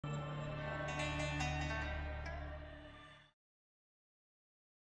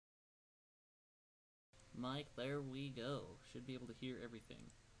mic. There we go. Should be able to hear everything.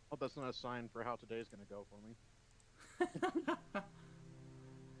 Hope that's not a sign for how today's going to go for me.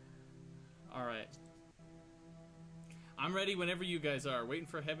 Alright. I'm ready whenever you guys are. Waiting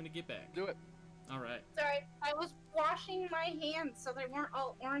for Heaven to get back. Do it. Alright. Sorry, I was washing my hands so they weren't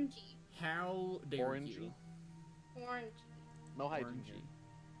all orangey. How dare you? Orangey. No hygiene here.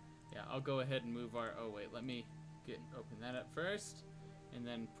 Yeah, I'll go ahead and move our... Oh, wait. Let me open that up first. And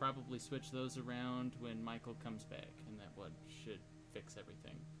then probably switch those around when Michael comes back. And that should fix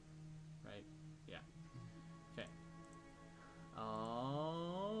everything. Right? Yeah. Okay.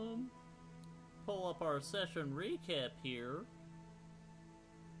 Pull up our session recap here.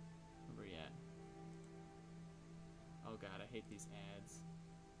 Where we at? Oh god, I hate these ads.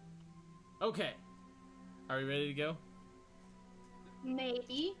 Okay. Are we ready to go?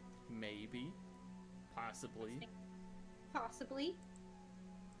 Maybe. Maybe. Possibly. Possibly.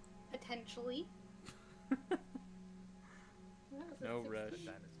 Potentially. No rush. The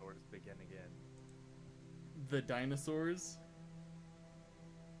dinosaurs begin again. The dinosaurs?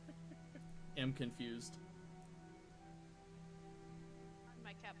 Am confused.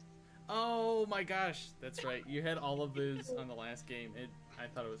 My caps. Oh my gosh, that's right. You had all of those on the last game. I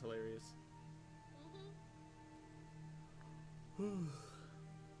thought it was hilarious.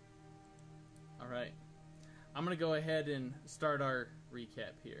 Alright. I'm gonna go ahead and start our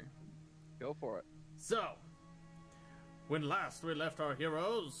recap here. Go for it. So, when last we left our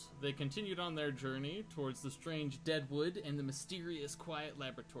heroes, they continued on their journey towards the strange deadwood and the mysterious quiet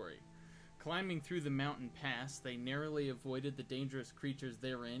laboratory. Climbing through the mountain pass, they narrowly avoided the dangerous creatures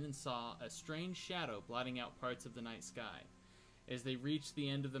therein and saw a strange shadow blotting out parts of the night sky. As they reached the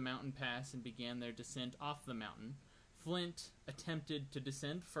end of the mountain pass and began their descent off the mountain, Flint attempted to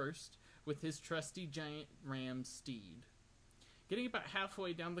descend first with his trusty giant ram steed. Getting about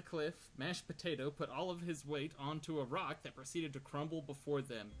halfway down the cliff, Mashed Potato put all of his weight onto a rock that proceeded to crumble before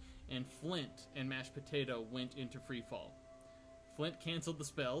them, and Flint and Mashed Potato went into freefall. Flint canceled the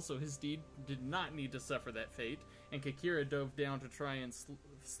spell, so his steed did not need to suffer that fate, and Kakira dove down to try and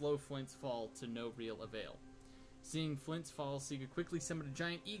slow Flint's fall to no real avail. Seeing Flint's fall, Sega quickly summoned a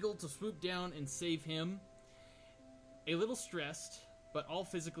giant eagle to swoop down and save him. A little stressed, but all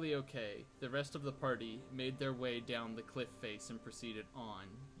physically okay, the rest of the party made their way down the cliff face and proceeded on,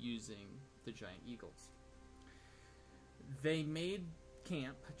 using the giant eagles. They made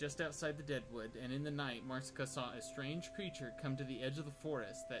camp just outside the deadwood, and in the night, Marsica saw a strange creature come to the edge of the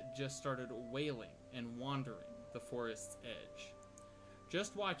forest that just started wailing and wandering the forest's edge.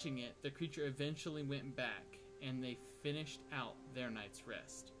 Just watching it, the creature eventually went back, and they finished out their night's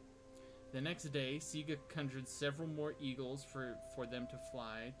rest. The next day, Sega conjured several more eagles for them to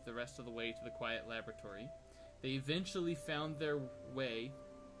fly the rest of the way to the quiet laboratory. They eventually found their way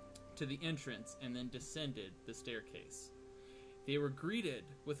to the entrance and then descended the staircase. They were greeted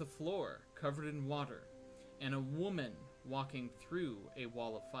with a floor covered in water and a woman walking through a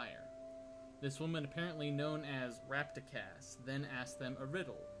wall of fire. This woman, apparently known as Rapticas, then asked them a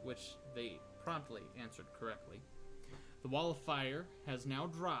riddle, which they promptly answered correctly. The wall of fire has now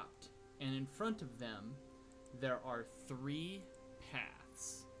dropped, and in front of them there are 3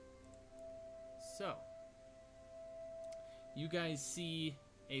 paths. So, you guys see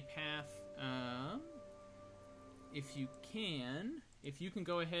a path. If you can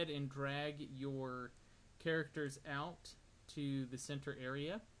go ahead and drag your characters out to the center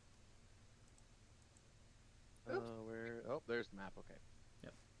area. Where? Oh, there's the map. Okay.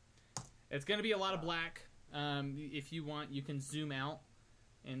 Yep. It's going to be a lot of black. If you want, you can zoom out,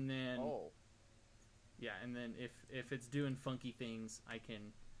 and then. Oh. Yeah, and then if it's doing funky things, I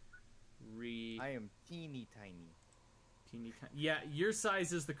can I am teeny tiny. Teeny tiny. Yeah, your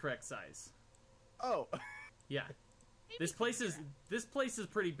size is the correct size. Oh. Yeah. This place is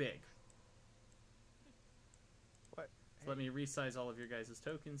pretty big. What? So let me resize all of your guys'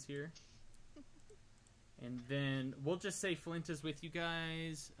 tokens here. And then we'll just say Flint is with you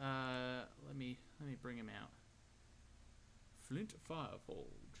guys. Let me bring him out. Flint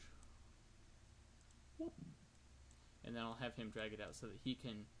Fireforge. Whoop. And then I'll have him drag it out so that he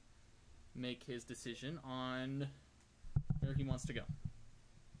can make his decision on where he wants to go.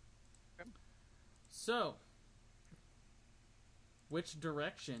 Okay. So, which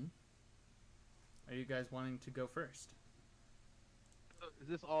direction are you guys wanting to go first? Is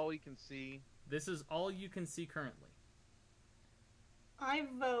this all you can see? This is all you can see currently. I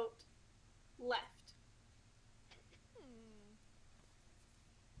vote left.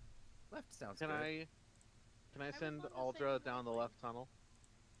 Left sounds Can good. Can I send was on the Aldra same down the left tunnel?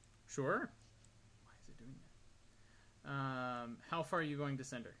 Sure. Why is it doing that? How far are you going to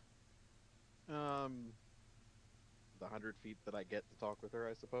send her? the 100 feet that I get to talk with her,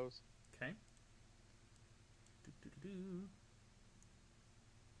 I suppose. Okay. Do-do-do-do.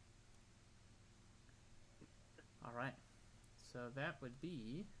 All right. So that would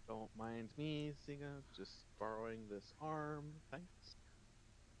be... Don't mind me, Singa, just borrowing this arm. Thanks.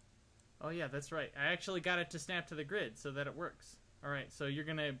 Oh yeah, that's right. I actually got it to snap to the grid so that it works. All right, so you're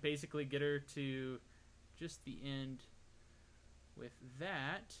gonna basically get her to just the end. With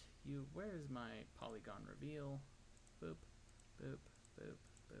that, where's my polygon reveal? Boop, boop, boop,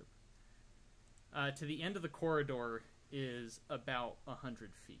 boop. To the end of the corridor is about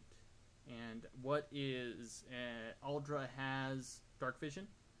 100 feet. And what is Aldra has dark vision?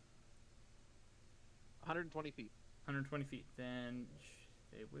 120 feet. 120 feet. Then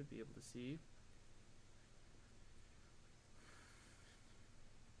they would be able to see.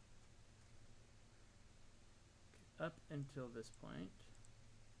 Up until this point.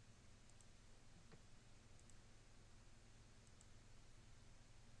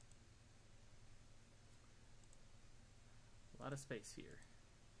 A lot of space here.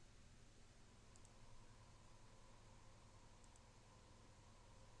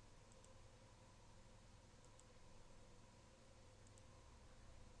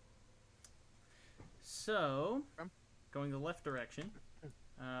 So, going the left direction,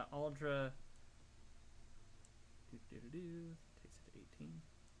 Aldra takes it to 18.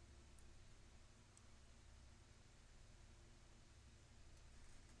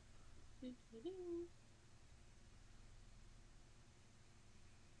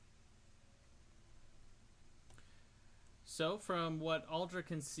 So, from what Aldra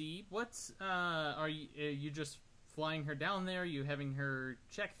can see, what's are you just flying her down there? Are you having her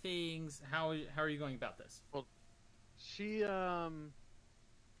check things? How are you going about this? Well, she how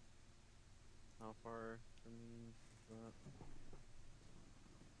far from me?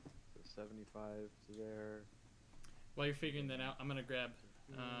 So 75 to there. While you're figuring that out, I'm gonna grab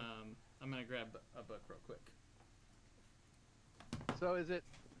a book real quick. So is it?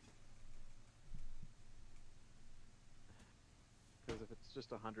 Because if it's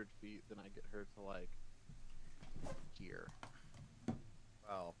just 100 feet, then I get her to like here.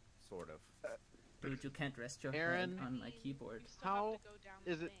 Well, sort of. Dude, you can't rest your Aaron, head on my keyboard. How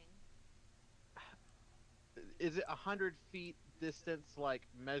is it? Is it 100 feet distance, like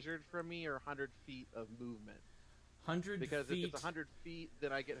measured from me, or 100 feet of movement? 100 because feet. If it's 100 feet,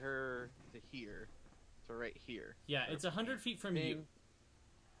 then I get her to here, to right here. Yeah, it's 100 feet from you.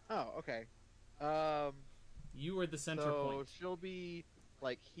 Oh, okay. You are the center so point. She'll be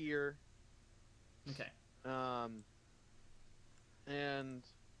like here. Okay. And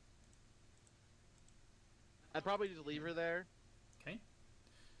I'd probably just leave her there. Okay.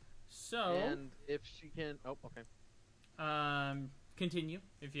 So. And if she can, oh, okay. Continue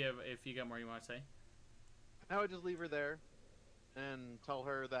if you got more you want to say. I would just leave her there, and tell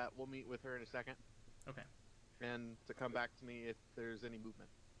her that we'll meet with her in a second. Okay. And to come back to me if there's any movement.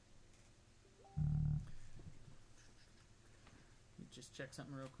 Just check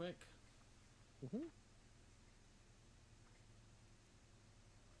something real quick. Mm-hmm.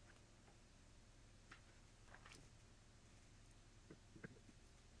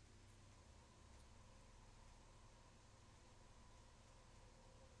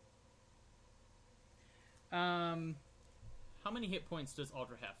 How many hit points does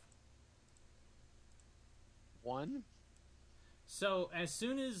Aldra have? 1. So as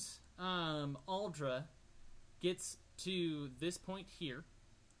soon as Aldra gets to this point here,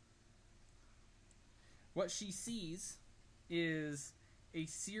 what she sees is a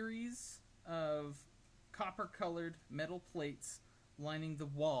series of copper-colored metal plates lining the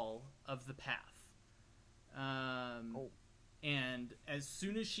wall of the path. And as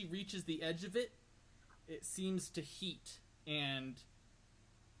soon as she reaches the edge of it, it seems to heat, and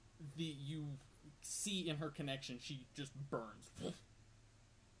you see in her connection, she just burns.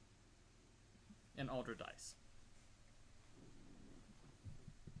 And Aldra dies.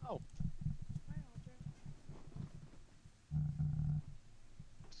 Oh.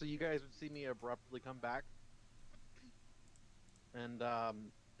 So you guys would see me abruptly come back, and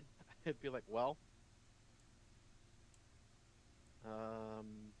it'd be like, well,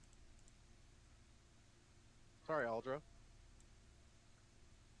 sorry, Aldra.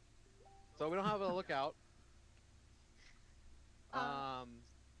 So we don't have a lookout.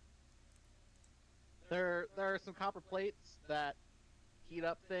 There are some copper plates that heat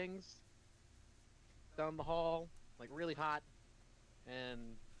up things down the hall, like really hot,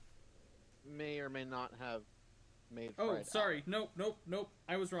 and may or may not have made. Oh, fried sorry. out. Nope.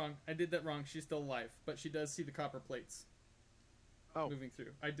 I was wrong. I did that wrong. She's still alive, but she does see the copper plates moving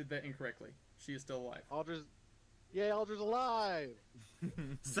through. I did that incorrectly. She is still alive. Yay, Aldra's alive!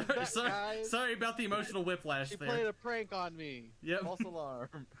 Sorry about the emotional whiplash She there. played a prank on me. Yep. False alarm.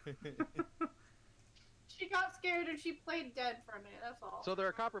 She got scared and she played dead for a minute, that's all. So there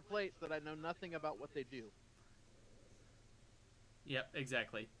are copper plates that I know nothing about what they do. Yep,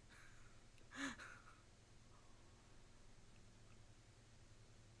 exactly.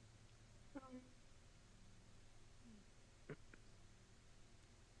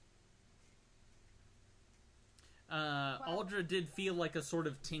 Aldra did feel like a sort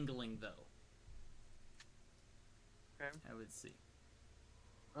of tingling, though. Okay. I would see.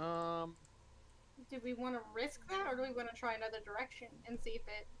 Do we want to risk that, or do we want to try another direction and see if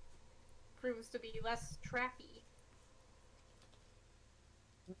it proves to be less trappy?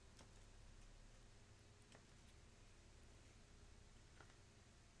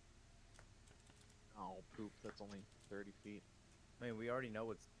 Oh, poop. That's only 30 feet. I mean, we already know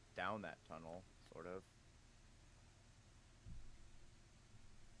what's down that tunnel, sort of.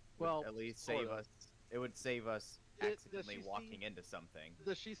 Well, at least sort save of. us. It would save us Does accidentally she walking see- into something.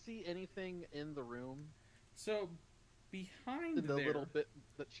 Does she see anything in the room? So, behind The there... little bit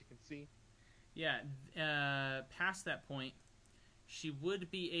that she can see? Yeah, past that point, she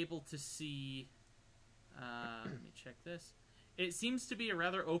would be able to see... let me check this. It seems to be a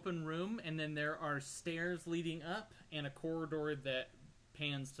rather open room, and then there are stairs leading up and a corridor that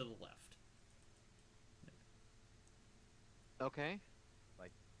pans to the left. Okay.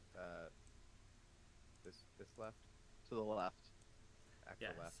 This left? To the left. Actual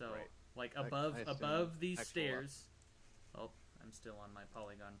Yeah, left, so right. like I above assume these actual stairs. Oh, I'm still on my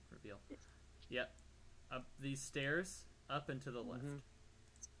polygon reveal. Yep, up these stairs, up and to the left. Mhm.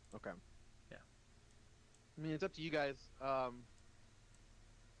 Okay. Yeah. I mean, it's up to you guys. We're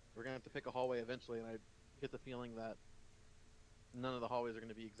gonna have to pick a hallway eventually, and I get the feeling that none of the hallways are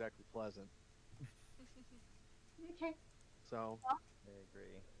gonna be exactly pleasant. Okay. So, I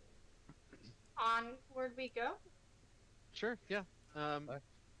agree. Onward we go? sure, yeah. Okay.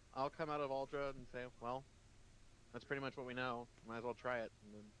 I'll come out of Aldra and say, well, that's pretty much what we know. Might as well try it,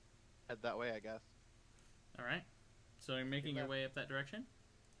 and then head that way, I guess. All right. So you're making your way up that direction?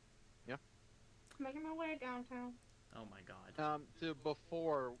 Making my way downtown. Oh my god. To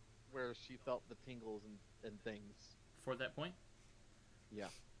before where she felt the tingles and things. For that point? Yeah.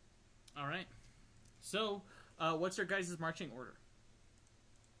 All right. So, what's your guys' marching order?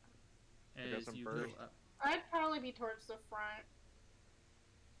 I guess As I'm you go first. up I'd probably be towards the front.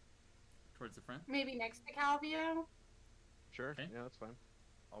 towards the front. Maybe next to Calvio. Sure. Okay. Yeah, that's fine.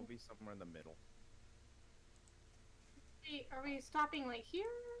 I'll be somewhere in the middle. Are we stopping like here?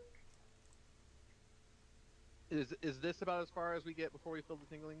 Is this about as far as we get before we feel the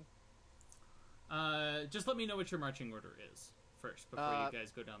tingling? Just let me know what your marching order is first before you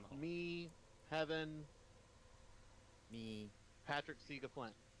guys go down the hall. Me, Heaven, Me. Patrick, Siga,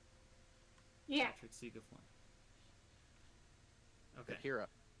 Flint, Yeah. Patrick Siga Flynn. Okay. Akira,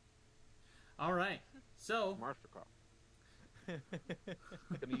 All right. So, Mastercraft.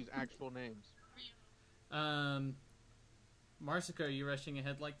 Gonna use actual names. Marsica, are you rushing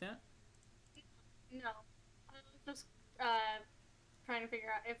ahead like that? No. I was just trying to figure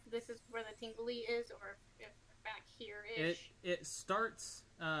out if this is where the tingly is or if back here-ish. It starts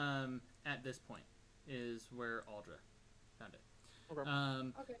at this point is where Aldra found it. Okay.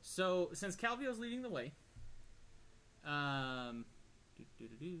 Okay. So since Calvio's leading the way,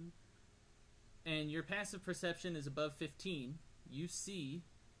 and your passive perception is above 15, you see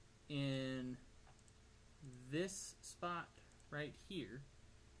in this spot right here,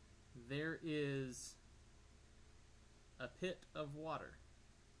 there is a pit of water.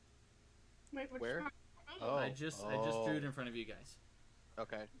 Wait, which Where? one? Oh. I just drew it in front of you guys.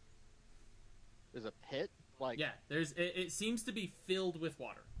 Okay. There's a pit? Like, Yeah, it seems to be filled with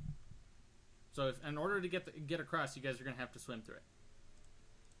water. So if in order to get across, you guys are gonna have to swim through it.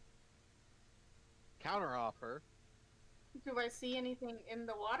 counter offer. Do I see anything in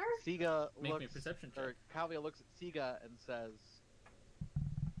the water? Siga Make me looks, a perception check. or Calvia looks at Siga and says,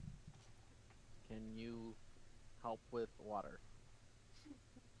 "Can you help with water?"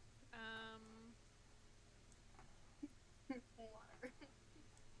 Water.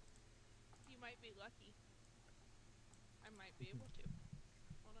 You might be lucky. I might be able to.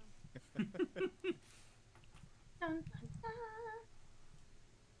 Hold on. Dun, dun, dun.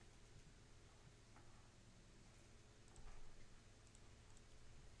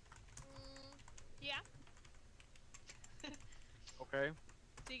 Yeah. Okay.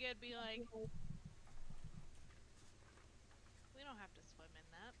 Siga'd be like, we don't have to swim in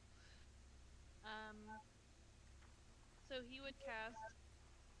that. So he would cast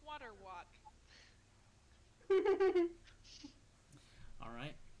Water Walk. All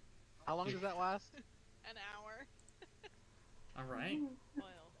right. How long does that last? An hour. All right.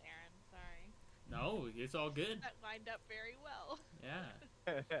 Spoiled, Aaron. Sorry. No, it's all good. That lined up very well. Yeah.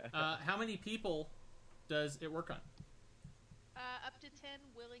 How many people does it work on? Up to 10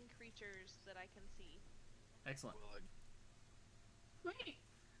 willing creatures that I can see. Excellent. Sweet.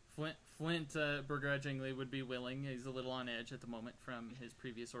 Flint begrudgingly would be willing. He's a little on edge at the moment from his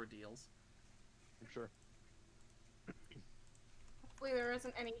previous ordeals. I'm sure. Hopefully there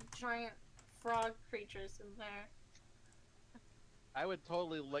isn't any giant frog creatures in there. I would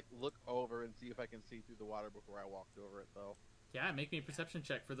totally look over and see if I can see through the water before I walked over it, though. Yeah, make me a perception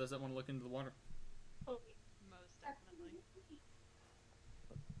check for those that want to look into the water. Oh, Most definitely.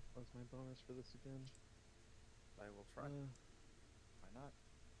 What's my bonus for this again? I will try. Why not?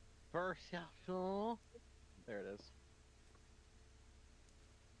 Perception. There it is.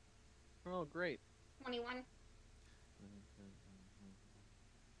 Oh, great. 21.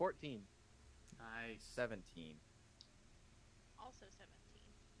 14. Nice. 17. Also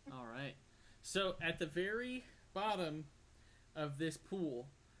 17. All right. So at the very bottom of this pool,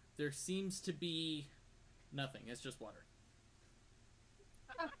 there seems to be nothing. It's just water.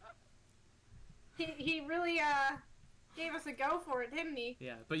 He really gave us a go for it, didn't he?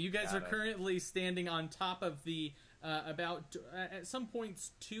 Yeah, but you guys Got are it. currently standing on top of the about at some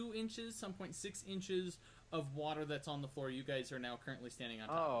points 2 inches, some point 6 inches of water that's on the floor. You guys are now currently standing on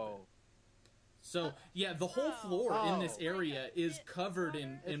top of it. Oh. So yeah, the whole floor in this Oh. area Like a is pit of covered water?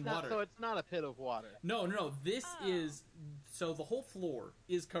 in It's not, water. so it's not a pit of water. No. This Oh. is so the whole floor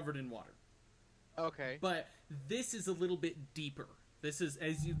is covered in water, Okay. but this is a little bit deeper. This is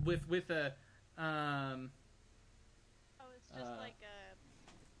as you with a Oh, it's just Uh, like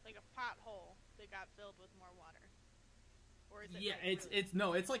a pothole that got filled with more water. Or is it yeah, like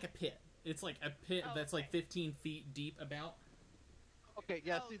really... it's like a pit. It's like a pit Oh, that's like okay. 15 feet deep about. Okay,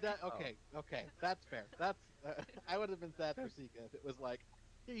 yeah, Oh, see okay. that? Okay, that's fair. That's I would have been sad for Sika if it was like,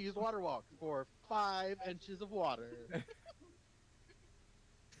 you use water walk for 5 inches of water.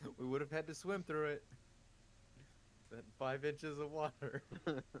 We would have had to swim through it. That 5 inches of water.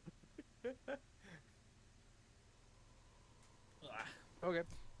 Okay,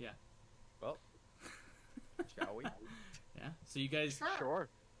 Well, shall we? Yeah. So you guys sure.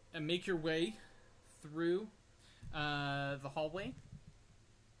 make your way through the hallway,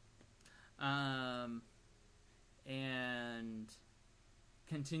 and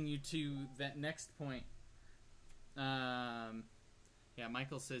continue to that next point. Yeah,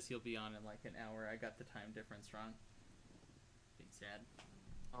 Michael says he'll be on in like an hour. I got the time difference wrong. Big sad.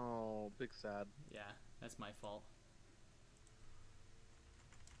 Oh, big sad. Yeah, that's my fault.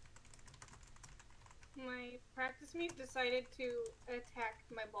 My practice mute decided to attack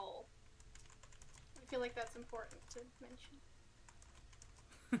my bowl. I feel like that's important to mention.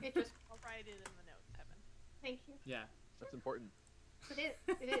 It just... I'll write it in the notes, Evan. Thank you. Yeah, That's important. It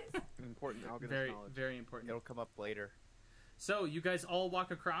is. Important algorithm very knowledge. very important. It'll come up later. So you guys all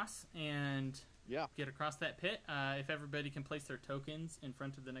walk across and Yeah. get across that pit. If everybody can place their tokens in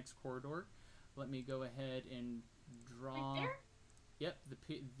front of the next corridor, let me go ahead and draw. Right there? Yep,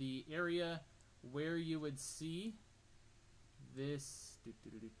 the area where you would see this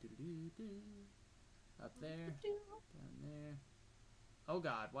up there, down there. Oh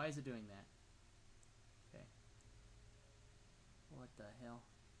God, why is it doing that? Okay. What the hell?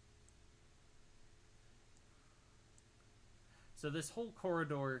 So this whole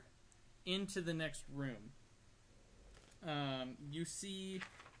corridor into the next room, you see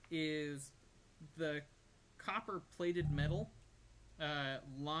is the copper-plated metal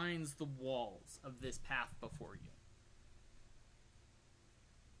lines the walls of this path before you.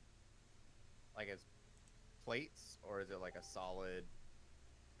 Like it's plates, or is it like a solid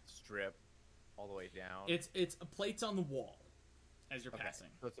strip all the way down? It's plates on the wall as you're Okay, passing.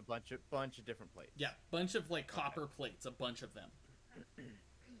 So it's a bunch of different plates. Yeah, bunch of like copper plates, a bunch of them.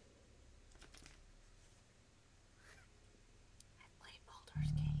 I've played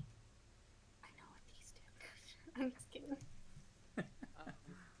Baldur's Gate. I know what these do. I'm just kidding.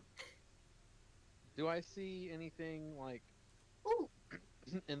 Do I see anything like Ooh,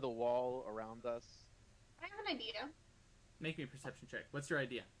 in the wall around us? I have an idea. Make me a perception check. What's your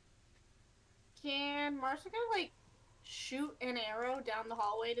idea? Can Marcia like shoot an arrow down the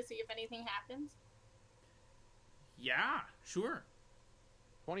hallway to see if anything happens? Yeah, sure.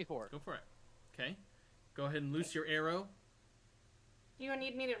 24. Go for it. Okay. Go ahead and loose your arrow. Do you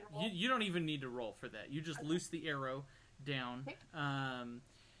need me to roll? You don't even need to roll for that. You just loose the arrow down. Okay.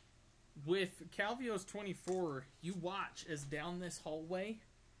 With Calvio's 24, you watch as down this hallway,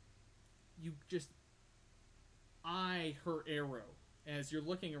 you just eye her arrow as you're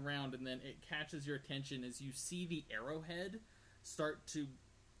looking around, and then it catches your attention as you see the arrowhead start to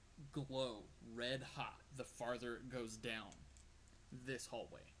glow red hot the farther it goes down this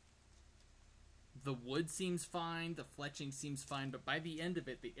hallway. The wood seems fine, the fletching seems fine, but by the end of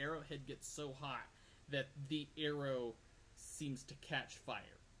it, the arrowhead gets so hot that the arrow seems to catch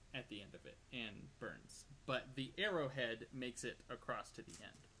fire at the end of it and burns. But the arrowhead makes it across to the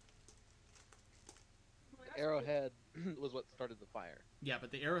end. Arrowhead was what started the fire. Yeah,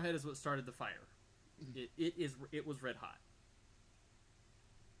 but the arrowhead is what started the fire. It was red hot.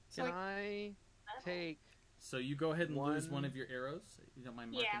 Can I take... So you go ahead and lose one of your arrows. You don't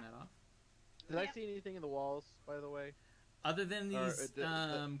mind marking that off? Did I see anything in the walls, by the way? Other than these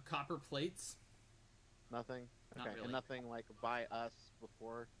copper plates? Nothing? Not Okay, really. and nothing like by us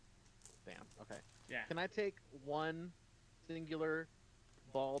before? Damn, okay. Yeah. Can I take one singular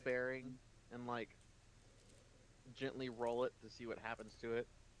ball bearing and like gently roll it to see what happens to it?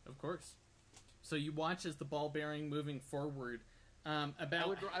 Of course. So you watch as the ball bearing moving forward. I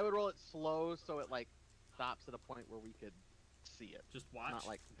would roll it slow so it like stops at a point where we could see it. Just watch? Not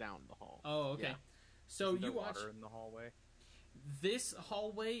like down the hall. Oh, okay. Yeah. So Isn't you there watch... water in the hallway? This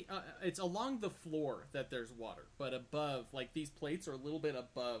hallway, it's along the floor that there's water, but above, like these plates are a little bit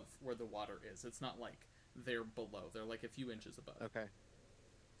above where the water is. It's not like they're below. They're like a few inches above. Okay.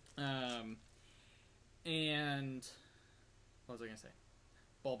 And what was I gonna say?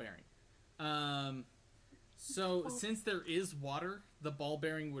 Ball bearing. So since there is water, the ball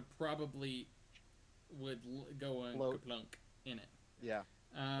bearing would probably go and Float. kaplunk in it. Yeah.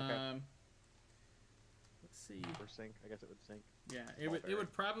 Let's see. Or sink. I guess it would sink. Yeah, it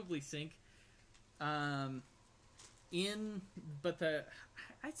would probably sink. But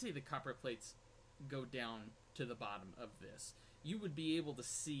I'd say the copper plates go down to the bottom of this. You would be able to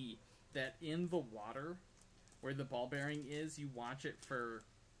see that in the water where the ball bearing is, you watch it for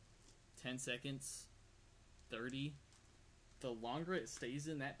 10 seconds, 30. The longer it stays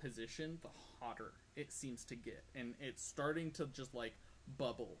in that position, the hotter it seems to get. And it's starting to just like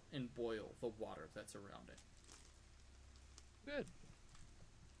bubble and boil the water that's around it. Good.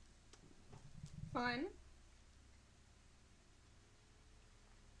 Fun.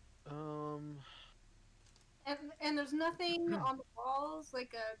 And there's nothing on the walls,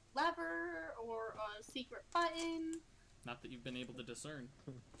 like a lever or a secret button. Not that you've been able to discern.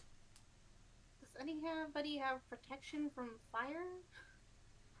 Does anybody have protection from fire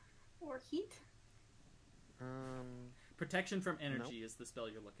or heat? Protection from energy is the spell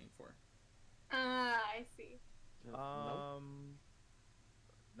you're looking for. I see. Nope.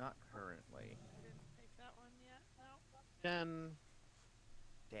 Not currently. I didn't pick that one yet. No. Can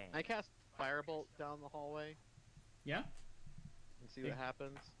Dang. I cast Firebolt down the hallway Yeah? and see what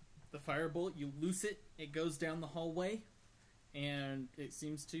happens? The firebolt, you loose it, it goes down the hallway, and it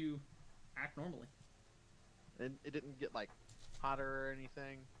seems to act normally. It didn't get like hotter or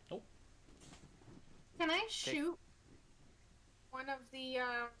anything. Nope. Can I shoot one of the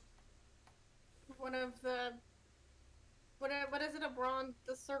what is it, a bronze,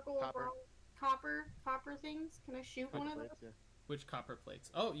 the circle of Copper. copper things? Can I shoot one of those? Yeah. Which copper plates?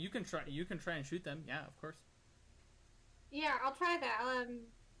 Oh, you can try and shoot them. Yeah, of course. Yeah, I'll try that.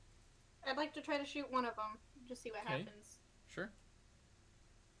 I'd like to try to shoot one of them. Just see what Okay. happens. Sure.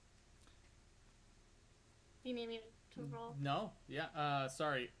 Do you need me to roll? No. Yeah.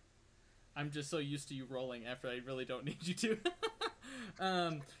 Sorry. I'm just so used to you rolling after I really don't need you to.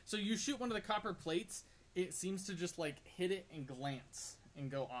 So you shoot one of the copper plates. It seems to just like hit it and glance and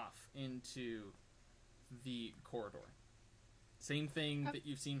go off into the corridor. Same thing that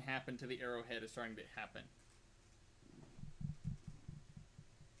you've seen happen to the arrowhead is starting to happen.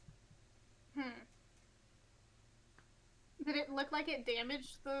 Did it look like it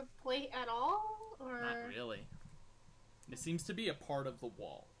damaged the plate at all, or? Not really. It seems to be a part of the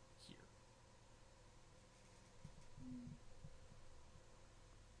wall here.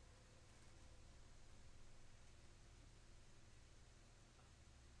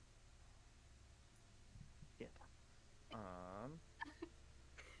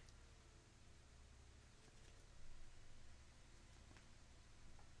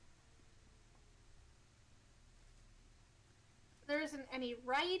 There isn't any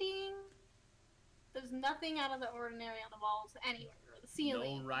writing. There's nothing out of the ordinary on the walls anywhere, or the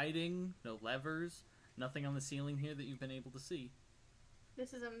ceiling. No writing, no levers, nothing on the ceiling here that you've been able to see.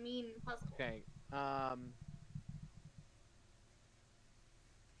 This is a mean puzzle. Okay.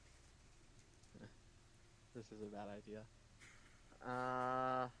 This is a bad idea.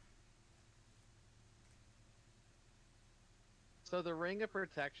 So the ring of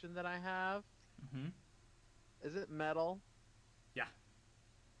protection that I have, Mm-hmm. Is it metal? Yeah.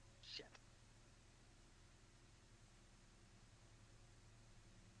 Shit.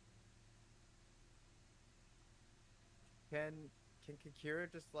 Can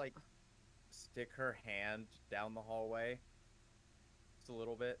Kakira just like stick her hand down the hallway just a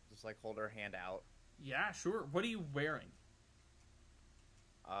little bit, just like hold her hand out? Yeah, sure. What are you wearing?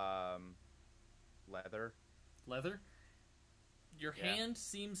 Leather. Leather? Your Yeah. hand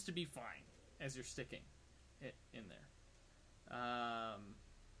seems to be fine as you're sticking it in there.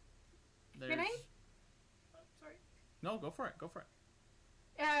 There's... Can I? Oh, sorry. No, go for it. Go for it.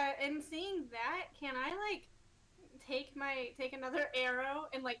 And seeing that, can I like take another arrow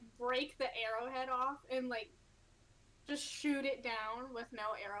and like break the arrowhead off and like just shoot it down with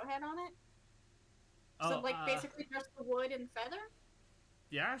no arrowhead on it? So like basically just the wood and feather?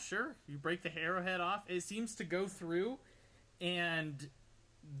 Yeah, sure. You break the arrowhead off. It seems to go through, and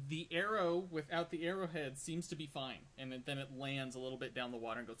the arrow without the arrowhead seems to be fine. And then it lands a little bit down the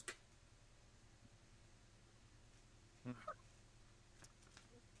water and goes...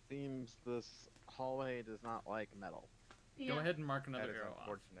 Seems this hallway does not like metal. Yeah. Go ahead and mark another That is arrow off.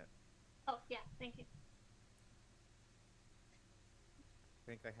 unfortunate. Oh yeah, thank you. I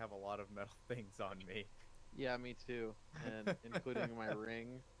think I have a lot of metal things on me. Yeah, me too. And including my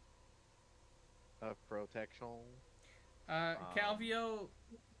ring of protection. Calvio,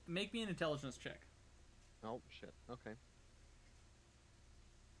 make me an intelligence check. Oh, shit. Okay.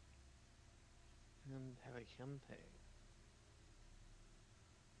 And Helicante.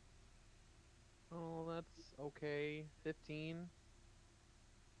 Oh, that's okay. 15.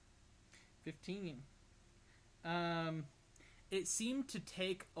 15. It seemed to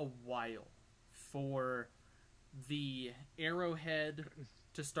take a while for the arrowhead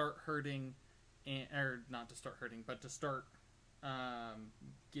to start hurting, or not to start hurting, but to start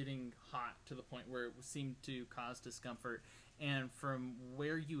getting hot to the point where it seemed to cause discomfort. And from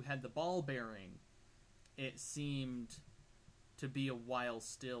where you had the ball bearing, it seemed to be a while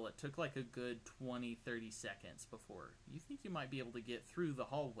still. It took like a good 20-30 seconds before you think you might be able to get through the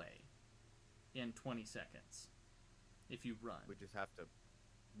hallway in 20 seconds if you run. We just have to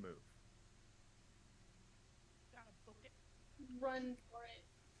move. Gotta book it. Run for it.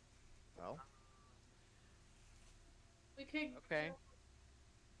 Well, We could. Okay.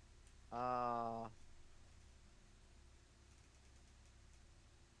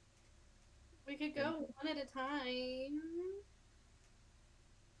 We could go one at a time.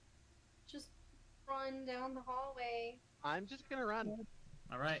 Just run down the hallway. I'm just gonna run.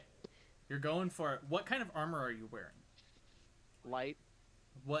 All right, you're going for it. What kind of armor are you wearing? Light.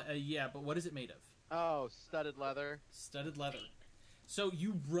 What? Yeah, but what is it made of? Oh, studded leather. Studded leather. So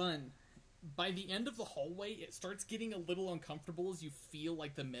you run. By the end of the hallway, it starts getting a little uncomfortable as you feel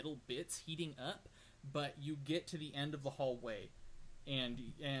like the metal bits heating up, but you get to the end of the hallway,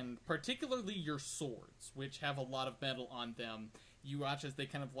 and particularly your swords, which have a lot of metal on them, you watch as they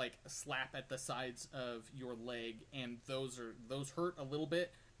kind of like slap at the sides of your leg, and those hurt a little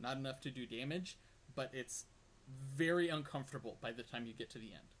bit, not enough to do damage, but it's very uncomfortable by the time you get to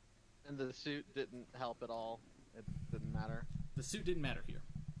the end. And the suit didn't help at all. It didn't matter. The suit didn't matter here.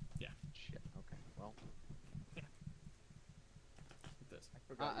 Shit. Okay. Well. With this. I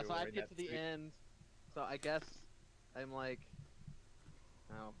forgot you So were I wearing get that to the suit. end. So I guess I'm like.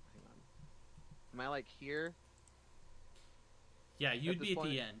 Oh, hang on. Am I like here? Yeah, you'd this be at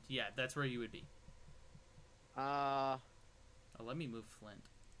point- the end. Yeah, that's where you would be. Oh, let me move Flint.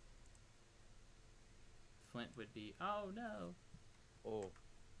 Flint would be... Oh, no. Oh,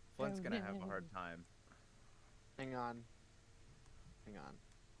 Flint's gonna have a hard time. Hang on. Hang on.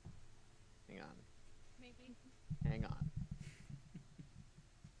 Hang on. Maybe. Hang on.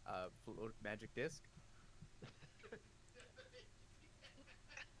 Float magic disc.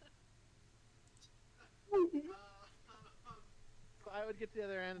 So I would get to the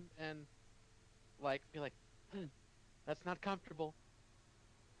other end and like be like, that's not comfortable.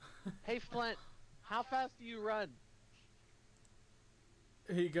 Hey Flint, how fast do you run?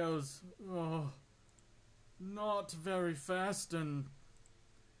 He goes, oh, not very fast, and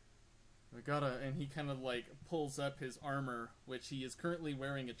we gotta... And he kind of, like, pulls up his armor, which he is currently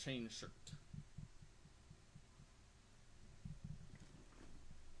wearing a chain shirt.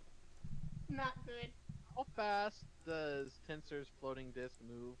 Not good. How fast does Tensor's floating disc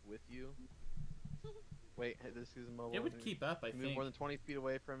move with you? Wait, this is mobile. It would keep up, I You move think. more than 20 feet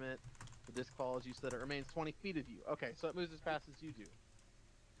away from it. The disc falls, you said it remains 20 feet of you. Okay, so it moves as fast as you do.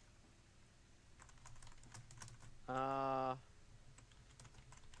 Does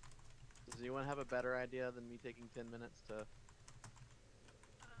anyone have a better idea than me taking 10 minutes to...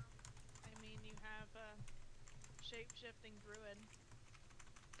 I mean, you have shape-shifting druid.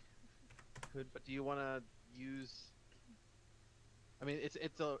 But do you want to use? I mean, it's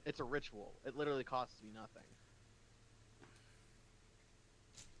a ritual. It literally costs me nothing.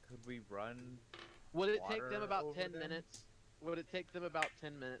 Could we run? Would it take water them about over 10 them? minutes? Would it take them about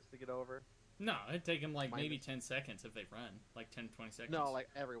 10 minutes to get over? No, it'd take them like maybe Minus- 10 seconds if they run. Like 10, 20 seconds. No, like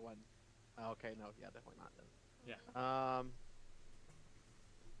everyone. Oh, okay, no, yeah, definitely not then. Yeah.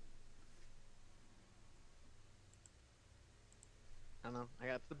 I don't know.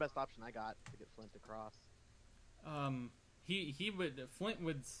 It's the best option I got to get Flint across. Flint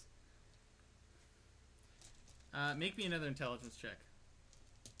would make me another intelligence check.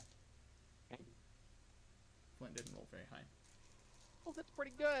 Okay. Flint didn't roll very high. Oh, that's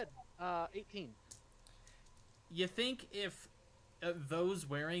pretty good. 18. You think if those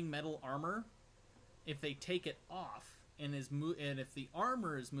wearing metal armor, if they take it off and if the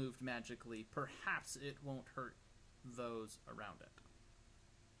armor is moved magically, perhaps it won't hurt those around it.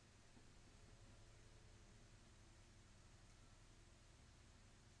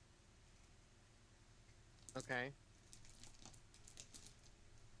 Okay.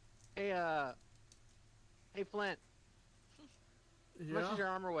 Hey, hey, Flint. How much does your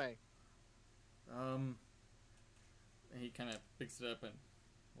armor weigh? He kind of picks it up and,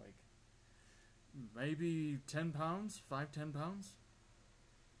 like, maybe 10 pounds? 10 pounds?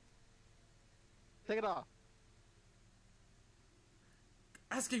 Take it off.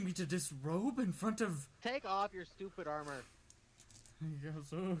 Asking me to disrobe in front of... Take off your stupid armor. He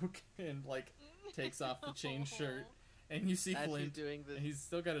goes, okay, and, like, takes off the chain shirt. And you see As Flint, he's doing this, and he's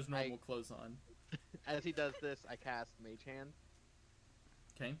still got his normal clothes on. as he does this, I cast Mage Hand.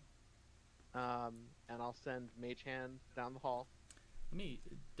 Okay. And I'll send Mage Hand down the hall. Let me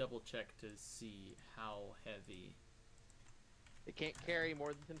double check to see how heavy. It can't carry more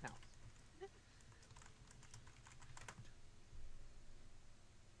than 10 pounds.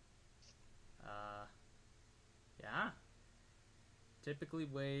 Yeah. Typically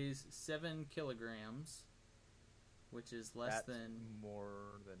weighs 7 kilograms, which is less That's than.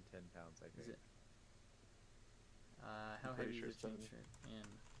 more than 10 pounds, I think. Is it? How I'm pretty heavy sure is the chain 7. shirt? And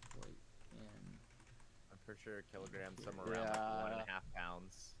weight in. I'm pretty sure a kilogram somewhere around like 1.5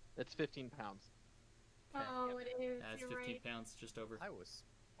 pounds. It's 15 pounds. Okay. Oh, it is. That's You're 15 right. pounds, just over. I was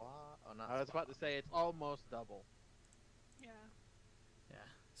not I was about to say it's almost double. Yeah. Yeah.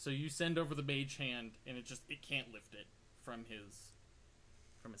 So you send over the mage hand, and it can't lift it from his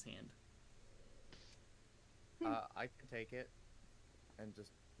hand. I can take it and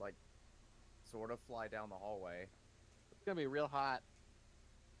just like sort of fly down the hallway. It's gonna be real hot.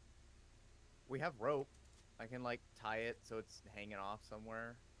 We have rope. I can like tie it so it's hanging off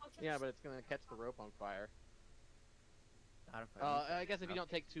somewhere. Yeah, but it's gonna catch the rope on fire. Not if I I guess if you don't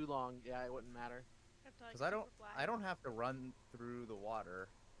take too long, yeah, it wouldn't matter. Because I don't have to run through the water.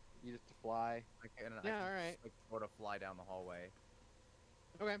 You just fly. I can Yeah, all right. just, like, sort of fly down the hallway.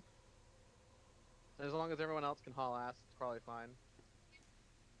 Okay. As long as everyone else can haul ass, it's probably fine.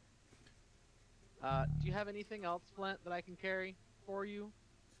 Do you have anything else, Flint, that I can carry for you?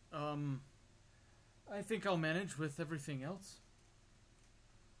 I think I'll manage with everything else.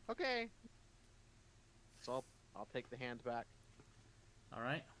 Okay. So I'll take the hand back. All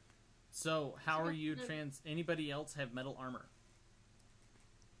right. So, how are you Anybody else have metal armor?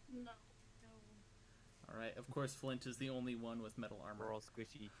 No. No. All right. Of course, Flint is the only one with metal armor. We're all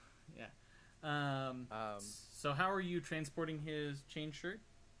squishy. Yeah. So, how are you transporting his chain shirt?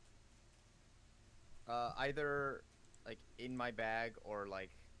 Either like in my bag or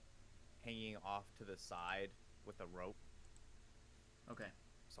like hanging off to the side with a rope. Okay.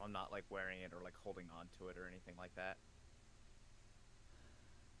 So I'm not like wearing it or like holding on to it or anything like that.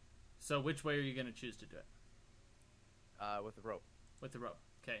 So, which way are you going to choose to do it? With the rope. With the rope.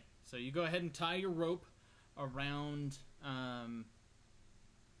 Okay. So, you go ahead and tie your rope around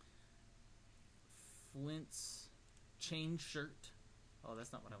Flint's chain shirt. Oh,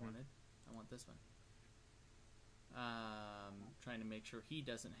 that's not what I wanted. I want this one. Trying to make sure he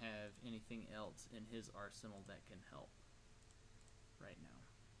doesn't have anything else in his arsenal that can help right now.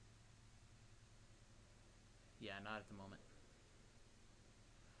 Yeah, not at the moment.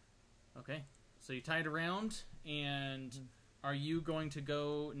 Okay, so you tie it around, and are you going to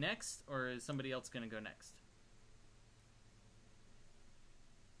go next, or is somebody else going to go next?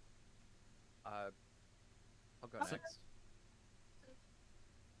 I'll go So- next.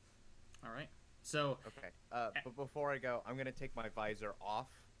 All right. So, Okay. But before I go, I'm gonna take my visor off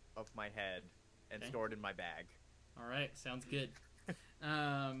of my head and Okay. store it in my bag. all right, sounds good.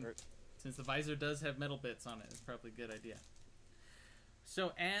 Since the visor does have metal bits on it, it's probably a good idea.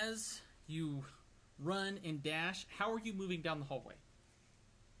 So as you run, and dash. How are you moving down the hallway?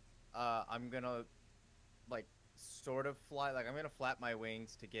 I'm gonna, like, sort of fly. Like, I'm gonna flap my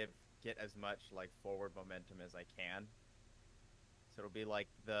wings to get as much, like, forward momentum as I can. So it'll be like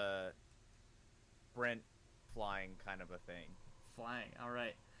the sprint flying kind of a thing. Flying,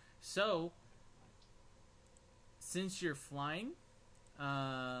 alright. So, since you're flying,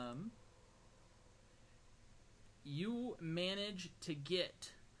 you manage to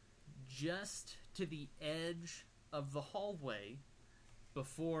get just to the edge of the hallway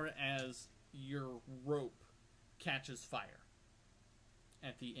before as your rope catches fire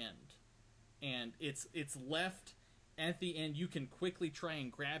at the end. And it's left at the end. You can quickly try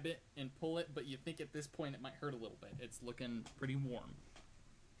and grab it and pull it, but you think at this point it might hurt a little bit. It's looking pretty warm.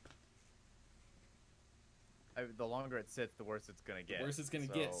 The longer it sits, the worse it's gonna get. The worse it's gonna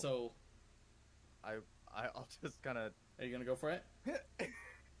get, so... I'll just kind of... Are you gonna go for it? Okay.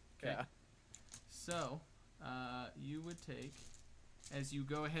 Yeah. So, you would take... As you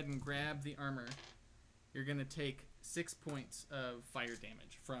go ahead and grab the armor, you're gonna take 6 points of fire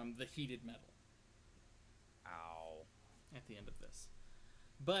damage from the heated metal. Ow. At the end of this.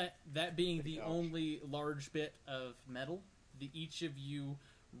 But, that being the only large bit of metal, each of you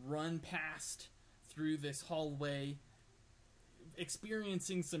run past through this hallway,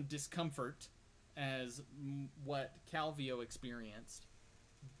 experiencing some discomfort as what Calvio experienced.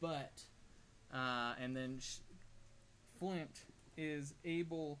 But, and then Flint is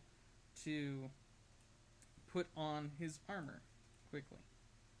able to put on his armor quickly.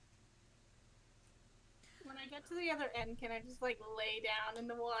 When I get to the other end, can I just, like, lay down in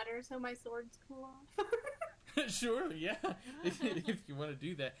the water so my swords cool off? Sure, yeah. If you want to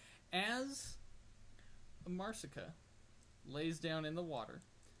do that. As Marsica lays down in the water,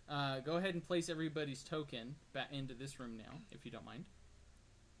 go ahead and place everybody's token back into this room now, if you don't mind.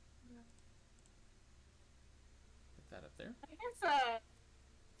 Put that up there. I guess,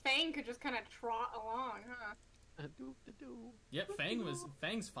 Fang could just kind of trot along, huh? Yep,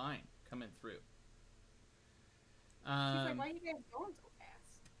 Fang's fine coming through. She's like, why are you guys going so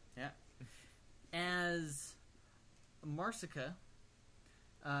fast? Yeah. As Marsica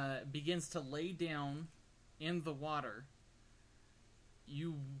begins to lay down in the water,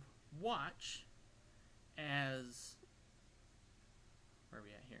 you watch as... Where are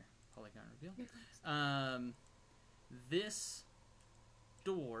we at here? Polygon reveal. This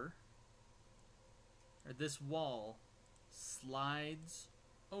door, or this wall, slides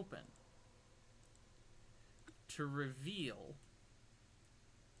open to reveal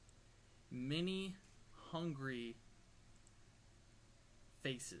many hungry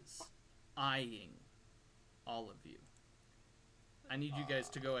faces eyeing all of you. I need you guys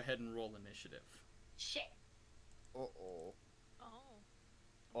to go ahead and roll initiative. Shit. Uh-oh. Oh.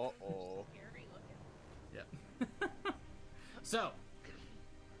 Uh-oh. Scary looking. Yep. So,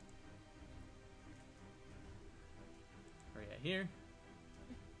 where are you at here?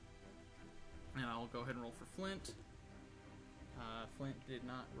 And I'll go ahead and roll for Flint. Flint did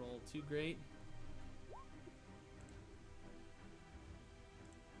not roll too great.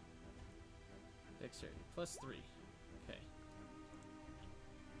 Dexterity plus 3. Okay.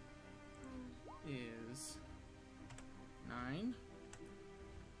 Is 9.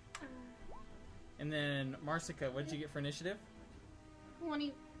 And then Marsica, what did you get for initiative?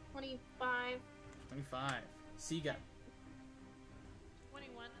 20, 25. 25. C got.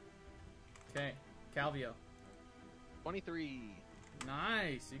 21. Okay. Calvio. 23.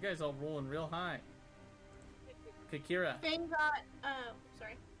 Nice. You guys all rolling real high. Okay, Kira. Fang got,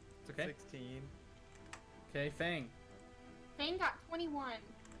 sorry. It's okay. 16. Okay, Fang. Fang got 21.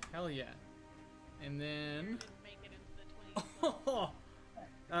 Hell yeah. And then... Didn't make it into the 20s. Oh,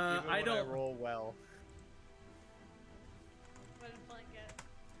 Even I when don't... I roll well. What did Flint get?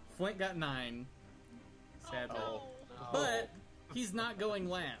 Flint got 9. Sadly. Oh, no. But he's not going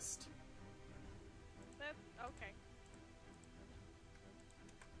last. That's okay.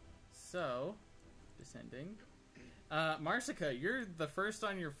 So, descending. Marsica, you're the first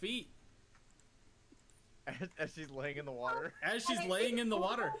on your feet As she's laying in the water. as she's laying in the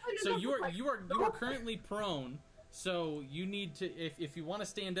water. So you are currently prone. So you need to, if you want to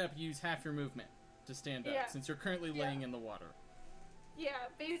stand up, use half your movement to stand up, Yeah. since you're currently laying in the water. Yeah,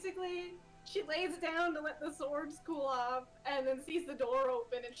 basically, she lays down to let the swords cool off, and then sees the door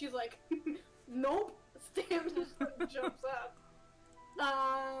open, and she's like, nope, stands and jumps up.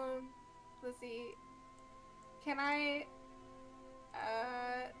 Let's see. Can I,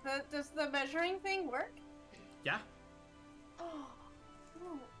 does the measuring thing work? Yeah. Oh,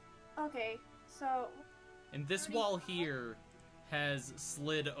 okay, so, And this wall here has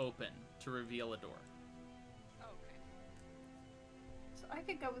slid open to reveal a door.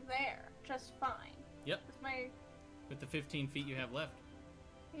 could go there just fine. Yep. With my With the 15 feet you have left.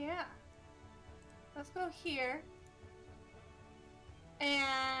 yeah. Let's go here.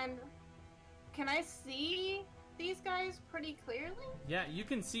 And can I see these guys pretty clearly? Yeah, you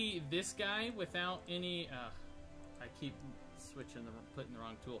can see this guy without any. I keep putting the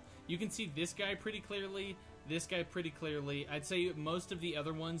wrong tool. You can see this guy pretty clearly. This guy pretty clearly. I'd say most of the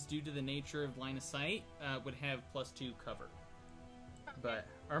other ones, due to the nature of line of sight, would have +2 cover. But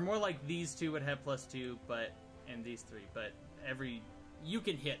or more like these two would have +2, and these three. But you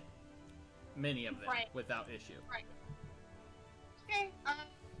can hit many of them without issue. Right. Okay.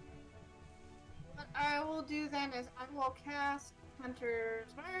 What I will do then is I will cast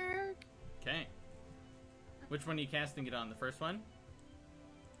Hunter's Mark. Okay. Which one are you casting it on? The first one?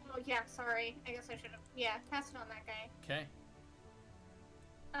 Oh yeah, sorry. I guess I should have. Yeah, cast it on that guy. Okay.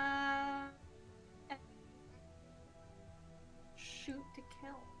 Shoot to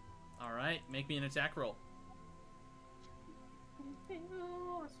kill. All right. Make me an attack roll.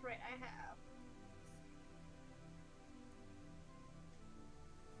 That's right. I have.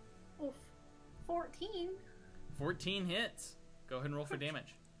 Oof. 14. 14 hits. Go ahead and roll for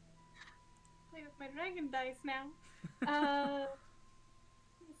damage. Play with my dragon dice now. Let's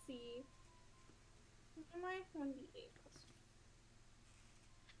see. Am I 1d8 plus?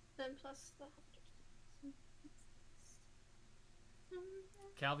 Then plus the.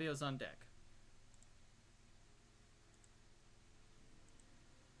 Calvio's on deck.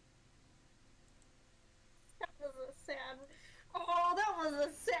 That was a sad. Oh, that was a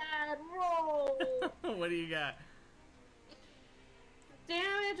sad roll. What do you got?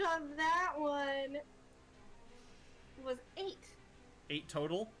 Damage on that one was 8 8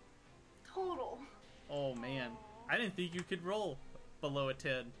 total? total. Oh man. I didn't think you could roll below a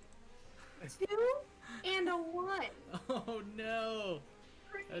 10. 2 and a 1. Oh no.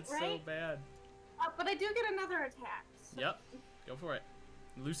 That's so Right? bad. But I do get another attack. So, Yep. Go for it.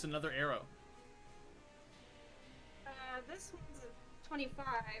 Loose another arrow. this one's a 25.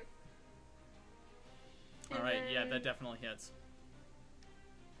 Alright, And yeah, then- that definitely hits.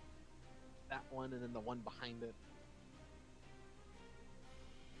 That one and then the one behind it.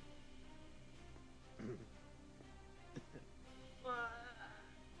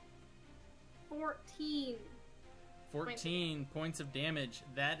 14. 14 points of damage.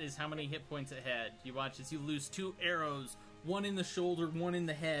 That is how many hit points it had. You watch as you lose 2 arrows, one in the shoulder, one in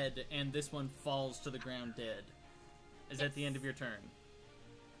the head, and this one falls to the ground dead. Is that the end of your turn?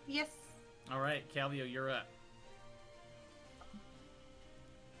 Yes. Alright, Calvio, you're up.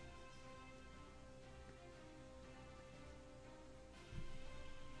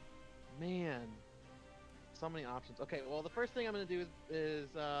 Man, so many options. Okay, well the first thing I'm gonna do is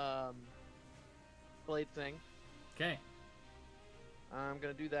Blade Sing. Okay. I'm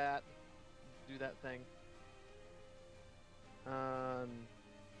gonna do that thing.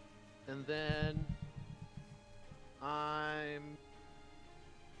 And then I'm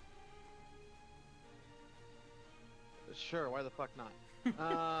sure. Why the fuck not?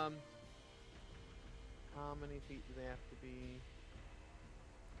 How many feet do they have to be?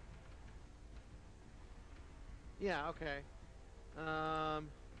 Yeah. Okay. And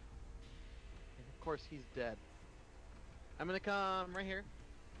of course he's dead. I'm gonna come right here.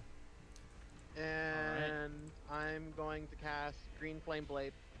 And I'm going to cast Green Flame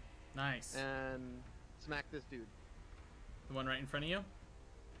Blade Nice. and smack this dude. The one right in front of you?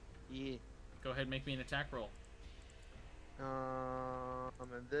 Yeah. Go ahead and make me an attack roll.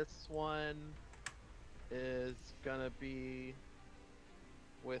 And this one is gonna be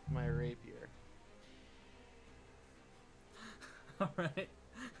with my rapier. Alright.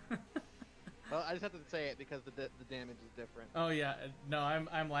 Well, I just have to say it because the damage is different. Oh yeah, no,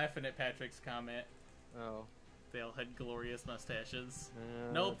 I'm laughing at Patrick's comment. Oh. They all had glorious mustaches.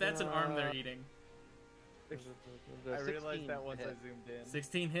 Nope, that's an arm they're eating. The I realized 16 that once I hit. zoomed in.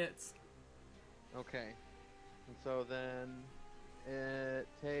 16 hits. Okay. And so then it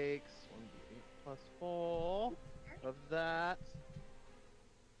takes 1d8 plus 4 of that.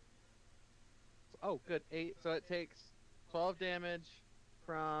 Oh, good. 8. So it takes 12 damage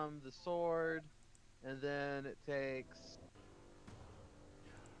from the sword, and then it takes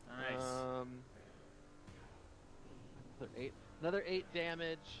Nice. another 8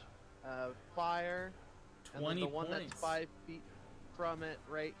 damage of fire. And then 20 the one points. that's 5 feet from it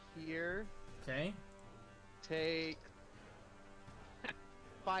right here Okay. take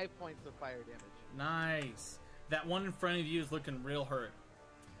 5 points of fire damage. Nice. That one in front of you is looking real hurt.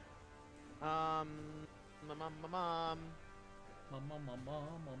 Mom. Mama.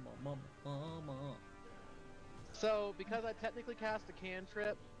 So, because I technically cast a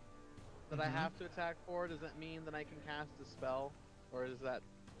cantrip that I Mhm. have to attack for, does that mean that I can cast a spell? Or is that...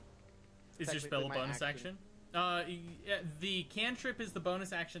 Is your spell a technically my bonus action? The cantrip is the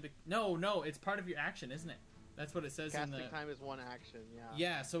bonus action. No, it's part of your action, isn't it? That's what it says in Casting the... time is one action, yeah.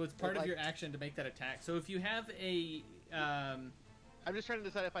 Yeah, so it's part of like- your action to make that attack. So if you have a... I'm just trying to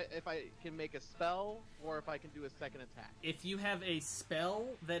decide if I can make a spell or if I can do a second attack. if you have a spell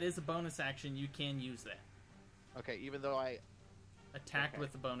that is a bonus action, you can use that. Okay, even though I... Attack Okay.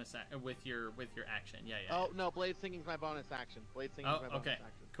 with the bonus with your action. Yeah. Oh, no, Blade Singing's my bonus action. Blade Singing's Oh, my bonus okay.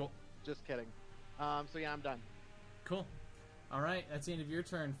 action. Cool. Just kidding. So yeah, I'm done. Cool. All right, that's the end of your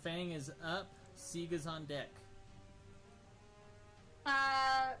turn. Fang is up. Siga's on deck.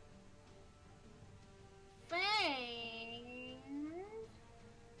 Fang.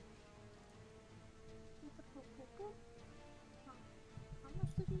 How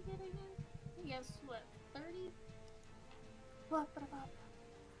much did he get again? He gets what, 30?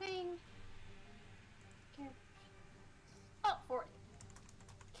 Fang. Okay. Oh, 40.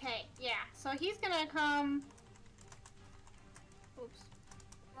 Okay, yeah. So he's gonna come. Oops.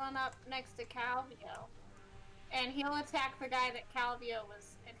 Run up next to Calvio. And he'll attack the guy that Calvio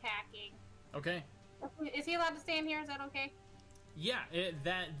was attacking. Okay. Is he allowed to stand here? Is that okay? Yeah,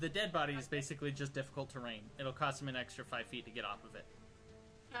 the dead body is basically just difficult terrain. It'll cost him an extra 5 feet to get off of it.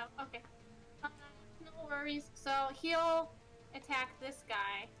 Oh, okay. No worries. So he'll attack this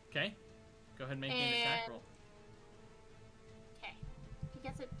guy. Okay. Go ahead and make me an attack And- roll. Okay. He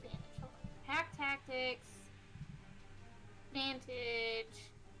gets advantage. Hold on. Hack tactics. Advantage.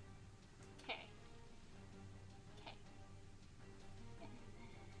 Okay. Okay. Where's my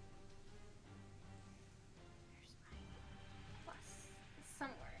plus? It's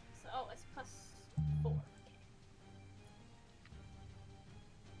somewhere. So, oh, it's plus 4. Okay.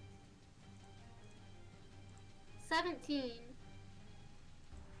 17.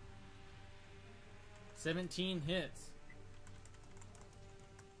 17 hits.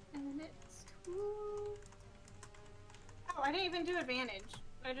 And it's 2. Oh, I didn't even do advantage.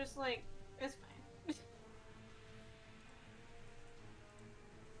 I just, like, it's fine.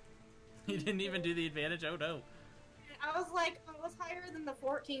 You didn't even do the advantage? Oh no. I was like, oh, it was higher than the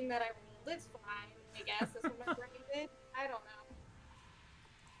 14 that I rolled. It's fine, I guess. That's what my brain did. I don't know.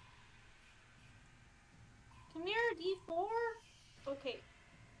 Come here, D4. Okay.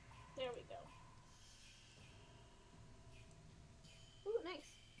 There we go. Ooh,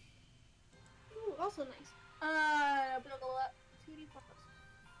 nice. Ooh, also nice. Blah, blah, blah. 2d4 plus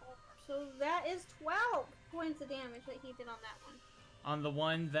 4. So that is 12 points of damage that he did on that one. On the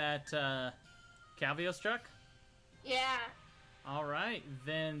one that Calvio struck? Yeah. Alright,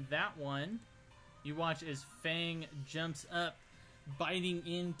 then that one, you watch as Fang jumps up, biting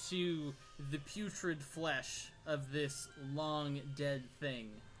into the putrid flesh of this long dead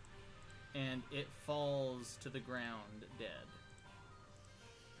thing, and it falls to the ground dead.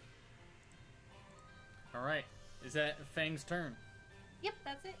 Alright, is that Fang's turn? Yep,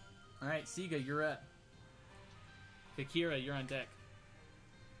 that's it. Alright, Siga, you're up. Kakira, you're on deck.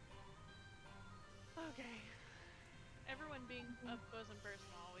 Okay. Everyone being up close and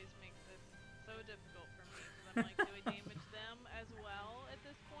personal always makes this so difficult for me. 'Cause I'm like, do I damage them as well at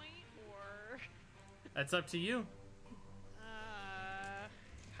this point, or? That's up to you.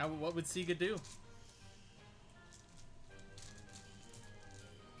 What would Siga do?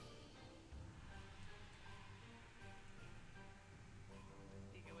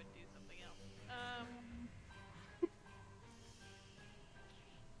 Siga would do something else.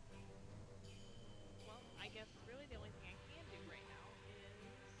 Well, I guess really the only thing I can do right now is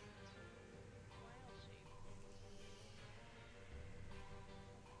to wild shape.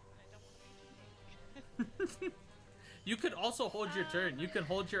 I don't want to be too You could also hold your turn. You can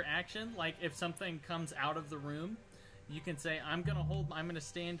hold your action. Like if something comes out of the room, you can say, I'm gonna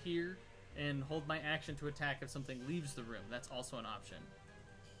stand here and hold my action to attack if something leaves the room. That's also an option.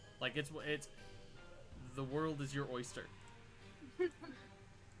 Like it's the world is your oyster. I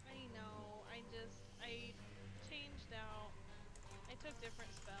know, I changed out, I took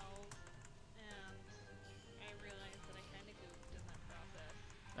different spells, and I realized that I kind of goofed in that process.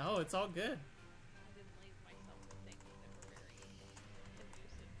 Oh, it's all good. I didn't leave myself with things that were very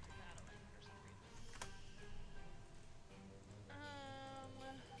conducive to battling for some reason.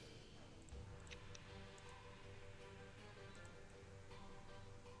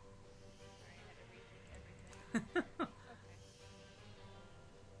 Sorry, I had to rethink everything.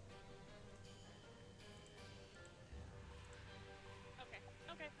 Okay.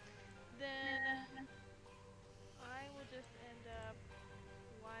 Okay. Then I will just end up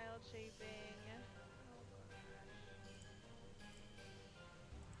wild shaping. Oh gosh.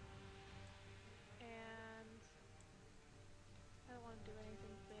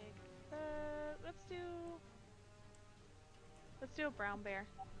 do a brown bear.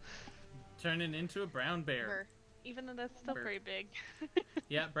 Turn it into a brown bear. Or, even though that's still Bear. pretty big.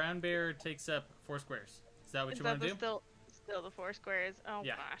 Yeah, brown bear takes up 4 squares. Is that what you want to do? Still the 4 squares? Oh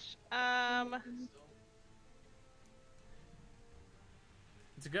Yeah. gosh.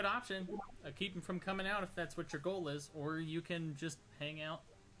 It's a good option. Keep them from coming out if that's what your goal is, or you can just hang out.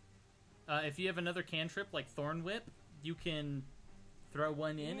 If you have another cantrip like Thorn Whip, you can throw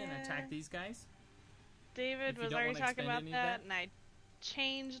one in and attack these guys. David If you was don't already wanna talking expend about any of that, that. and I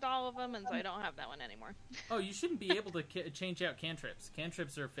changed all of them, and so I don't have that one anymore. Oh, you shouldn't be able to change out cantrips.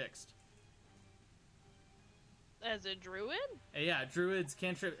 Cantrips are fixed. As a druid? Yeah, druids,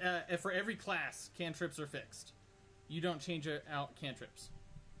 cantrip. For every class, cantrips are fixed. You don't change out cantrips.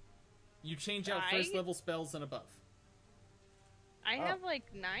 You change out first level spells and above. I have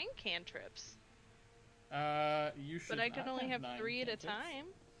like 9 cantrips. You should. But I can only have 9 3 at a cantrips. time.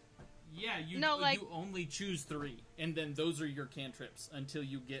 Yeah, you only choose 3, and then those are your cantrips until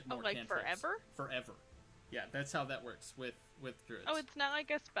you get more like cantrips. forever? Forever. Yeah, that's how that works with druids. Oh, it's not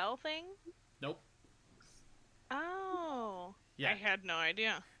like a spell thing? Nope. Oh. Yeah. I had no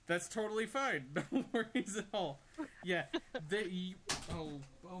idea. That's totally fine. No worries at all. Yeah.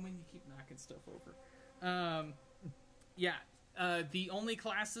 Bowman, you keep knocking stuff over. Yeah. The only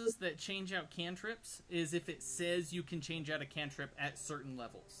classes that change out cantrips is if it says you can change out a cantrip at certain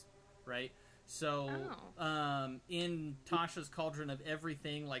levels, right? So, in Tasha's Cauldron of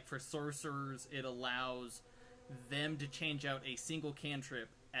Everything, like for sorcerers, it allows them to change out a single cantrip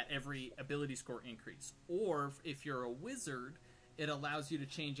at every ability score increase. Or if you're a wizard, it allows you to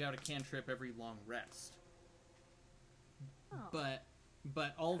change out a cantrip every long rest. Oh. But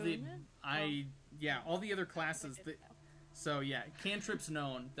all all the other classes cantrips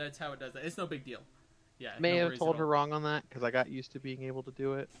known. That's how it does that. It's no big deal. Yeah, May no have told her wrong on that because I got used to being able to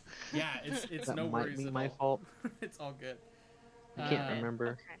do it. Yeah, it's That no might worries be at my all. fault. It's all good. I can't remember.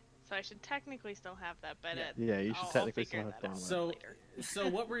 Okay. So I should technically still have that, but Yeah. Yeah, you should I'll technically figure still have that out download. later. So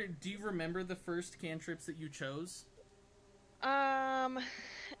do you remember the first cantrips that you chose?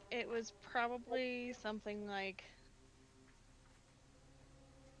 It was probably something like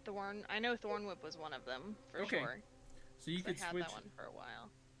Thorn. I know Thorn Whip was one of them for Okay. sure. So you could I had switch. that one for a while.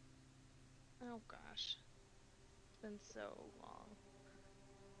 Oh gosh, it's been so long.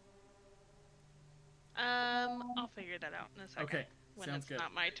 I'll figure that out in a second. Okay, When sounds it's good.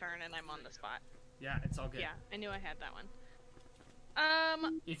 not my turn and I'm on the spot. Yeah, it's all good. Yeah, I knew I had that one.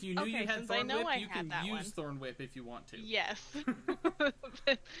 If you knew okay, you had since I Thorn know Whip, I you had can that use one. Thorn Whip if you want to. Yes.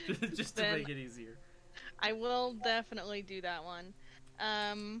 Just to Then make it easier. I will definitely do that one.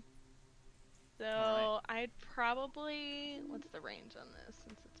 So Alright. I'd probably, what's the range on this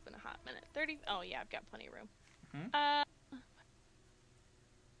since it's been a hot minute? 30. Oh yeah, I've got plenty of room. Mhm.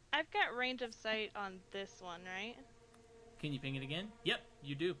 I've got range of sight on this one, right? Can you ping it again? Yep,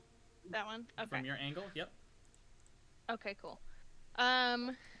 you do. That one. Okay. From your angle? Yep. Okay, cool.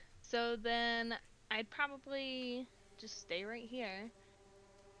 So then I'd probably just stay right here.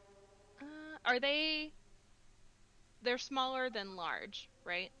 Are they? They're smaller than large,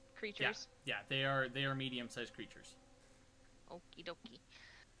 right? Creatures. Yeah, they are medium-sized creatures. Okie dokie.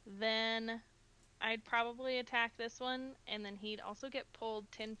 Then I'd probably attack this one, and then he'd also get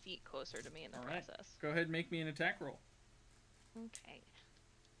pulled 10 feet closer to me in the Alright. process. Go ahead and make me an attack roll. Okay.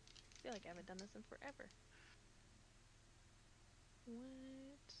 I feel like I haven't done this in forever.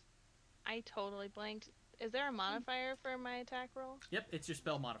 What? I totally blanked. Is there a modifier for my attack roll? Yep, it's your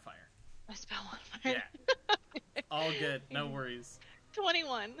spell modifier. A spell modifier. Yeah. All good, no worries.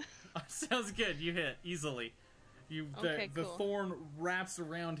 21. Sounds good. You hit easily. Okay, the cool. thorn wraps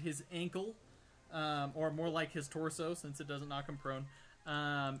around his ankle, or more like his torso, since it doesn't knock him prone.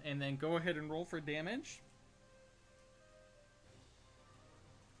 And then go ahead and roll for damage.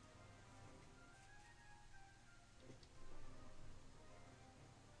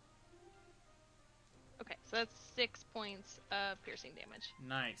 Okay, so that's 6 points of piercing damage.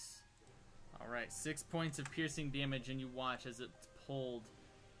 Nice. All right, 6 points of piercing damage, and you watch as it's pulled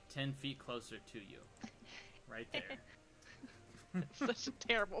 10 feet closer to you, right there. It's such a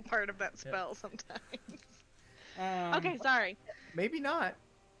terrible part of that spell sometimes. Okay, Okay, sorry. Maybe not.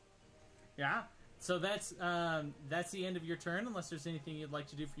 Yeah. So that's the end of your turn, unless there's anything you'd like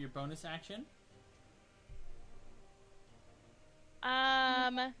to do for your bonus action.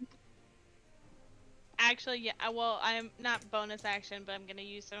 Actually, yeah. Well, I'm not bonus action, but I'm gonna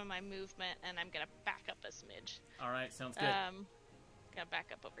use some of my movement, and I'm gonna back up a smidge. All right, sounds good. Gotta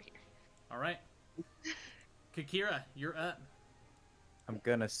back up over here. All right. Kakira, you're up. I'm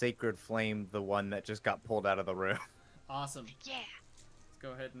gonna Sacred Flame the one that just got pulled out of the room. Awesome. Yeah.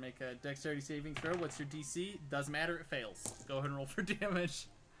 Go ahead and make a dexterity saving throw. What's your DC? Doesn't matter, it fails. Go ahead and roll for damage.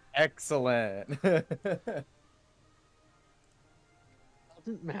 Excellent. Doesn't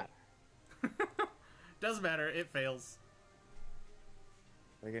matter. Doesn't matter, it fails.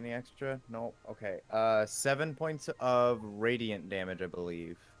 Like any extra? No. Okay. 7 points of radiant damage, I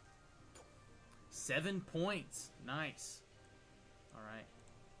believe. 7 points. Nice. All right.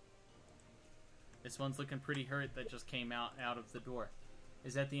 This one's looking pretty hurt that just came out of the door.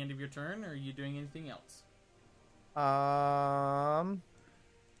 Is that the end of your turn, or are you doing anything else? I'll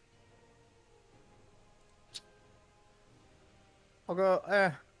go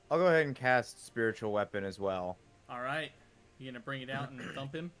ahead and cast Spiritual Weapon as well. All right. You gonna bring it out and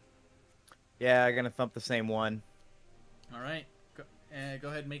thump him? Yeah, I'm gonna thump the same one. All right. Go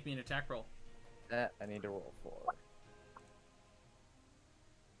ahead and make me an attack roll. That I need to roll for.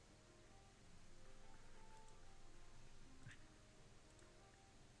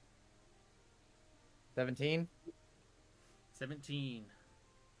 17. 17.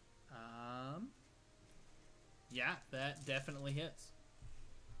 Yeah, that definitely hits.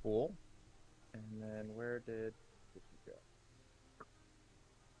 Cool. And then where did you go?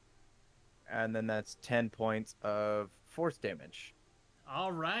 And then that's 10 points of force damage.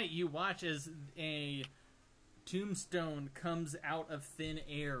 All right, you watch as a tombstone comes out of thin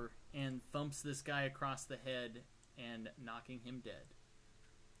air and thumps this guy across the head and knocking him dead.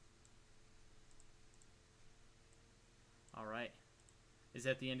 All right. Is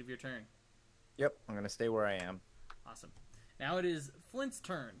that the end of your turn? Yep, I'm going to stay where I am. Awesome. Now it is Flint's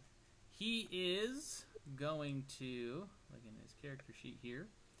turn. He is going to look in his character sheet here.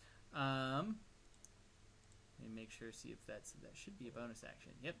 Let me make sure, see if that should be a bonus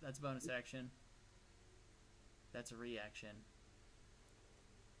action. Yep, that's a bonus action. That's a reaction.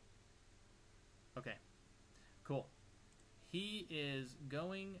 Okay, cool. He is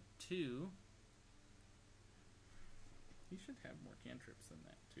going to... He should have more cantrips than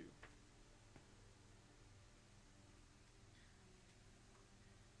that, too.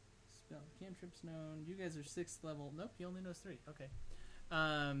 Spell cantrips known. You guys are 6th level. Nope, he only knows 3. Okay.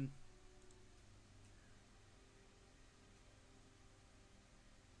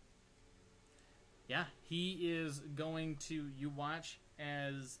 Yeah, he is going to, you watch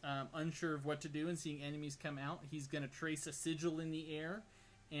as unsure of what to do and seeing enemies come out. He's going to trace a sigil in the air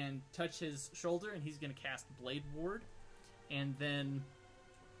and touch his shoulder, and he's going to cast Blade Ward. And then,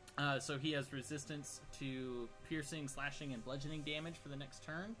 so he has resistance to piercing, slashing, and bludgeoning damage for the next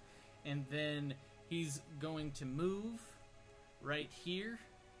turn. And then he's going to move right here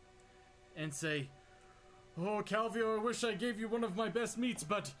and say, "Oh, Calvio, I wish I gave you one of my best meats,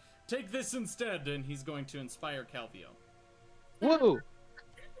 but take this instead." And he's going to inspire Calvio. Whoa!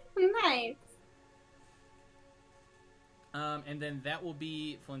 Nice. And then that will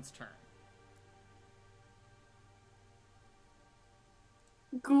be Flint's turn.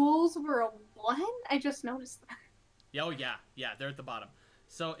 Ghouls were a 1? I just noticed that. Oh, yeah, they're at the bottom.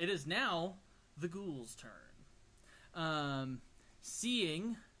 So it is now the ghouls' turn.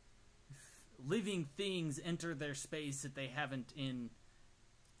 Seeing living things enter their space that they haven't in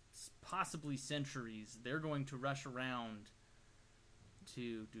possibly centuries, they're going to rush around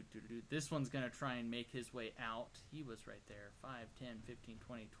to do. This one's going to try and make his way out. He was right there. 5, 10, 15,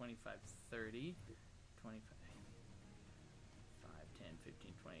 20, 25, 30, 25. 5, 10,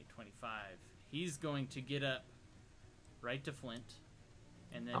 15, 20, 25. He's going to get up right to Flint.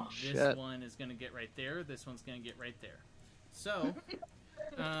 And then this one is going to get right there. This one's going to get right there. So,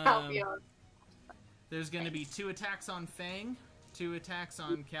 there's going to be 2 attacks on Fang, 2 attacks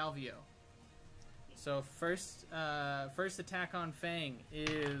on Calvio. So first attack on Fang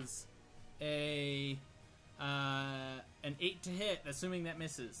is an 8 to hit, assuming that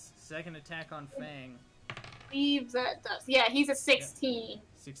misses. Second attack on Fang. Believes that does. Yeah, he's a 16. Yep.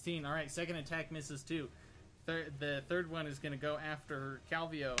 16. All right, second attack misses too. The third one is going to go after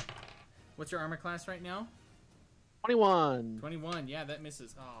Calvio. What's your armor class right now? 21. 21. Yeah, that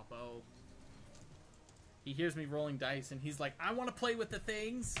misses. Oh, Bo. He hears me rolling dice, and he's like, "I want to play with the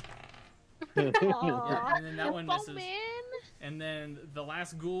things." Yeah, and then that one misses. And then the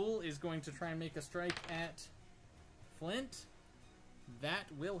last ghoul is going to try and make a strike at Flint.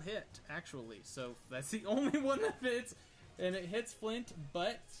 That will hit, actually. So that's the only one that fits. And it hits Flint,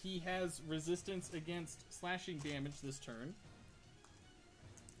 but he has resistance against slashing damage this turn.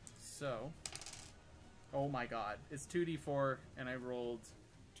 So, oh my god. It's 2d4, and I rolled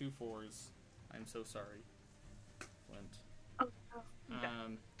 2 4s. I'm so sorry, Flint.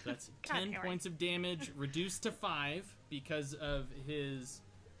 That's 10 points of damage, reduced to 5 because of his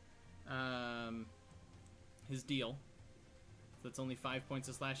deal. That's only 5 points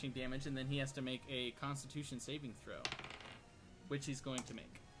of slashing damage, and then he has to make a Constitution saving throw, which he's going to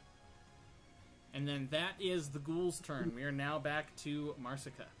make. And then that is the ghoul's turn. We are now back to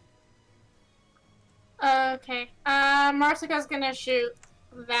Marsica. Okay. Marsica's gonna shoot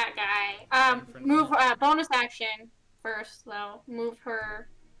that guy. Move. Bonus action first, though. Move her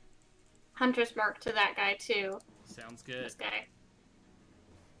Hunter's Mark to that guy too. Sounds good. This guy.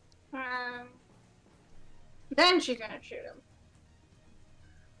 Then she's gonna shoot him.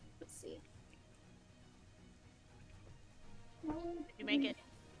 Let's see. Did you make it?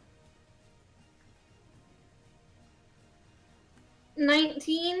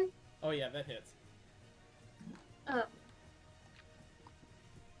 19. Oh yeah, that hits. Oh.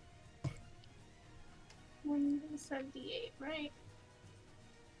 178, right?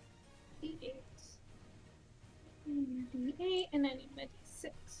 D8. D8, and I need my D6.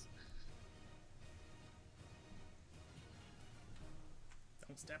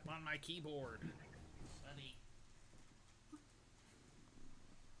 Don't step on my keyboard, buddy.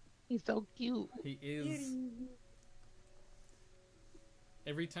 He's so cute. He is.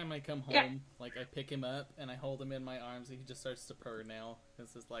 Every time I come home, Yeah. like I pick him up and I hold him in my arms, and he just starts to purr now.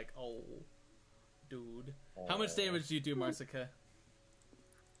 This is like, oh, dude. How much damage do you do, Marsica?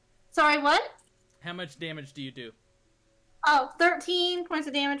 Sorry, what? How much damage do you do? Oh, 13 points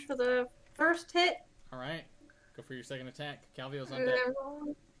of damage for the first hit. All right, go for your second attack. Calvio's on And deck.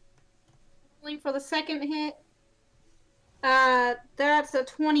 then rolling for the second hit. That's a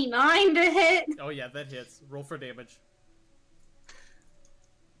 29 to hit. Oh yeah, that hits. Roll for damage.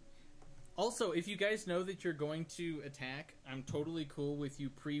 Also, if you guys know that you're going to attack, I'm totally cool with you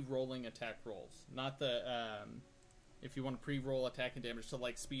pre-rolling attack rolls. Not the, if you want to pre-roll attack and damage to,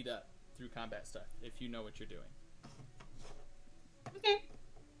 like, speed up through combat stuff, if you know what you're doing. Okay.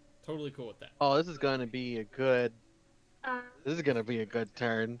 Totally cool with that. Oh, this is gonna be a good. Uh, This is gonna be a good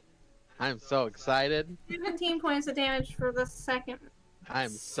turn. I'm so excited. 17 points of damage for the second. I'm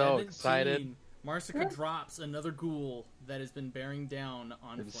so 17. excited. Marsica drops another ghoul that has been bearing down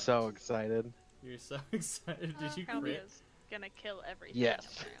on I'm Flint. so excited. You're so excited. Did you crit? Calvia's gonna kill everything. Yes.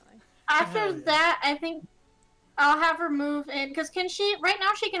 Apparently. After Hell yeah. that, I think I'll have her move in, because can she, right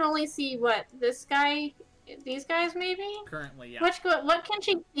now she can only see, what, this guy, these guys maybe? Currently, yeah. What can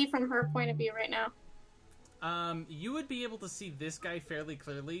she see from her point of view right now? You would be able to see this guy fairly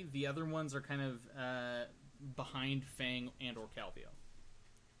clearly. The other ones are kind of behind Fang and or Calvio.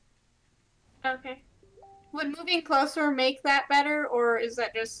 Okay. Would moving closer make that better, or is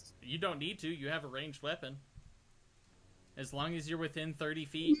that just... You don't need to. You have a ranged weapon. As long as you're within 30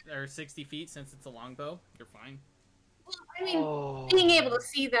 feet or 60 feet, since it's a longbow, you're fine. I mean, Oh. being able to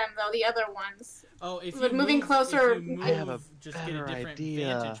see them, though, the other ones. Oh, if Would you moving move, closer- if you move, I have a just get a better different idea.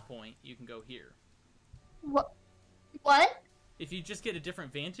 vantage point, you can go here. What? What? If you just get a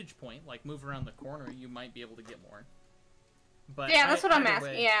different vantage point, like move around the corner, you might be able to get more. But Yeah, that's what I'm either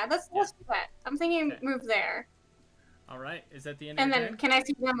asking. way- Yeah, let's do that. I'm thinking Okay. move there. All right, is that the end And of your then, turn? can I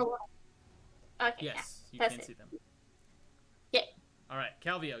see them below? Okay, Yes, you that's can it. see them. Yeah. All right,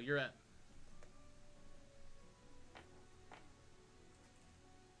 Calvio, you're up.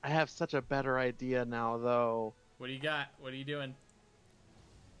 I have such a better idea now, though. What do you got? What are you doing?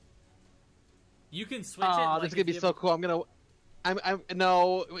 You can switch Oh, it. this like, is gonna if be you so have- cool.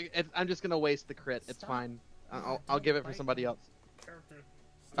 No, I'm just gonna waste the crit. It's fine. I'll give it for somebody else. Start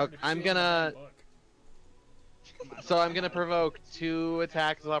I'm to gonna- book. So I'm gonna provoke 2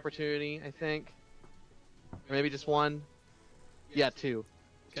 attacks of opportunity, I think. Or maybe just 1. Yeah, 2.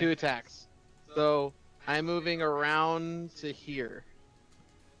 Okay. 2 attacks. So I'm moving around to here.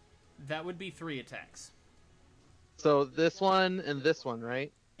 That would be 3 attacks. So this one and this one,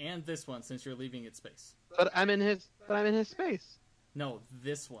 right? And this one, since you're leaving its space. But I'm in his space. No,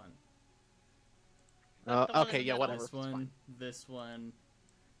 this one. The one in Okay, the yeah, middle. whatever. This it's one, fine. this one,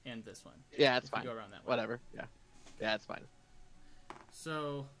 and this one. Yeah, it's If you fine. go around that way. Whatever. Yeah. Yeah, it's fine.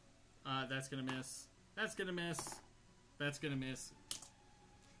 So, that's gonna miss. That's gonna miss. That's gonna miss.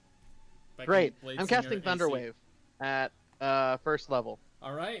 Viking Great. Blade I'm Singer casting AC. Thunderwave at first level.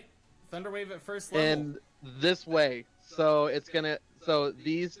 All right, Thunderwave at first level. And this way. So it's gonna. So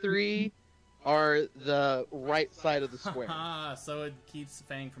these 3 are the right side of the square. Haha, so it keeps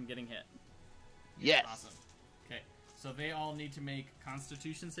Fang from getting hit. Yes. Awesome. Okay, so they all need to make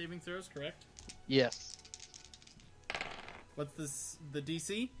Constitution saving throws, correct? Yes. What's this? The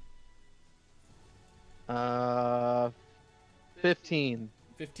DC? 15.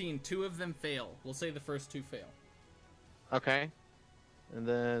 15. 2 of them fail. We'll say the first 2 fail. Okay. And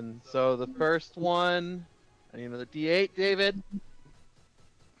then so the first one. I need another D8, David.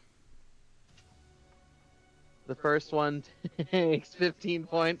 The first one takes 15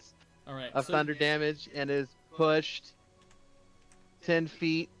 points All right. of so, thunder damage and is pushed 10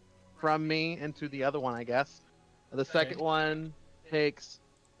 feet from me into the other one, I guess. The second Okay. one takes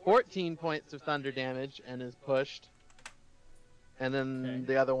 14 points of thunder damage and is pushed. And then Okay.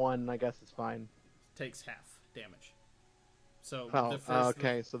 the other one, I guess, is fine. takes half damage. So Oh, the first.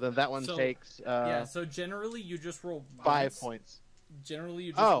 okay. So then that one So, takes Yeah. So generally you just roll 5 once. points. Generally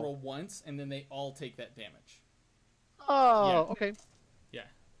you just Oh. roll once, and then they all take that damage. Oh, Yeah. okay.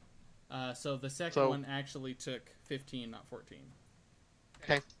 So the second So- one actually took 15, not 14.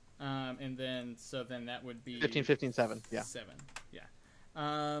 Okay. And then that would be 15, 15, 7. Yeah. 7.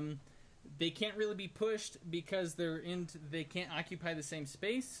 Yeah. They can't really be pushed because they can't occupy the same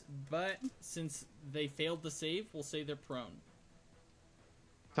space, but since they failed to save, we'll say they're prone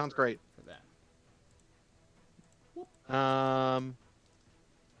Sounds great. for that.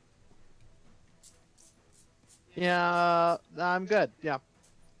 Yeah, I'm good. Yeah.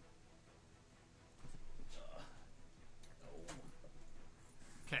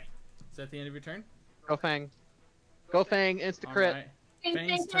 Okay. Is that the end of your turn? Go Fang. Go Fang, insta crit. Alright. Ding, Fang's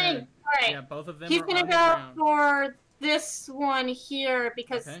ding, ding. turn. All right. Yeah, both of them He's are gonna on the go ground. for this one here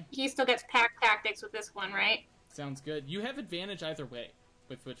because Okay. he still gets pack tactics with this one, right? Sounds good. You have advantage either way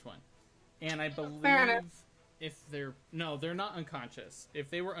with which one. And I Fair enough. believe if they're... No, they're not unconscious. If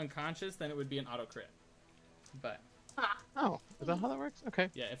they were unconscious, then it would be an auto crit. But, Ah, Oh, is that how that works? Okay.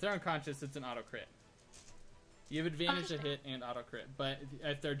 yeah, if they're unconscious, it's an auto crit. You have advantage to hit and auto crit. But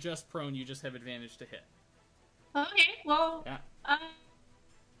if they're just prone, you just have advantage to hit. okay. Well, Yeah.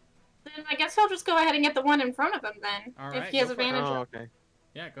 then I guess he'll just go ahead and get the one in front of him then, All if right, he has go for it. advantage. Oh, okay.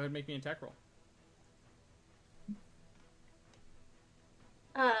 Yeah, go ahead and make me an attack roll.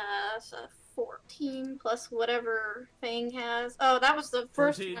 So 14 plus whatever Fang has. Oh, that was the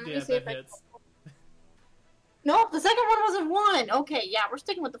first 14, one. Let yeah, me see if that I... hits. Nope, the second one was a 1. Okay, yeah, we're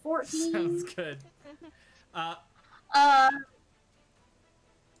sticking with the 14. Sounds good. Well,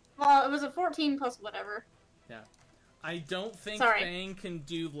 it was a 14 plus whatever. I don't think Sorry. Fang can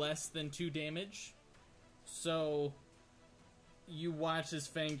do less than 2 damage. So you watch as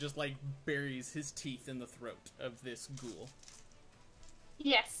Fang just like buries his teeth in the throat of this ghoul.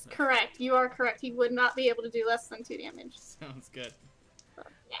 Yes, correct. You are correct. He would not be able to do less than 2 damage. Sounds good.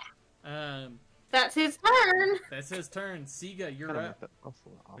 Yeah. That's his turn. That's his turn. Siga, you're Kinda up. make that also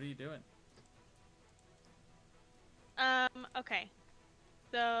off. What are you doing? Okay.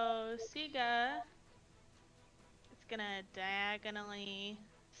 So Siga is gonna diagonally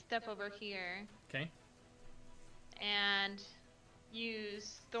step over here Okay. and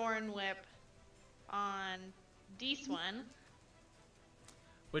use Thorn Whip on this one.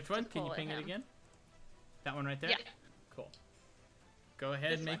 Which one? Just Can you pull at ping it him. again? That one right there? Yeah. Cool. Go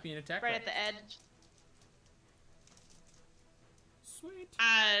ahead This and make one. me an attack Right roll. at the edge. Sweet.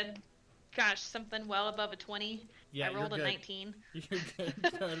 Gosh, something well above a 20. Yeah, I rolled you're a good. 19. You're good. Go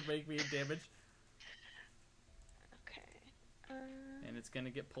ahead and make me a damage. Okay. And it's gonna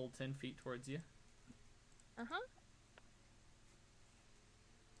get pulled 10 feet towards you. Uh-huh.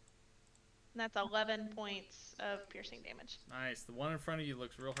 And that's 11 points of piercing damage. Nice. The one in front of you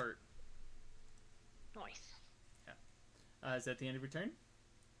looks real hurt. Nice. Is that the end of your turn?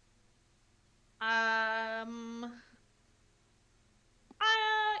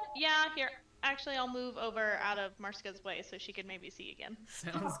 Yeah, here. Actually, I'll move over out of Marska's way so she can maybe see again.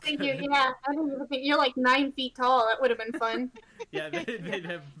 Sounds Thank good. you. Yeah, I don't even think you're like 9 feet tall. That would have been fun. Yeah, they'd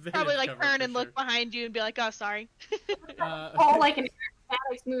have Probably have like cover turn for and look sure. behind you and be like, oh, sorry. All like an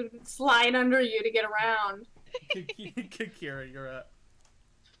acrobatics move, slide under you to get around. Kira, you're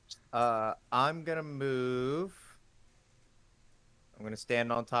up. I'm gonna move. I'm gonna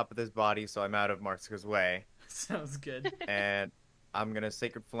stand on top of this body so I'm out of Marska's way, Sounds good. and I'm gonna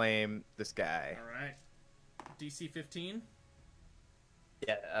Sacred Flame this guy. All right. DC 15,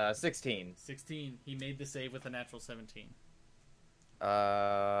 Yeah, 16. 16. He made the save with a natural 17.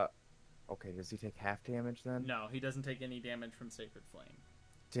 Okay, does he take half damage then? No, he doesn't take any damage from Sacred Flame.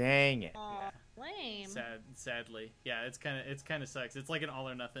 Dang it. Aw, lame. Sadly, yeah, it's kind of sucks. It's like an all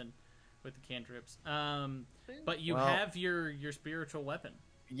or nothing with the cantrips. But you Well- have your spiritual weapon.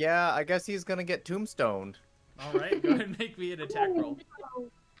 Yeah, I guess he's gonna get tombstoned. All right, go ahead and make me an attack roll.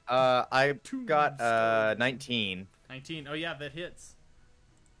 I got Tombstone. 19. 19. Oh yeah, that hits.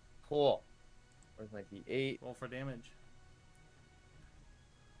 Cool. Where's my D8? Roll for damage.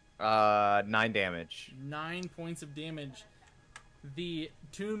 9 damage. 9 points of damage. The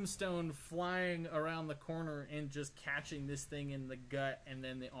tombstone flying around the corner and just catching this thing in the gut, and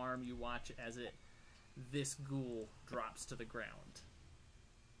then the arm, you watch as this ghoul drops to the ground.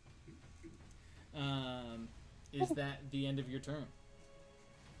 is that the end of your turn?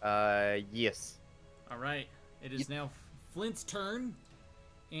 Yes. All right. It is now Flint's turn,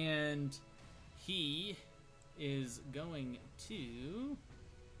 and he is going to...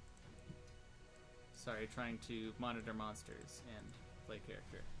 Sorry, trying to monitor monsters and play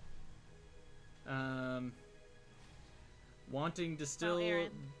character. Wanting to still...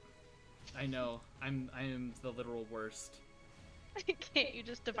 Aaron. I know. I am the literal worst. Can't you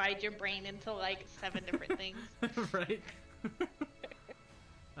just divide your brain into like 7 different things? Right?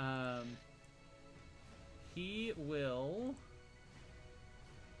 He will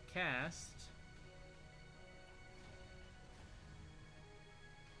cast...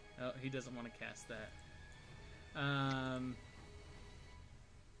 Oh, he doesn't want to cast that.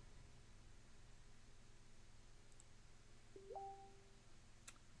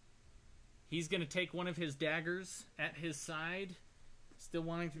 He's going to take one of his daggers at his side, still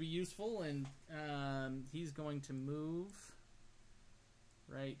wanting to be useful, and he's going to move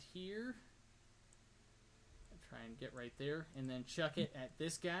right here. Try and get right there, and then chuck it at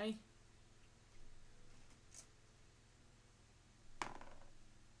this guy.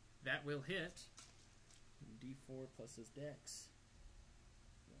 That will hit. D4 plus his dex.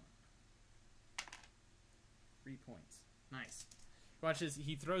 3 points. Nice. Watch as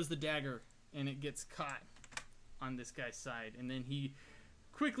he throws the dagger, and it gets caught on this guy's side, and then he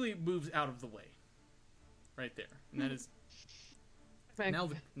quickly moves out of the way. Right there. And that is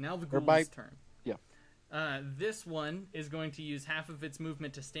now the ghoul's turn. Yeah. This one is going to use half of its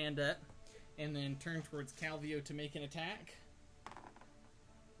movement to stand up, and then turn towards Calvio to make an attack.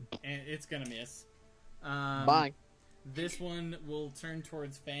 And it's gonna miss. Bye. This one will turn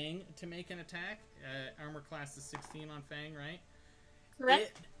towards Fang to make an attack. Armor class is 16 on Fang, right?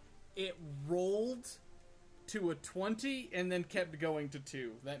 Correct. It rolled to a 20 and then kept going to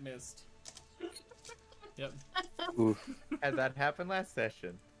 2. That missed. Yep. Oof. Had that happened last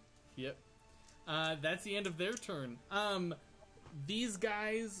session? Yep. That's the end of their turn. These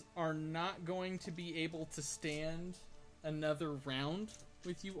guys are not going to be able to stand another round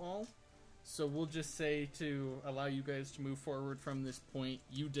with you all. So we'll just say, to allow you guys to move forward from this point,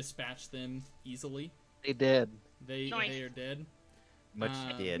 you dispatch them easily. They did. They are dead. Much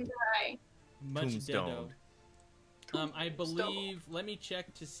did. Right. Much Tombstone. deado. I believe, let me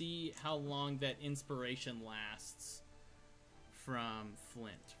check to see how long that inspiration lasts from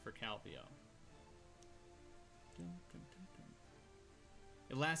Flint for Calvio.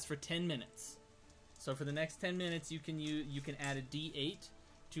 It lasts for 10 minutes. So for the next 10 minutes, you can add a D8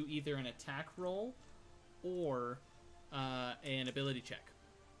 to either an attack roll or an ability check.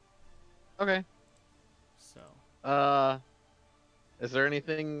 Okay. So. Is there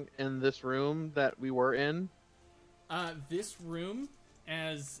anything in this room that we were in? This room,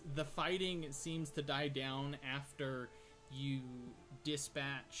 as the fighting seems to die down after you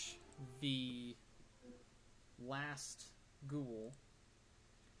dispatch the last ghoul,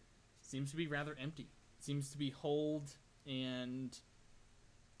 seems to be rather empty. Seems to be holed, and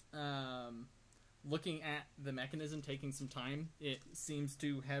looking at the mechanism taking some time, it seems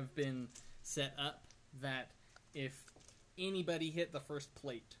to have been set up that if anybody hit the first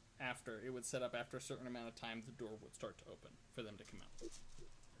plate after, it would set up after a certain amount of time, the door would start to open for them to come out.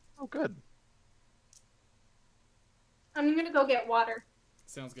 Oh, good. I'm gonna go get water.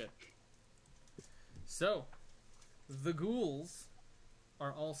 Sounds good. So, the ghouls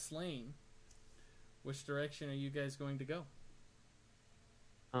are all slain. Which direction are you guys going to go?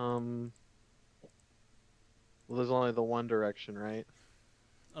 Well, there's only the one direction, right?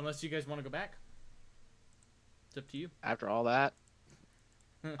 Unless you guys want to go back. It's up to you. After all that?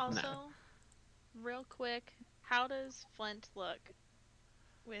 Also, real quick, how does Flint look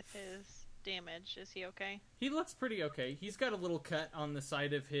with his damage? Is he okay? He looks pretty okay. He's got a little cut on the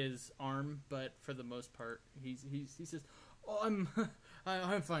side of his arm, but for the most part, he says, "Oh,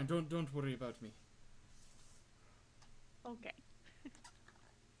 I'm fine. Don't worry about me." Okay.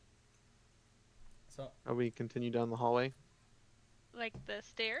 So, Are we continue down the hallway? Like the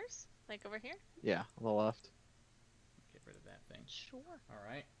stairs? Like over here? Yeah, on the left. get rid of that thing. Sure. All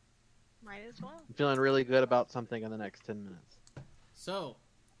right. Might as well. I'm feeling really good about something in the next 10 minutes. So,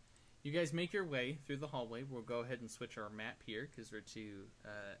 you guys make your way through the hallway. We'll go ahead and switch our map here because we're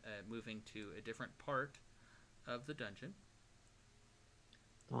moving to a different part of the dungeon.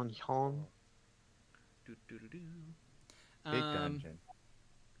 Donjon. Big dungeon.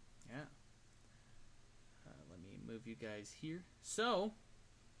 Yeah. Let me move you guys here. So,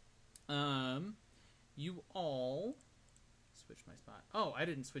 you all switch my spot. Oh, I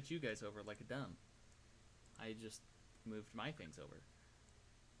didn't switch you guys over like a dumb. I just moved my things over.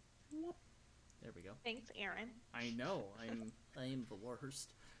 There we go. Thanks, Aaron. I know. I am the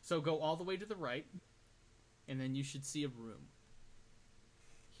worst. So go all the way to the right, and then you should see a room.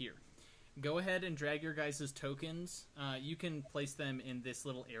 Here. Go ahead and drag your guys' tokens. You can place them in this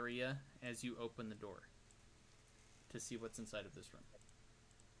little area as you open the door to see what's inside of this room.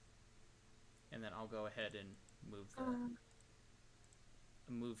 And then I'll go ahead and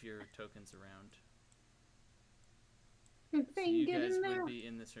move your tokens around. So you guys would be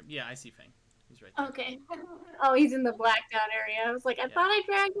in this room. Yeah, I see Fang. He's right there. Okay. Oh, he's in the blacked out area. I was like, I thought I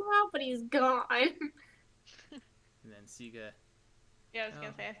dragged him out, but he's gone. And then Siga. Yeah, I was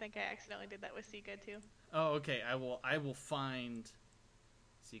gonna say I think I accidentally did that with Sika too. Oh, okay. I will find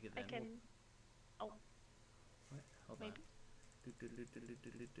Siga then. I can. Oh. What? Hold Maybe. on.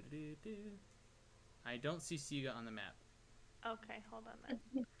 I don't see Siga on the map. Okay, hold on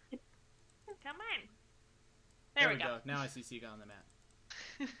then. Come on. There we go. Now I see Siga on the map.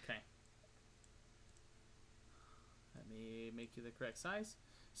 Okay. Let me make you the correct size.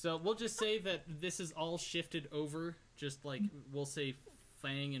 So we'll just say that this is all shifted over, just like we'll say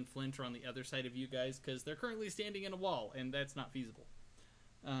Fang and Flint are on the other side of you guys, because they're currently standing in a wall, and that's not feasible.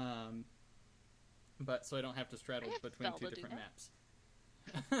 But so I don't have to straddle between two different maps.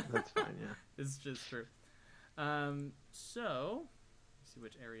 That's fine, yeah. It's just true. So, let's see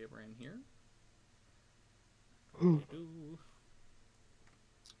which area we're in here. Alright.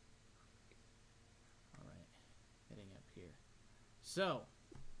 Heading up here. So,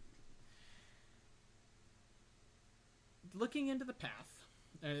 looking into the path,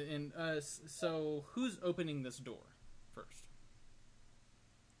 so who's opening this door first?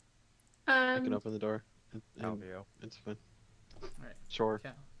 I can open the door. Calvio. It's fine. Alright. Sure.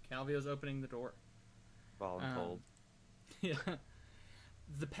 Calvio's opening the door. Voluntold. Yeah.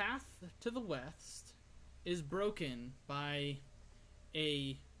 The path to the west is broken by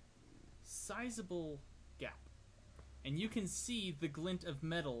a sizable gap. And you can see the glint of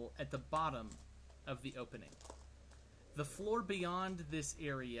metal at the bottom of the opening. The floor beyond this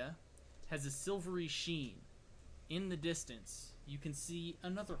area has a silvery sheen. In the distance, you can see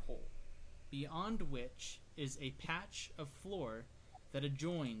another hole, beyond which is a patch of floor that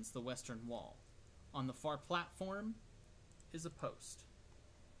adjoins the western wall. On the far platform is a post.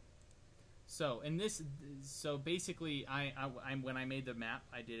 So, basically, I when I made the map,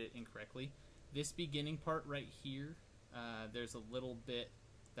 I did it incorrectly. This beginning part right here, there's a little bit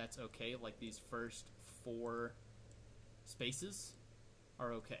that's okay, like these first 4 spaces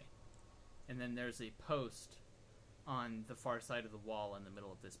are okay. And then there's a post on the far side of the wall in the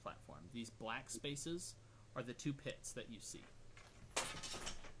middle of this platform. These black spaces are the 2 pits that you see.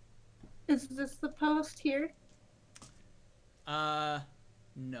 Is this the post here?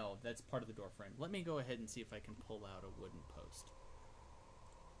 No, that's part of the door frame. Let me go ahead and see if I can pull out a wooden post,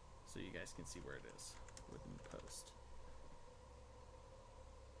 so you guys can see where it is. Wooden post.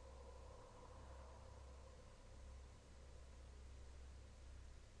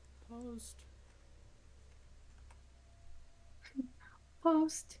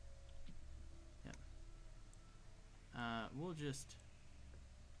 Post. Yep. We'll just...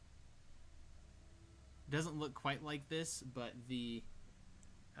 Doesn't look quite like this, but the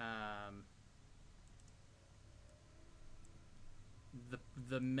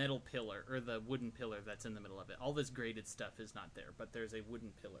metal pillar, or the wooden pillar that's in the middle of it. All this graded stuff is not there, but there's a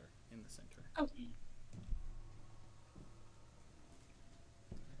wooden pillar in the center. Okay.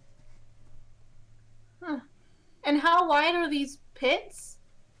 Huh. And how wide are these pits?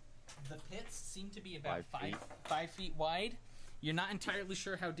 The pits seem to be about 5 feet. 5 feet wide. You're not entirely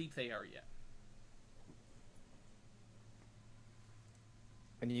sure how deep they are yet.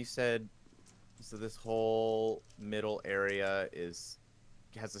 And you said, so this whole middle area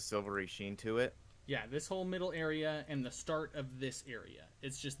has a silvery sheen to it? Yeah, this whole middle area and the start of this area.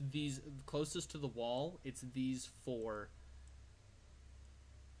 It's just these closest to the wall. It's these 4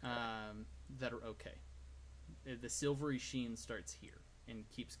 that are okay. The silvery sheen starts here and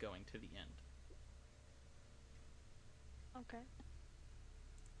keeps going to the end. Okay.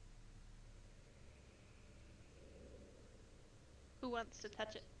 Who wants to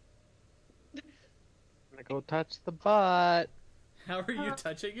touch it? I'm gonna go touch the butt. How are you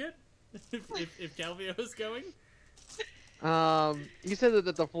touching it? if Calvio is going? You said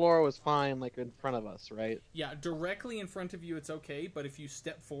that the floor was fine, like in front of us, right? Yeah, directly in front of you it's okay, but if you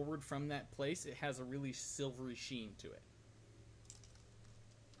step forward from that place, it has a really silvery sheen to it.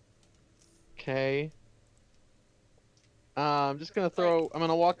 Okay. I'm just gonna I'm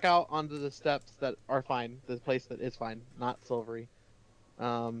gonna walk out onto the steps that are fine, the place that is fine, not silvery.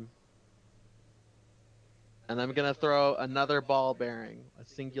 And I'm gonna throw another ball bearing, a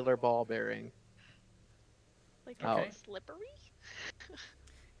singular ball bearing, Like Okay. it's slippery?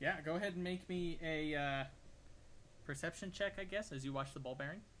 Yeah, go ahead and make me a perception check, I guess, as you watch the ball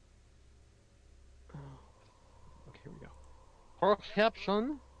bearing. Okay, here we go.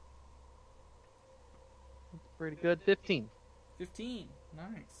 Perception. That's pretty good. 15. 15.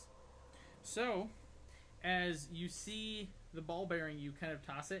 Nice. So, as you see the ball bearing, you kind of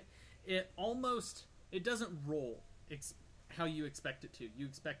toss it. It doesn't roll how you expect it to. You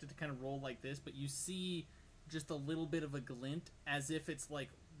expect it to kind of roll like this, but you see just a little bit of a glint as if it's like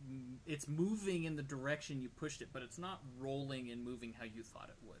it's moving in the direction you pushed it, but it's not rolling and moving how you thought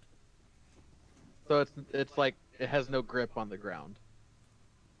it would. So it's like it has no grip on the ground.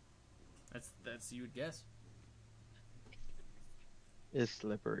 That's you would guess. It's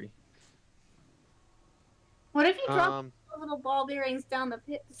slippery. What if you drop little ball bearings down the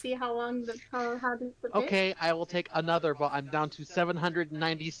pit to see how long how deep the pit? Okay, I will take another ball. I'm down to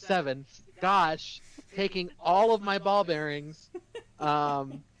 797. Gosh, taking all of my ball bearings,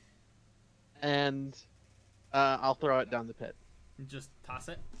 and I'll throw it down the pit. Just toss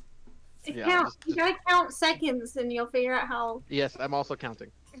it. Yeah, You gotta count seconds, and you'll figure out how. Yes, I'm also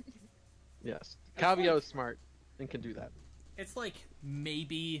counting. Yes, Calvio is smart and can do that. It's like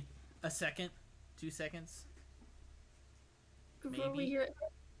maybe a second, 2 seconds, Before we maybe. hear it.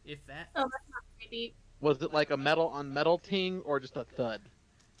 If that. Oh, that's not very deep. Was it like a metal on metal ting or just a thud?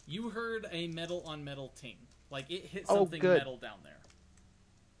 You heard a metal on metal ting. Like it hit Oh, something good. metal down there.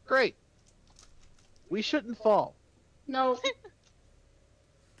 Great. We shouldn't fall. No.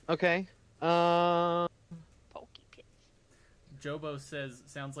 Okay. Pokey pits. Jobo says,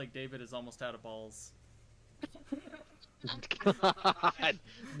 sounds like David is almost out of balls. God.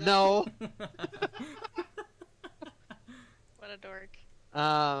 No. What a dork.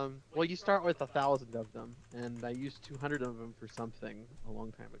 Well, you start with 1,000 of them, and I used 200 of them for something a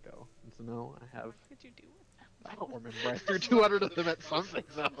long time ago. And so now I have. What could you do with them? I don't remember. I threw 200 of them at something,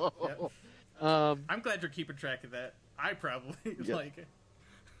 though. Yep. I'm glad you're keeping track of that. I probably Yep. like it.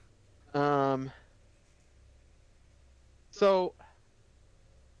 So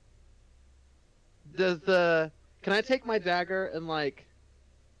can I take my dagger and like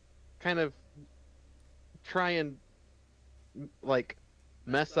kind of try and like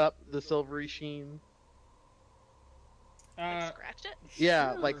mess up the silvery sheen? Like scratch it?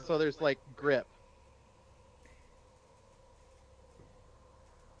 Yeah, Sure. like so there's like grip.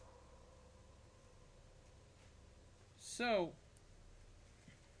 So,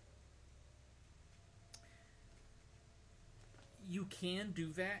 you can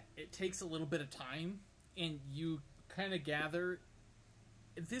do that. It takes a little bit of time, and you kind of gather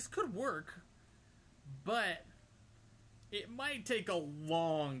this could work, but it might take a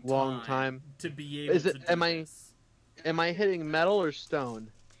long time. to be able Is it- to do am I- this. Am I hitting metal or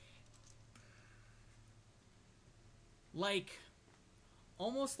stone? Like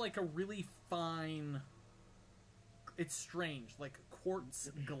almost like a really fine, it's strange, like quartz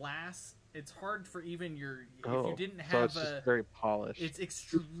glass. It's hard for even your if you didn't so have it's just very polished. it's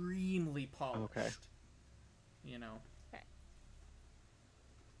extremely polished. Okay. You know.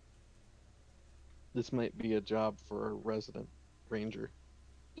 This might be a job for a resident ranger.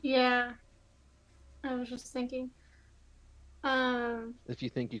 Yeah. I was just thinking. If you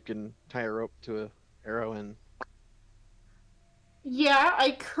think you can tie a rope to a arrow and Yeah,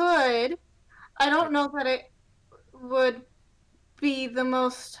 I could. I don't know that it would be the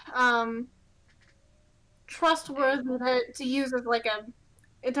most trustworthy to use as like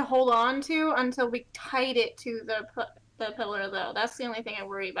to hold on to until we tied it to the pillar, though. That's the only thing I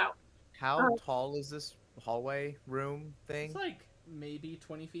worry about. How tall is this hallway room thing? It's like maybe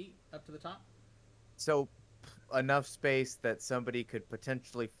 20 feet up to the top. So enough space that somebody could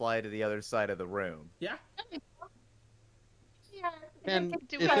potentially fly to the other side of the room. Yeah. Yeah. And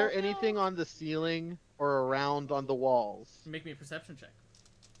Do is we there know? anything on the ceiling or around on the walls? Make me a perception check.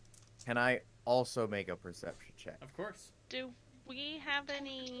 Can I also make a perception check? Of course. Do we have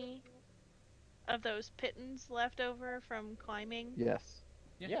any of those pittons left over from climbing? Yes.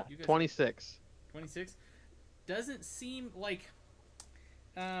 Yeah. You guys 26. 26. Doesn't seem like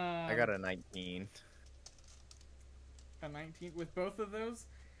I got a 19. a 19 with both of those.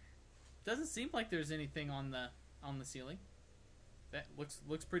 Doesn't seem like there's anything on the ceiling. That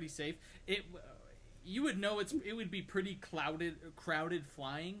looks pretty safe. You would know it would be pretty crowded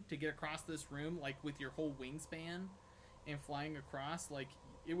flying to get across this room, like with your whole wingspan and flying across. Like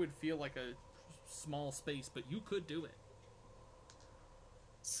it would feel like a small space, but you could do it.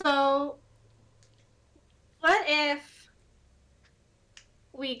 So, what if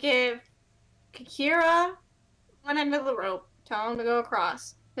we give Kakira one end of the rope, tell him to go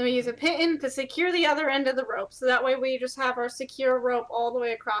across, Then we use a pitten to secure the other end of the rope. So that way we just have our secure rope all the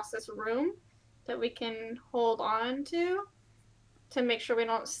way across this room that we can hold on to make sure we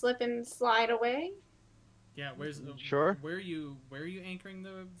don't slip and slide away. Yeah, Sure. Where are you anchoring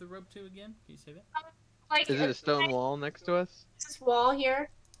the rope to again? Can you say that? Like, Is it a stone wall next to us? this wall here.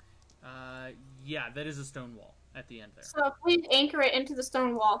 Yeah, that is a stone wall at the end there. So if we anchor it into the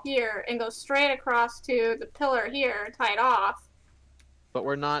stone wall here and go straight across to the pillar here, tied off. But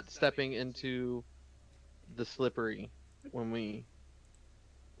we're not stepping into the slippery when we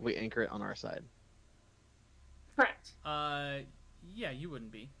anchor it on our side. Correct. Yeah, you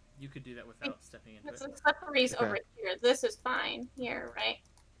wouldn't be. You could do that without stepping into It's it. the slippery's Okay. over here. This is fine here, right?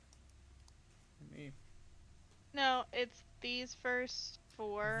 Let me- No, it's these first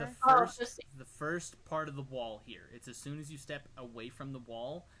four. The Oh, first, just- the first part of the wall here. It's as soon as you step away from the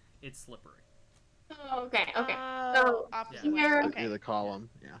wall, it's slippery. Oh, okay, okay. Oh, opposite Yeah. way. Here- Okay. The column,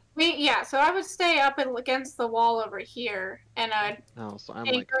 yeah. Yeah, so I would stay up against the wall over here, and I'd Oh, so I'm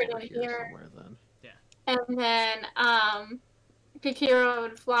like Anchor it over in here here. somewhere then. and then Kikira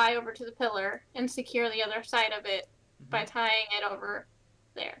would fly over to the pillar and secure the other side of it by tying it over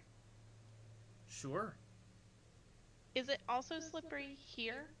there. Sure. Is it also slippery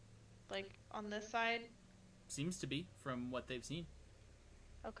here? Like on this side? Seems to be from what they've seen.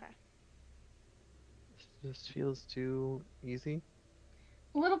 Okay. This feels too easy.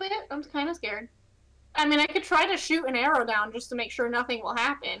 A little bit. I'm kind of scared. I mean, I could try to shoot an arrow down just to make sure nothing will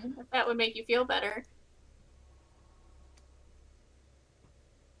happen, if that would make you feel better.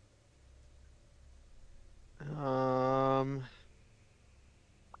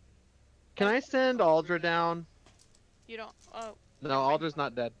 Can I send Aldra down? You don't. Oh. No, never mind. Aldra's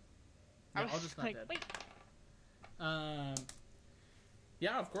not dead. I No, was Aldra's not like, dead. wait.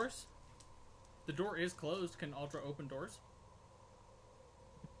 Yeah, of course. The door is closed. Can Ultra open doors?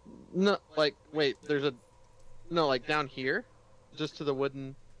 No, like, wait, there's a... No, like, down here? Just to the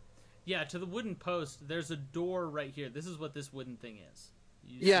wooden... Yeah, to the wooden post, there's a door right here. This is what this wooden thing is.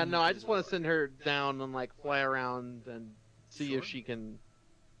 You Yeah, see no, I the just want door. to send her down and, like, fly around and see Sure. if she can,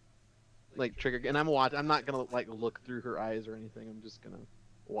 like, trigger... And I'm not gonna, like, look through her eyes or anything. I'm just gonna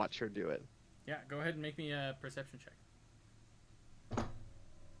watch her do it. Yeah, go ahead and make me a perception check.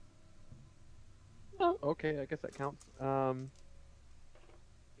 Oh, okay, I guess that counts.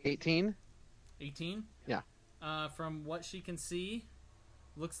 18? 18? Yeah. From what she can see,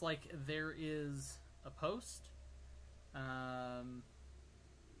 looks like there is a post.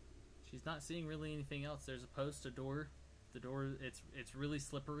 She's not seeing really anything else. There's a post, a door. The door, it's really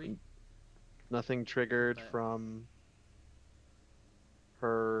slippery. Nothing triggered But- from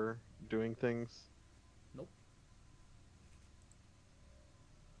her doing things? Nope.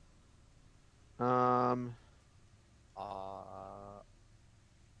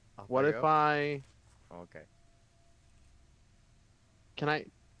 What if I... Okay. Can I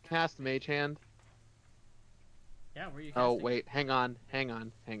cast Mage Hand? Yeah, where are you Oh, casting? wait, hang on.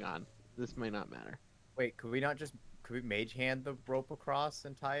 This may not matter. Wait, could we mage hand the rope across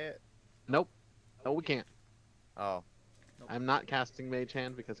and tie it? Nope. No, we can't. Oh. I'm not casting Mage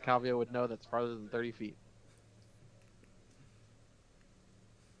Hand because Calvio would know that's farther than 30 feet.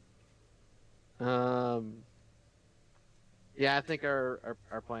 Yeah, I think our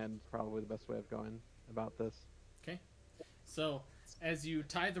plan is probably the best way of going about this. Okay. So, as you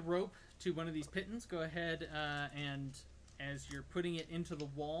tie the rope to one of these pittons, go ahead and as you're putting it into the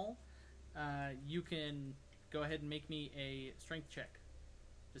wall, you can go ahead and make me a strength check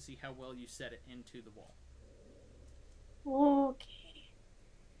to see how well you set it into the wall. Okay.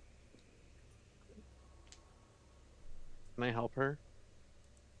 Can I help her?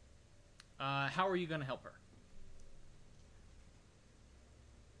 How are you going to help her?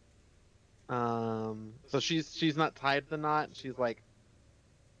 So she's not tied to the knot. She's like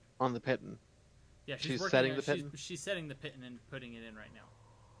on the pitten. Yeah, She's working setting on- the pitten? She's setting the pitten and putting it in right now.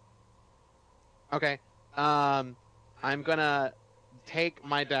 Okay. I'm gonna take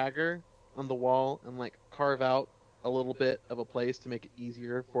my dagger on the wall and like carve out a little bit of a place to make it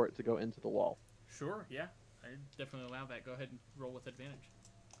easier for it to go into the wall. Sure, yeah. I definitely allow that. Go ahead and roll with advantage.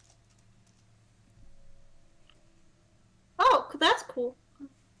 Oh, that's cool.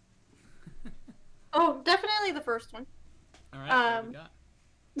 Oh, definitely the first one. All right, what do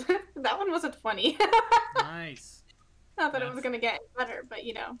we got? That one wasn't funny. Nice. Not that it was That's- gonna get better, but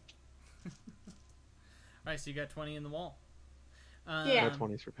you know. All right, so you got 20 in the wall. Yeah. No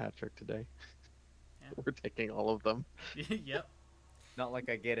 20s for Patrick today. Yeah. We're taking all of them. Yep. Not like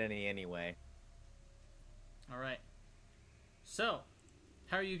I get any anyway. All right. So,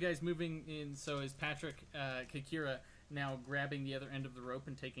 how are you guys moving in? So, is Patrick, Kikira, now grabbing the other end of the rope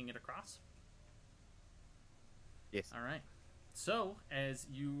and taking it across? Yes. All right. So as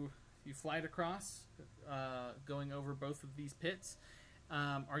you fly it across, going over both of these pits,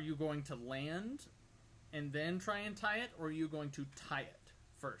 are you going to land and then try and tie it, or are you going to tie it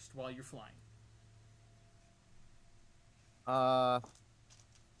first while you're flying?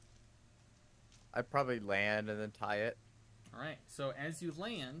 I'd probably land and then tie it. All right. So as you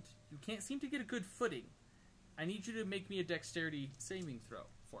land, you can't seem to get a good footing. I need you to make me a dexterity saving throw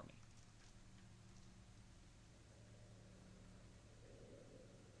for me.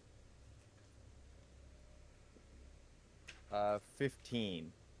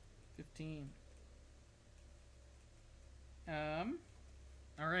 15. 15. All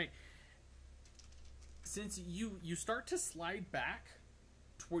right. Since you start to slide back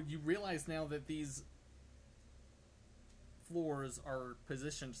toward, you realize now that these floors are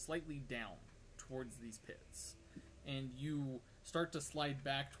positioned slightly down towards these pits, and you start to slide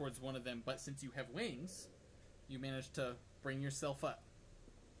back towards one of them. But since you have wings, you manage to bring yourself up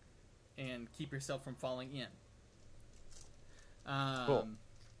and keep yourself from falling in. Cool.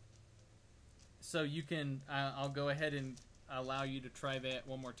 So you can, I'll go ahead and allow you to try that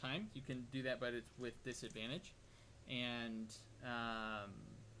one more time. You can do that, but it's with disadvantage, and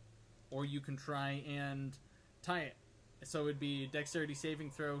or you can try and tie it. So it would be dexterity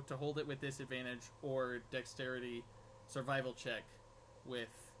saving throw to hold it with disadvantage, or dexterity survival check with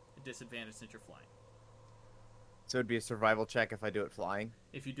disadvantage since you're flying. So it'd be a survival check if I do it flying?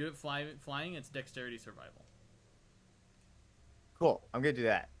 If you do it flying, it's dexterity survival. Cool. I'm going to do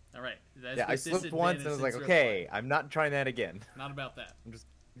that. All right. That's Yeah, I with slipped once and I was like, since you're okay, I'm not trying that again. flying. Not about that. I'm just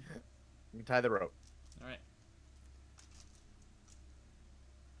I'm gonna tie the rope. All right.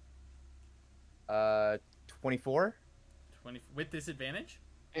 24? 20 with disadvantage?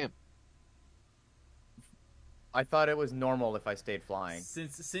 I thought it was normal if I stayed flying.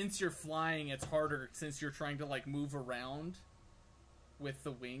 Since you're flying, it's harder since you're trying to like move around with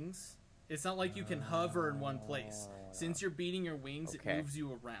the wings. It's not like you can hover in one place. Since you're beating your wings, Okay. it moves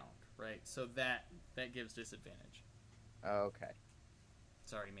you around, right? So that gives disadvantage. Okay.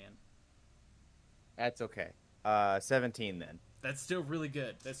 Sorry, man. That's okay. 17 then. That's still really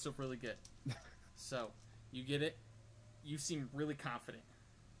good. So, you get it. You seem really confident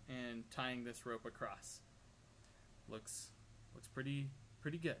in tying this rope across. Looks pretty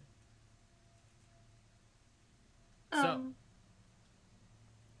good. So,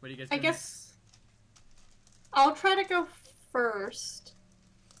 what do you guys do I guess I'll try to go first.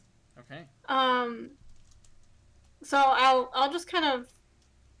 Okay. So I'll just kind of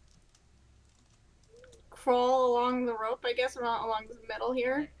crawl along the rope, I guess, along the middle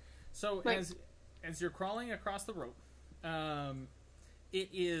here. Right. So Like- as you're crawling across the rope, it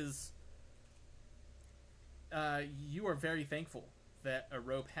is you are very thankful that a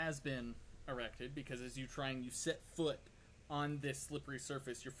rope has been erected, because as you set foot on this slippery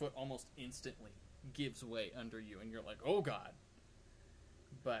surface, your foot almost instantly gives way under you, and you're like, oh god.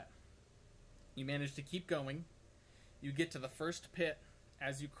 But you manage to keep going. You get to the first pit.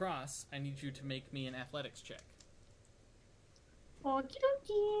 As you cross, I need you to make me an athletics check. Okie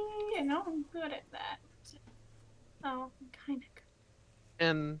dokie. I know I'm good at that. Oh, I'm kind of good.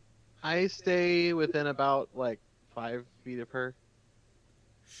 And I stay within about like 5 feet of her.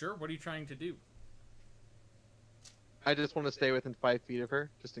 Sure, what are you trying to do? I just want to stay within 5 feet of her,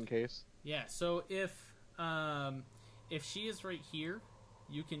 just in case. Yeah, so if she is right here,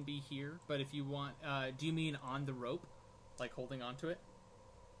 you can be here, but if you want, do you mean on the rope? Like holding onto it?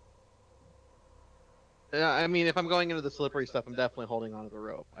 I mean, if I'm going into the slippery stuff, I'm definitely holding onto the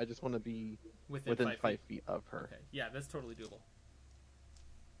rope. I just want to be within 5 feet of her. Okay, yeah, that's totally doable.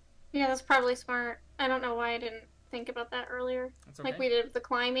 Yeah, that's probably smart. I don't know why I didn't think about that earlier. That's okay. Like we did with the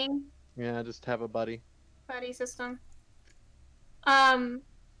climbing Yeah, just have a buddy. buddy system.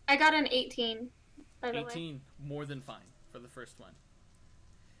 I got an 18, by the way. 18, more than fine for the first one.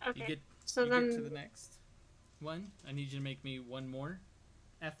 Okay. You get So you then, get to the next one. I need you to make me one more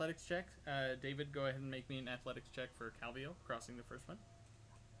athletics check. David, go ahead and make me an athletics check for Calvio, crossing the first one.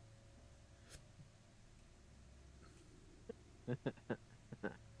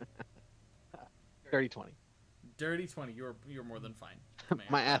 Dirty 20. Dirty 20. You're more than fine.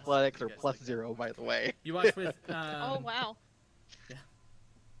 My athletics are Yes, plus like that. 0, by the way. You watch with. Oh wow.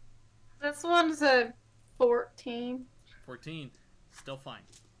 this one's a 14. 14. Still fine.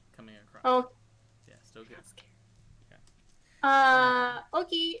 Coming across. Oh, Yeah, still good. that's scary. Okay.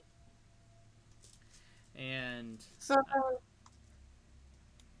 Okay. And So,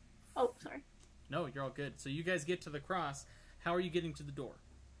 oh, sorry. no, you're all good. So you guys get to the cross. How are you getting to the door?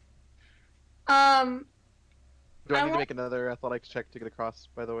 Do I I need to want- make another athletics check to get across,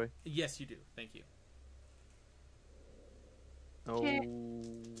 by the way? Yes, you do. Thank you. Oh, Okay. What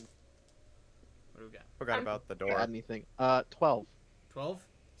do we got? Forgot I'm- about the add door. anything. 12. 12?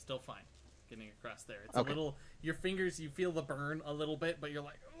 Still fine. Getting across there. It's Okay. a little. Your fingers, you feel the burn a little bit, but you're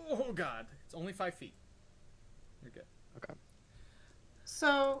like, oh god. It's only 5 feet. You're good. Okay.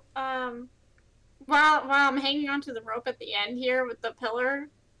 So, while I'm hanging onto the rope at the end here with the pillar,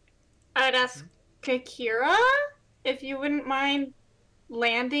 I'd ask Kakira if you wouldn't mind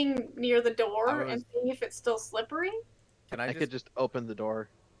landing near the door I was- and seeing if it's still slippery. Can I I just? could just open the door.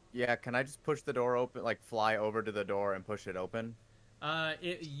 Yeah. Can I just push the door open? Like fly over to the door and push it open?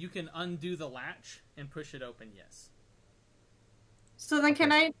 You can undo the latch and push it open, yes. So then,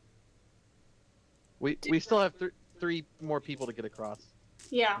 can I? We still have three more people to get across.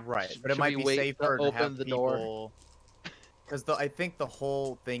 Yeah. Right. But it Should might we be wait to safer to have open the door? people. Because I think the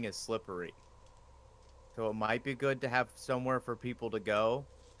whole thing is slippery. So it might be good to have somewhere for people to go.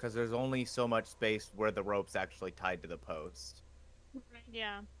 Because there's only so much space where the rope's actually tied to the post.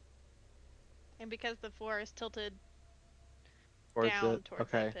 Yeah. And because the floor is tilted Towards down it. towards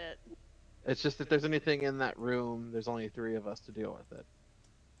Okay. the pit. It's just if there's anything in that room, there's only 3 of us to deal with it.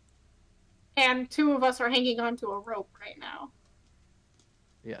 And 2 of us are hanging onto a rope right now.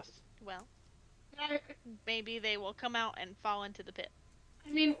 Yes. Well, I maybe they will come out and fall into the pit.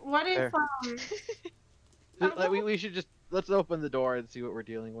 mean, what if Fair. We should just let's open the door and see what we're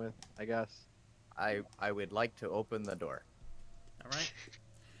dealing with. I guess. I would like to open the door. All right.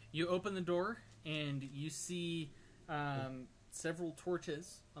 You open the door and you see several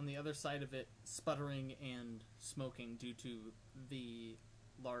torches on the other side of it sputtering and smoking due to the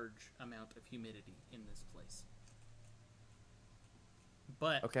large amount of humidity in this place.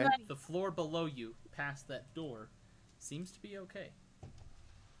 But Okay. the floor below you, past that door, seems to be okay.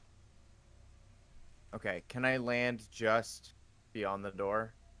 Okay. Can I land just beyond the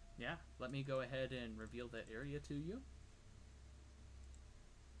door? Yeah, let me go ahead and reveal that area to you.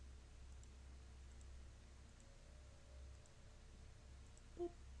 Boop.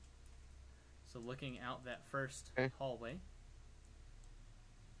 So looking out that first Okay. hallway.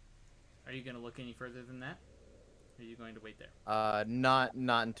 Are you going to look any further than that? Or are you going to wait there? Not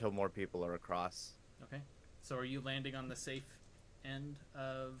until more people are across. Okay. So are you landing on the safe end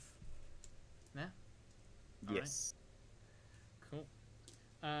of that? All right. Yes. Cool.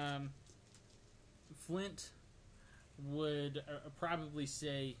 Flint would probably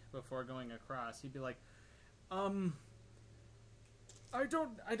say before going across, he'd be like, I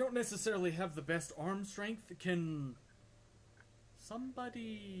don't necessarily have the best arm strength. Can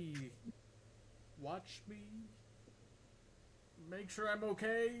somebody watch me? Make sure I'm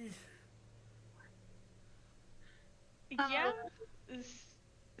okay? Yeah,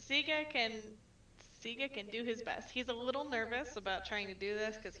 Siga can do his best. He's a little nervous about trying to do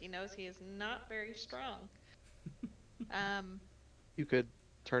this because he knows he is not very strong. You could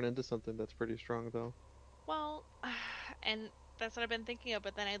turn into something that's pretty strong, though. Well, and that's what I've been thinking of.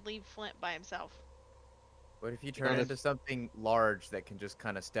 But then I'd leave Flint by himself. What if you turn Honest- into something large that can just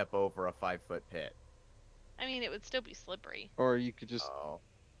kind of step over a 5-foot pit? I mean, it would still be slippery. Or you could just. Oh.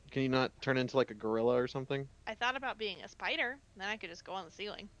 Can you not turn into like a gorilla or something? I thought about being a spider. Then I could just go on the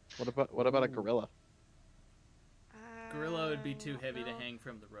ceiling. What about a Ooh. gorilla? Gorilla would be too don't heavy to know. hang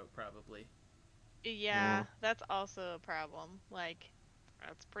from the rope, probably. Yeah, Mm. that's also a problem. Like,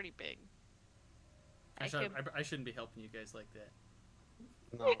 that's pretty big. I could... I shouldn't be helping you guys like that.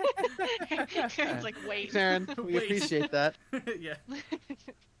 No. it's like, wait. Aaron, we Wait. appreciate that. Yeah,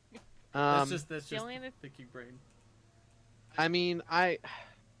 Um, that's The just only other- thinking brain. I mean,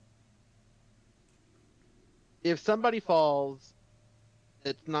 if somebody falls,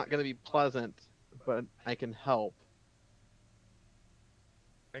 it's not going to be pleasant, but I can help.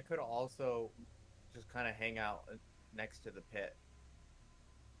 I could also just kind of hang out next to the pit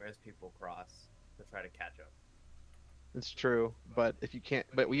as people cross to try to catch them. It's true, but if you can't,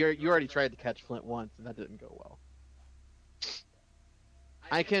 but you already tried to catch Flint once, and that didn't go well.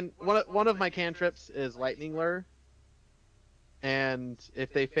 I can one of my cantrips is lightning lure, and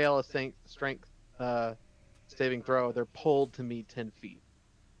if they fail a strength saving throw, they're pulled to me 10 feet.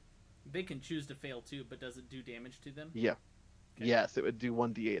 They can choose to fail too, but does it do damage to them? Yeah. Okay. Yes, it would do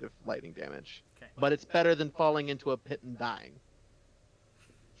 1d8 of lightning damage. Okay. But it's better than falling into a pit and dying.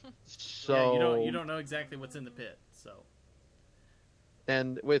 So Yeah, you don't know exactly what's in the pit, so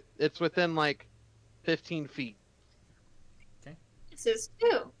and it's within like 15 feet. This is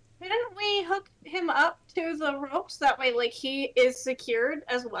 2. Didn't we hook him up to the ropes? That way, like, he is secured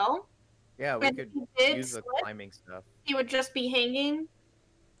as well. Yeah, we When could he did use the slip, climbing stuff. he would just be hanging.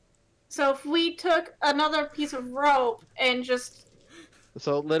 So if we took another piece of rope and just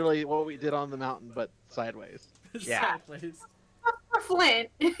So literally what we did on the mountain, but sideways. Yeah. Sideways. for Flint,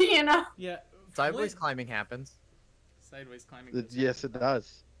 you know. Yeah. Sideways Flint- climbing happens. Sideways climbing. does Yes, it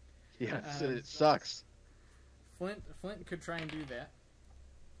does. Yes, it sucks. Flint could try and do that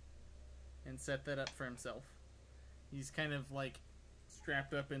and set that up for himself. He's kind of like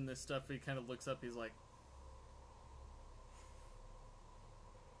strapped up in this stuff. He kind of looks up. He's like,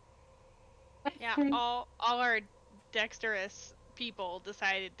 Yeah, all our dexterous people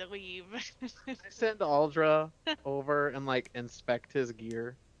decided to leave. I send Aldra over and like inspect his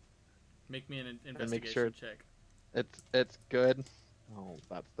gear. make me an make investigation sure- check. It's good. Oh,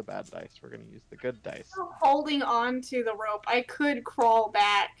 that's the bad dice. We're gonna use the good dice. Holding on to the rope, I could crawl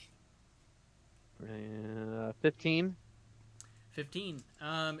back. 15. 15.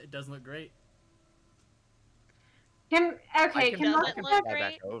 It doesn't look great. Can okay? I Can doesn't Marcus, look fly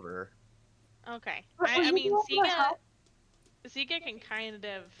back great. over. Okay. But I you mean, don't wanna help? Sika can kind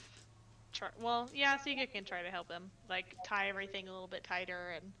of try. Well, yeah, Sika can try to help him. Like, tie everything a little bit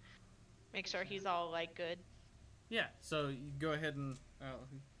tighter and make sure he's all, like, good. Yeah. So you go ahead and go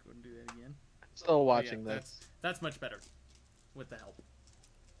and do that again. Still Oh, watching yeah, this. That's much better with the help.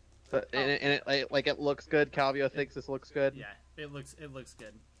 But, and it looks good. Calvio thinks this looks good. Yeah. It looks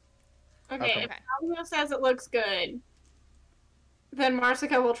good. okay, Okay. if Calvio says it looks good, then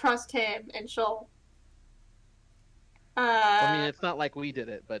Marsica will trust him, and she'll. I mean, it's not like we did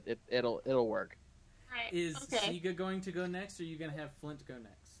it, but it'll work. Right. Is Okay. Siga going to go next, or are you going to have Flint go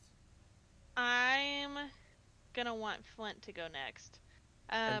next? I'm gonna want Flint to go next.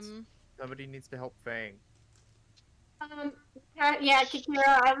 Somebody needs to help Fang. Yeah, Kikira,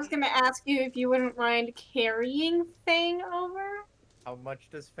 I was gonna ask you if you wouldn't mind carrying Fang over. How much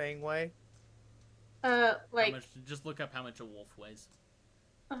does Fang weigh? How Like, much, just look up how much a wolf weighs.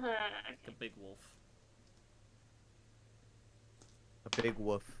 uh, Like a big wolf. A big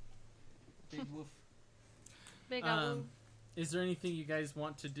wolf. Big wolf. Big old. Is there anything you guys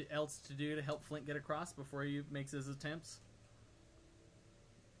want to else to do to help Flint get across before he makes his attempts?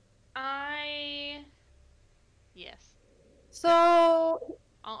 Yes. so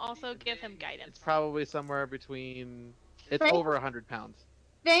I'll also give him It's guidance. probably somewhere between. It's Right. over 100 pounds.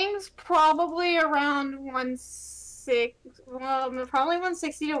 Fang's probably around 160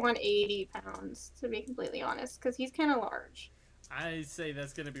 to 180 pounds, to be completely honest, because he's kind of large. I say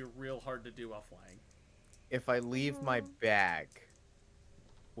that's going to be real hard to do while flying. If I leave my bag,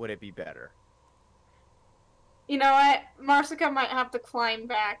 would it be better? You know what? Marsica might have to climb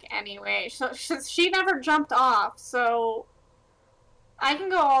back anyway. She never jumped off, so I can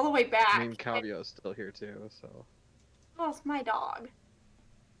go all the way back. I mean, Calvio's still here too, so. Oh, it's my dog.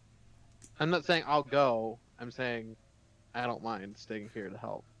 I'm not saying I'll go. I'm saying I don't mind staying here to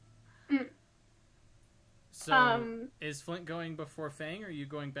help. So, is Flint going before Fang, or are you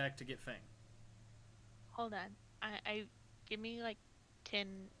going back to get Fang? Hold on. I give me like 10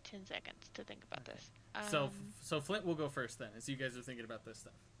 seconds to think about this. So Flint will go first then, as you guys are thinking about this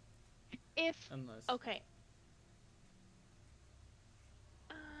stuff. If Unless okay.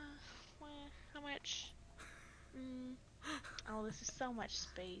 Well, how much? Oh, this is so much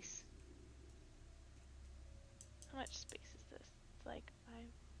space. How much space is this? It's like 5.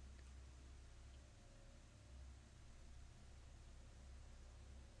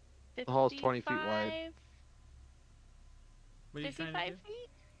 The hall's 20 feet wide. 55? what are you trying 55 to do? feet?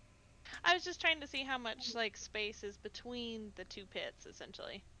 I was just trying to see how much like space is between the two pits,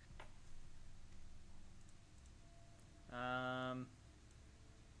 essentially.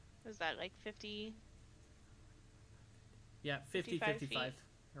 Was that like 50? Yeah, 50, 55 55,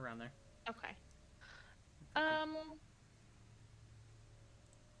 around there. Okay.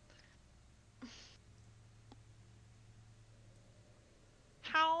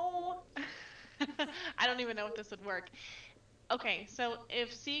 How? I don't even know if this would work. Okay, so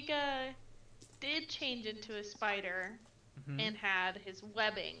if Sika did change into a spider Mhm. and had his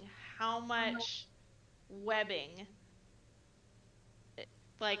webbing, how much webbing,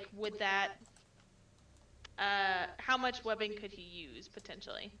 like, would that, how much webbing could he use,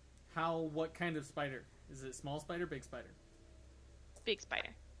 potentially? What kind of spider? Is it small spider, big spider? Big spider.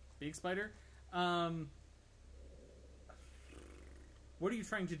 Big spider? What are you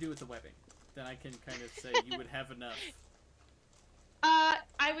trying to do with the webbing? Then I can kind of say you would have enough.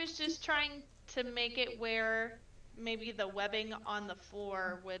 I was just trying to make it where maybe the webbing on the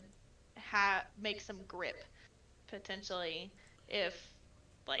floor would make some grip, potentially, if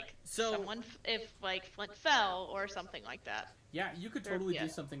like So- someone, if like Flint fell or something like that. Yeah, you could totally Yeah. do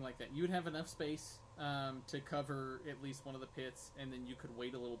something like that. You would have enough space to cover at least one of the pits, and then you could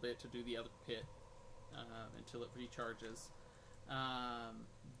wait a little bit to do the other pit until it recharges.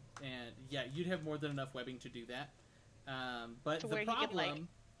 And yeah, you'd have more than enough webbing to do that. But To the where he could, problem, like,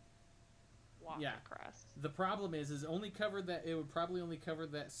 Walk Yeah. across. the problem is only cover that. It would probably only cover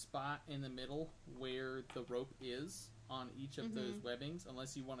that spot in the middle where the rope is on each of those webbings,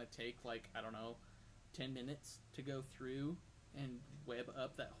 unless you want to take, like, I don't know, 10 minutes to go through and web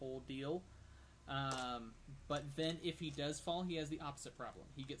up that whole deal. But then if he does fall, he has the opposite problem.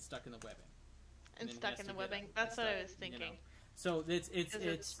 He gets stuck in the webbing. And then he stuck has in to the get webbing. up. That's what I So, was thinking. you know. So it's 'Cause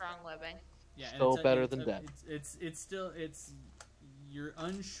it's strong webbing. yeah, and Still it's better than dead. It's still you're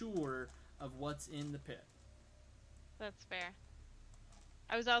unsure of what's in the pit. That's fair.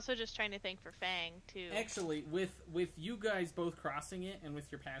 I was also just trying to think for Fang too. Actually, with you guys both crossing it and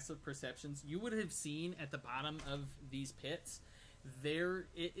with your passive perceptions, you would have seen at the bottom of these pits,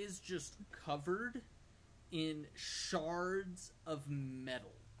 it is just covered in shards of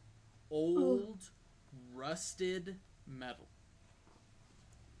metal. Old, rusted metal.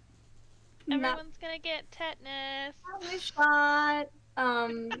 Everyone's gonna get tetanus. Not a shot.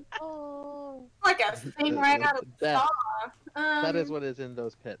 Oh. Like a thing right out of the Death. saw. That is what is in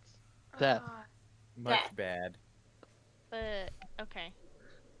those pits. Death. Ah, Much Yeah. bad. but okay.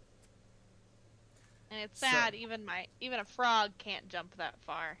 And it's So- sad. Even a frog can't jump that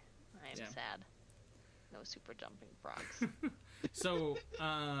far. I'm Yeah. sad. No super jumping frogs. So,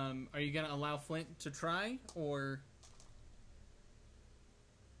 are you gonna allow Flint to try, or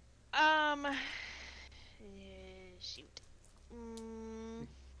Shoot.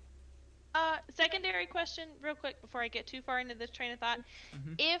 Secondary question, real quick, before I get too far into this train of thought.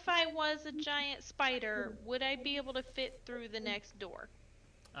 Mhm. If I was a giant spider, would I be able to fit through the next door?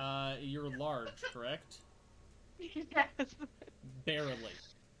 you're large, correct? Yes. Barely.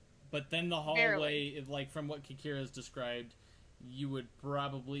 But then the hallway, like from what Kikira has described, you would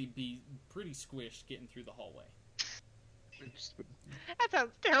probably be pretty squished getting through the hallway. That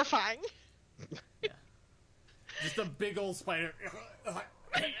sounds terrifying. Just a big old spider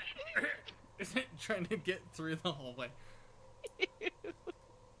trying to get through the hallway.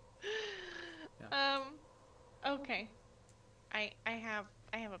 Okay. I have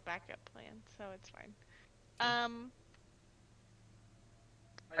a backup plan, so it's fine.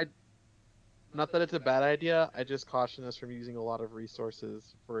 Not that it's a bad idea, I just caution us from using a lot of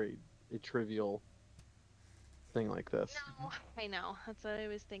resources for a trivial thing like this. No, I know. That's what I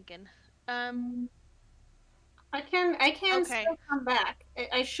was thinking. I can Okay. still come back.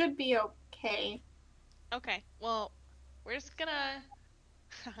 I should be okay. Okay. Well, we're just gonna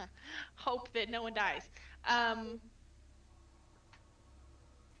hope that no one dies.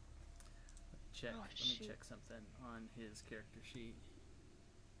 Check. Oh, Let me shoot. check something on his character sheet.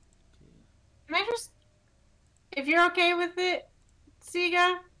 Can I just, if you're okay with it,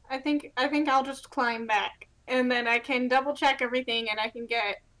 Siga, I think I'll just climb back, and then I can double check everything, and I can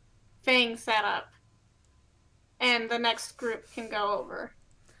get Fang set up, and the next group can go over.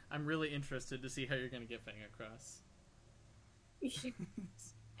 I'm really interested to see how you're gonna get Fang across.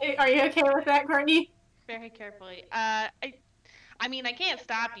 Are you okay with that, Courtney? Very carefully. I mean, I can't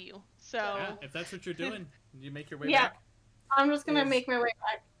stop you, so. Yeah, if that's what you're doing, you make your way Yeah. back. I'm just gonna Is- make my way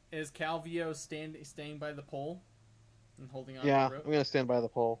back. Is Calvio staying by the pole and holding on Yeah, to the I'm rope? gonna stand by the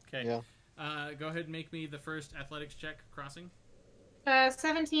pole. Okay. Yeah. Go ahead and make me the first athletics check crossing.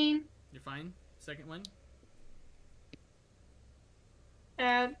 17. You're fine. Second one.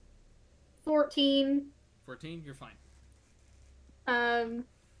 14. 14. You're fine.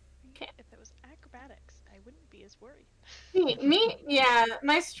 Okay. If it was acrobatics, I wouldn't be as worried. Yeah,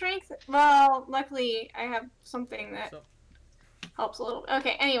 my strength. Well, luckily I have something that So, helps a little.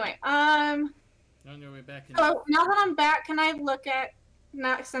 Okay. Anyway, on your way back. So now that I'm back, can I look at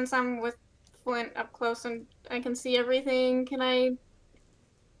now since I'm with Flint up close and I can see everything? Can I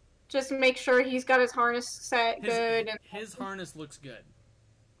just make sure he's got his harness set good and His harness looks good.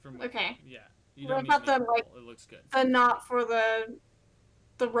 From what, Okay. Yeah. You What don't about need the, me to like, roll. It looks good. the knot for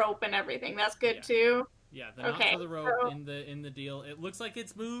the rope and everything? That's good Yeah. too. Yeah, the knot Okay, for the rope so- in the deal. It looks like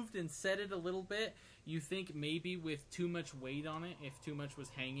it's moved and set it a little bit. You think maybe with too much weight on it, if too much was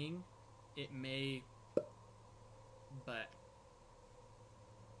hanging, it may. But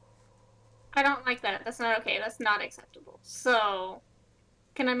I don't like that. That's not okay. That's not acceptable. So,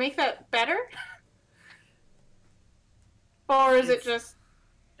 can I make that better? Or is it It's- just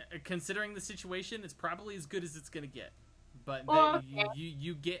considering the situation, it's probably as good as it's gonna get. But Well,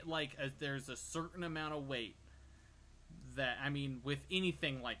 you get like there's a certain amount of weight that, I mean, with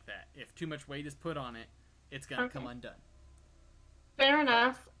anything like that, if too much weight is put on it, it's gonna come undone. Fair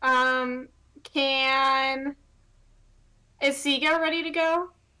enough. Is Siga ready to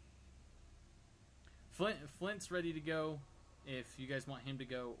go? Flint's ready to go if you guys want him to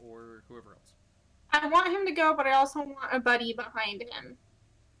go or whoever else. I want him to go, but I also want a buddy behind him.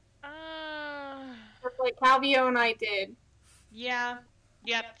 Just like Calvio and I did. Yeah.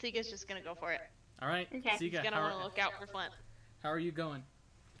 Yep, Siga's just gonna go for it. Alright, Okay. Siga, He's gonna want to look out for Flint. how are you going?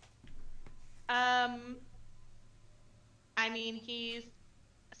 I mean,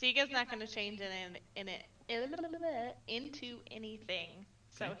 Siga's not gonna change into anything.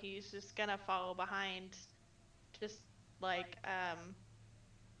 So Okay. he's just gonna follow behind, just like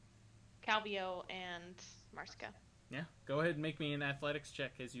Calvio and Marska. Yeah, go ahead and make me an athletics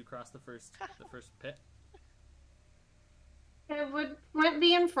check as you cross the first pit. Would Flint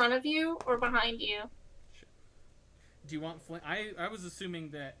be in front of you or behind you? Sure. Do you want Flint? I was assuming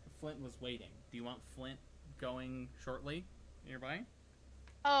that Flint was waiting. Do you want Flint going shortly nearby?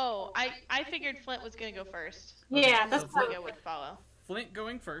 Oh, I figured Flint was gonna go first. Yeah, that's So what Siga would follow. Flint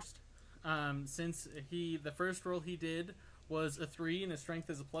going first. Since the first roll he did was a 3 and his strength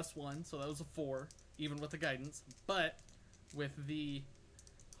is a +1, so that was a 4, even with the guidance. But with the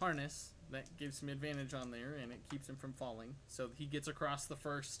harness, that gives him advantage on there, and it keeps him from falling. So he gets across the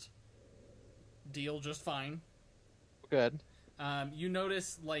first deal just fine. Good. You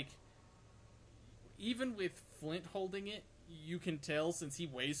notice, like, even with Flint holding it, you can tell since he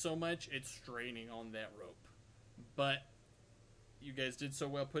weighs so much, it's straining on that rope. But you guys did so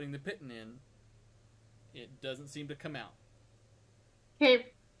well putting the pitting in, it doesn't seem to come out.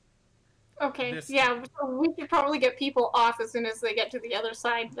 Okay, This- yeah, so we should probably get people off as soon as they get to the other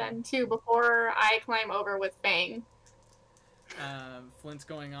side then, too, before I climb over with Fang. Flint's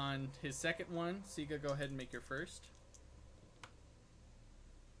going on his second one. Siga, go ahead and make your first.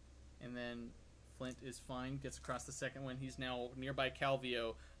 And then Flint is fine, gets across the second one. He's now nearby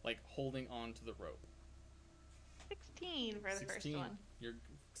Calvio, like, holding on to the rope. 16 for the first one. Your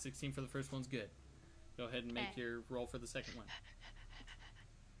 16 for the first one's good. Go ahead and make Okay. your roll for the second one.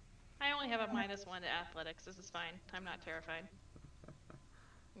 I only have a -1 to athletics. This is fine. I'm not terrified.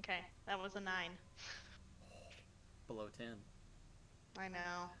 Okay, that was a 9. Below 10. I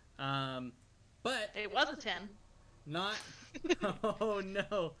know. But It was a 10. not. Oh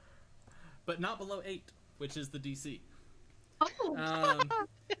no. But not below 8, which is the DC. Oh,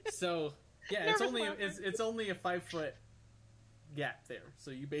 So yeah, it's Nervous only laughter. it's only a 5-foot gap there.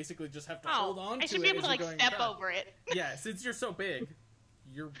 So you basically just have to Oh, hold on to I should it be able as to you're like going step across. over it. Yeah, since you're so big,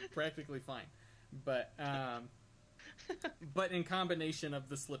 you're practically fine. But in combination of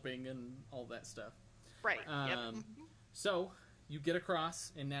the slipping and all that stuff. Right. Yep. So you get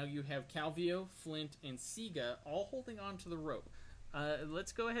across, and now you have Calvio, Flint, and Siga all holding on to the rope.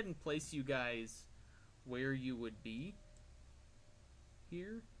 Let's go ahead and place you guys where you would be.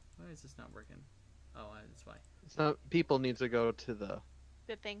 Here? Why is this not working? Oh, that's why. So people need to go to the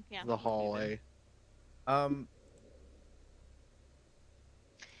Good thing. Yeah. hallway.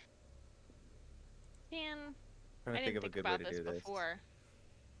 Man, Trying I to didn't think of a think good way about to this do this. before.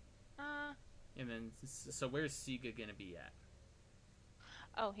 And then, so where's Siga gonna be at?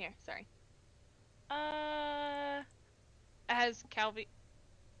 Oh, here. Sorry. Has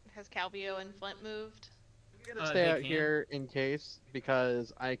Calvio and Flint moved? I'm gonna They stay out can. here in case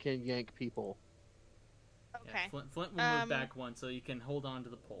because I can yank people. Okay. Yeah, Flint will move back one, so you can hold on to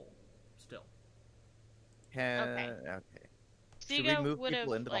the pole. Still. Okay. Should we Siga move would have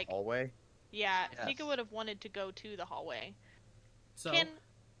people into like the hallway? yeah. Yes. Siga would have wanted to go to the hallway. So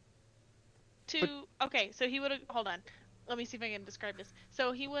Okay, so he would have. Hold on. Let me see if I can describe this.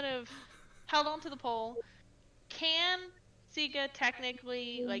 So he would have held onto the pole. Can Siga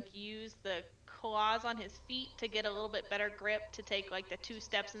technically like use the claws on his feet to get a little bit better grip to take like the 2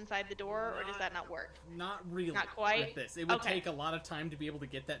 steps inside the door, or does that not work? not really. Not quite? With this, it would Okay. take a lot of time to be able to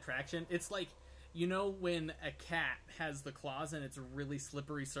get that traction. It's like, you know, when a cat has the claws and it's a really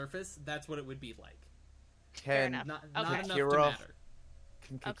slippery surface. That's what it would be like. Fair Can enough. Not Okay. enough to Kira- matter.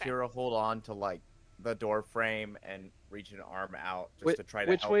 Okay. Kakira hold on to like the door frame and reach an arm out just to try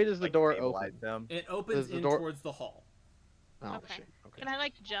to Which help, way does the like, door stabilize open? them? It opens Does the in door- towards the hall. Oh, Okay. shit. Okay. Can I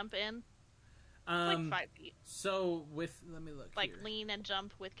like jump in? Like 5 feet. So with let me look Like here. lean and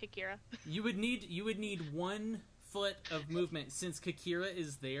jump with Kakira. You would need 1 foot of movement. Since Kakira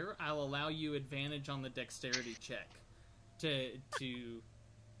is there, I'll allow you advantage on the dexterity check to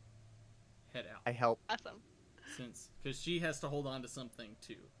head out. I help. Awesome. Because she has to hold on to something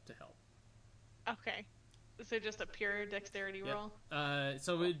too to help. Okay. So just a pure dexterity Yep. roll?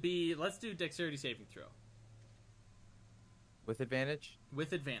 So it would be, let's do dexterity saving throw. With advantage?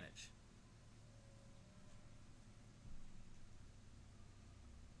 With advantage.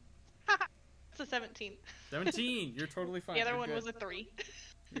 It's a 17. 17. You're totally fine. The other You're one good. was a 3.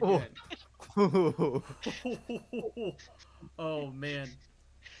 You're Oh. good. Oh man.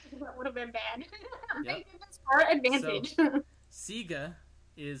 That would have been bad. Yep. Thank goodness for advantage. Siga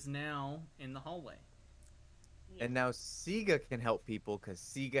is now in the hallway. And now Siga can help people because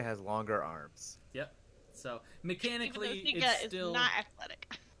Siga has longer arms. Yep. So Even mechanically, though it's Sika still is not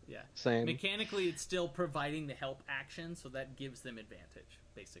athletic. yeah. Same. Mechanically, it's still providing the help action, so that gives them advantage,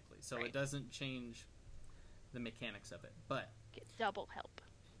 basically. So it Right. doesn't change the mechanics of it, but Get double help.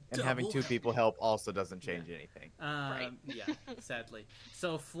 And having Double. 2 people help also doesn't change anything. Right. yeah, sadly.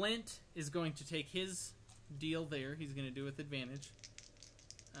 So Flint is going to take his deal there. He's going to do it with advantage.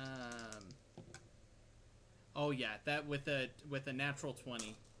 Oh yeah, that with a natural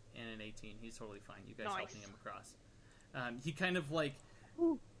 20 and an 18, he's totally fine. You guys Nice. helping him across. He kind of like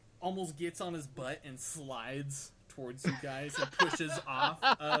almost gets on his butt and slides towards you guys and pushes off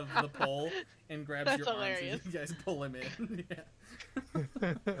of the pole and grabs That's your arms hilarious. and you guys pull him in. Yeah.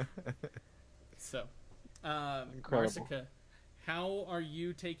 So, Incredible. Marsica, how are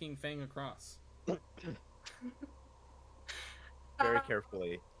you taking Fang across? Very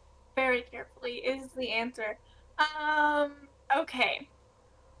carefully. Very carefully is the answer. Okay.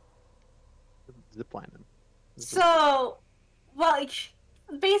 Zipline him. So, well, like,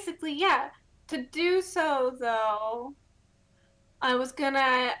 basically, yeah. To do so, though, I'm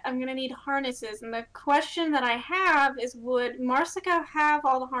gonna need harnesses, and the question that I have is, would Marsica have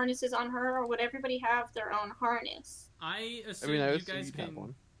all the harnesses on her, or would everybody have their own harness? I I assume mean, I you assume guys you'd can. have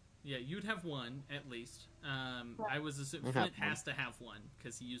one. Yeah, you'd have one at least. I was assuming I have Flint one. has to have one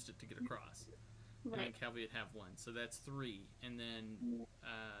because he used it to get across. And then Calvi would have one, so that's 3. And then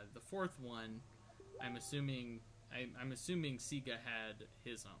the 4th one, I'm assuming Siga had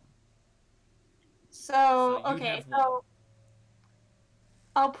his own. So, you'd okay, have one. so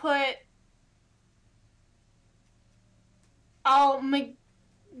I'll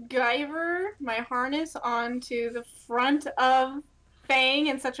MacGyver my harness onto the front of Fang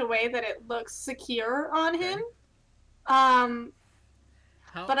in such a way that it looks secure on Okay. him.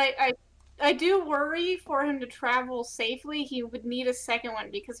 How, But I do worry for him to travel safely. He would need a second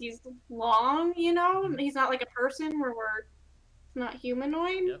one because he's long, you know? Mhm. He's not like a person where we're not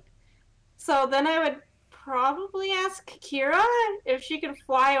humanoid. Yep. So then I would probably ask Kira if she could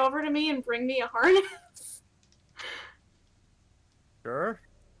fly over to me and bring me a harness. Sure.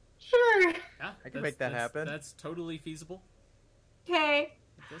 Sure. yeah, I can make that happen. That's totally feasible. Okay.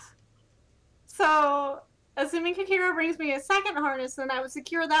 Like this. So, assuming Kakira brings me a second harness, then I would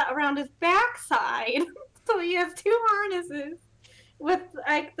secure that around his backside. So he has 2 harnesses. With,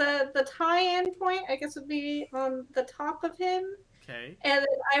 like, the tie-in point, I guess, would be on the top of him. Okay. And then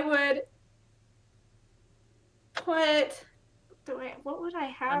I would put... what would I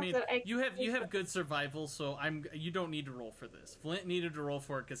have I mean, that I... you have good survival, so you don't need to roll for this. Flint needed to roll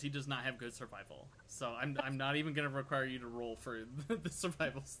for it because he does not have good survival. So I'm not even going to require you to roll for the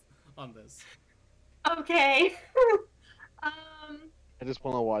survivals on this. Okay. I just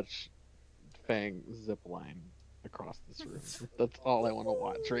want to watch Fang zipline across this room. That's all I want to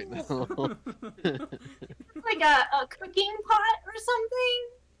watch right now. Like a cooking pot or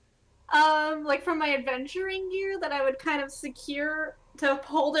something. Like from my adventuring gear that I would kind of secure to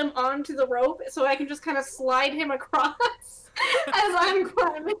hold him onto the rope so I can just kind of slide him across as I'm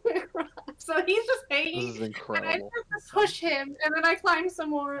climbing across. So he's just This hanging. is And I incredible. just push him, and then I climb some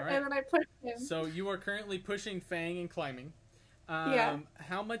more, Alright. and then I push him. So you are currently pushing Fang and climbing. Yeah.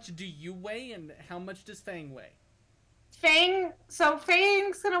 How much do you weigh, and how much does Fang weigh?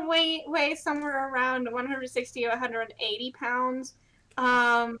 Fang's gonna weigh somewhere around 160 to 180 pounds.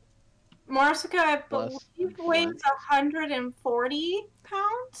 Marsica, I Plus believe, weighs Flint. 140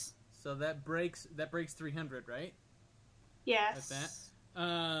 pounds. So that breaks 300, right? Yes.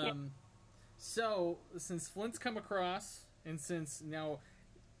 That. So since Flint's come across, and since now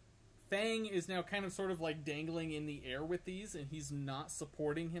Fang is now kind of sort of like dangling in the air with these, and he's not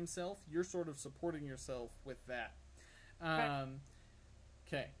supporting himself, you're sort of supporting yourself with that.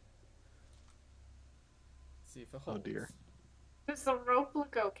 Okay. Let's see if it holds. Oh dear. Does the rope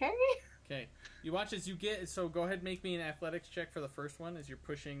look okay? Okay. You watch as you get. So go ahead and make me an athletics check for the first one as you're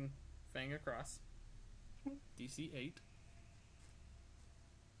pushing Fang across. DC 8.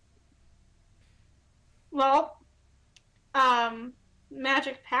 Well,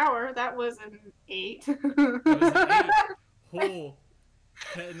 magic power, that was an 8. That was an 8. Oh.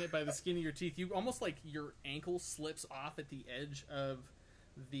 Petting it by the skin of your teeth. You almost like your ankle slips off at the edge of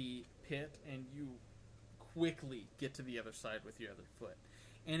the pit and you quickly get to the other side with your other foot.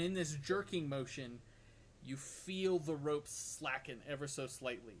 And in this jerking motion, you feel the rope slacken ever so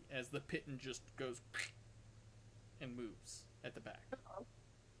slightly as the pitten just goes and moves at the back.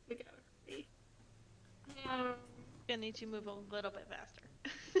 We gotta see. Gonna need you to move a little bit faster.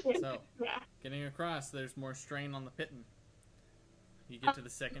 So, Yeah. getting across, there's more strain on the pitten. You get to the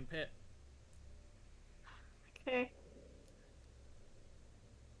second pit. Okay.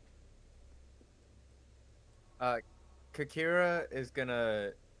 Kakira is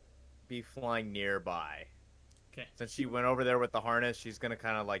gonna be flying nearby. Okay. Since she went over there with the harness, she's gonna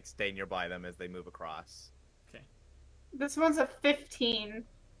kind of like stay nearby them as they move across. Okay. This one's a 15.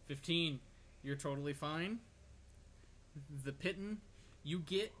 15. You're totally fine. The pitten, you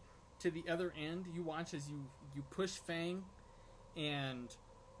get to the other end. You watch as you push Fang, and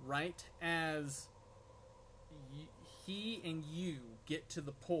right as he and you get to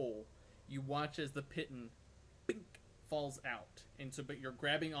the pole, you watch as the pitten bink, falls out. And so, but you're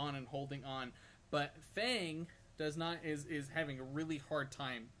grabbing on and holding on. But Fang is having a really hard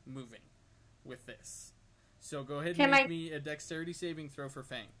time moving with this. So go ahead and make me a dexterity saving throw for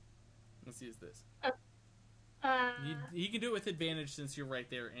Fang. Let's use this. He can do it with advantage since you're right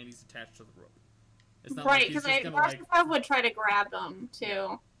there and he's attached to the rope. It's not Right, like he's because just gonna I would try to grab them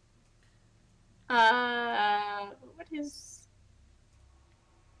too. What is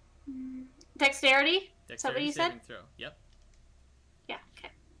dexterity? Is that what you said? saving throw. Yep. Yeah.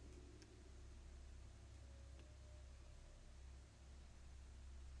 Okay.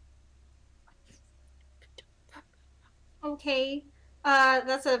 Okay.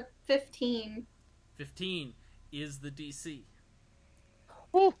 That's a 15. 15 is the DC.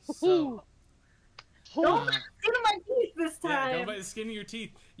 Ooh, So, Don't get my teeth this yeah, time. go by the skin of your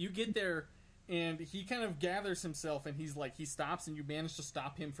teeth. You get there, and he kind of gathers himself, and he stops, and you manage to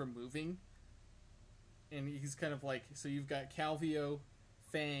stop him from moving. And he's kind of like, so you've got Calvio,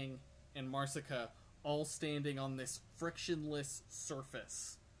 Fang, and Marsica all standing on this frictionless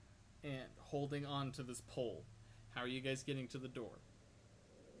surface and holding on to this pole. How are you guys getting to the door?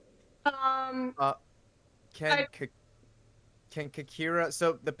 Can Kakira...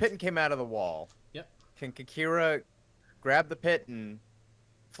 So the pitten came out of the wall. Yep. Can Kakira grab the pitten,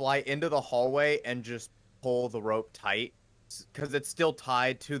 fly into the hallway, and just pull the rope tight? Because it's still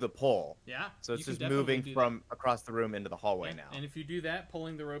tied to the pole. Yeah. So it's you can just definitely moving do from across the room into the that. hallway Yeah, now. and if you do that,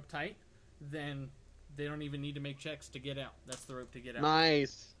 pulling the rope tight, then they don't even need to make checks to get out. That's the rope to get out.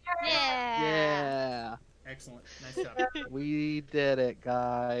 nice. Yeah. Yeah. Excellent. Nice job. We did it,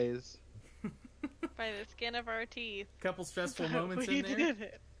 guys. By the skin of our teeth. Couple stressful moments we in there. did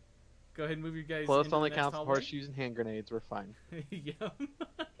it. Go ahead and move your guys Close into only the next counts hallway. horseshoes and hand grenades. We're fine. Yep.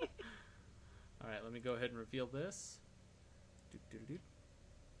 Alright, let me go ahead and reveal this. Do-do-do-do.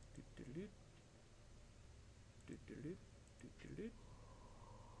 Do-do-do-do. Do-do-do-do. Do-do-do-do.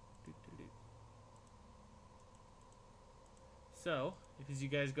 Do-do-do-do. So, as you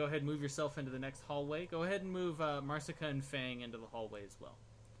guys go ahead and move yourself into the next hallway, go ahead and move Marsica and Fang into the hallway as well.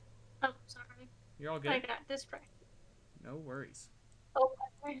 Oh, sorry. You're all I good. got distracted. No worries. Oh,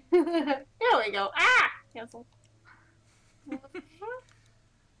 there we go. Ah! Cancel.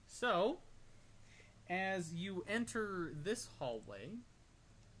 So, as you enter this hallway,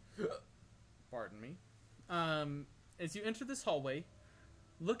 pardon me, as you enter this hallway,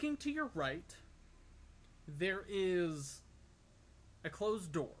 looking to your right, there is a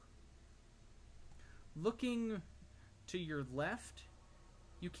closed door. Looking to your left,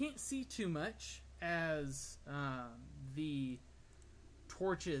 you can't see too much as the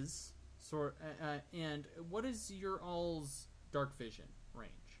torches and what is your all's dark vision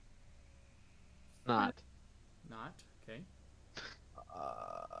range? Not. Not okay.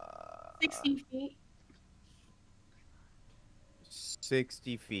 60 feet.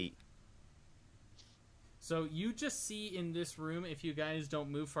 60 feet. So you just see in this room, if you guys don't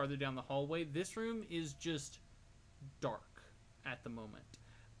move farther down the hallway, this room is just dark at the moment.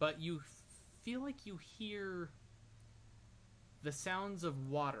 But you feel like you hear the sounds of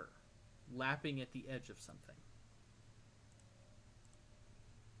water lapping at the edge of something.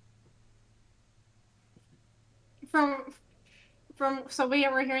 So we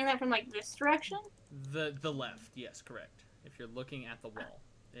were hearing that from like this direction? The left, yes, correct. If you're looking at the wall,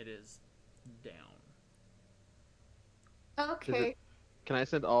 it is down. Okay. Can I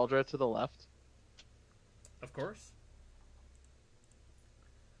send Aldra to the left? Of course.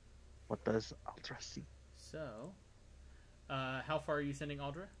 What does Aldra see? So, how far are you sending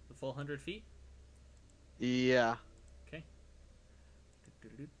Aldra? The full 100 feet? Yeah. Okay.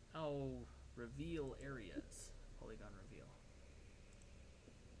 Oh, reveal areas. Polygon reveal.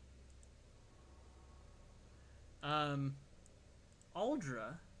 Aldra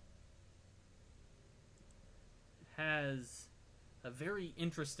has a very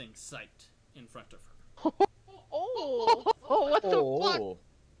interesting sight in front of her. Oh! What the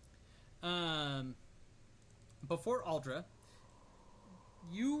fuck? Before Aldra,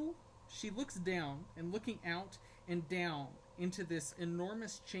 she looks down, and looking out and down into this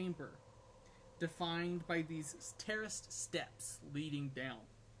enormous chamber defined by these terraced steps leading down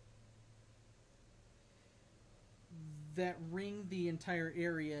that ring the entire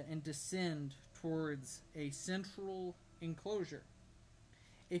area and descend towards a central enclosure.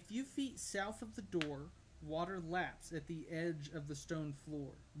 A few feet south of the door, water laps at the edge of the stone floor.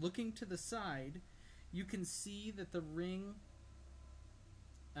 Looking to the side, you can see that the ring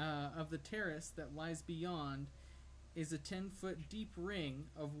of the terrace that lies beyond is a 10-foot deep ring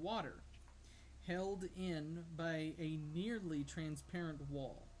of water, held in by a nearly transparent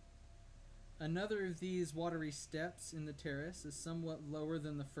wall. Another of these watery steps in the terrace is somewhat lower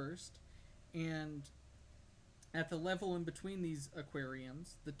than the first, and at the level in between these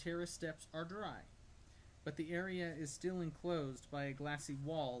aquariums, the terrace steps are dry, but the area is still enclosed by a glassy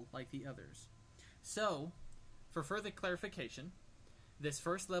wall like the others. So, for further clarification, this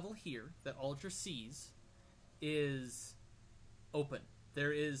first level here that Aldra sees is open.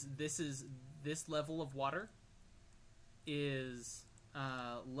 This level of water is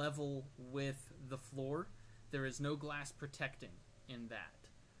level with the floor. There is no glass protecting in that.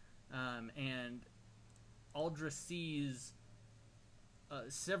 And Aldra sees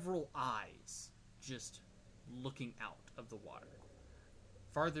several eyes just looking out of the water.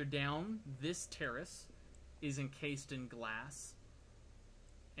 Farther down, this terrace is encased in glass,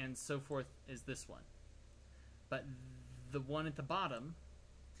 and so forth is this one. But the one at the bottom,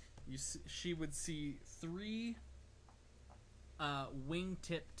 she would see 3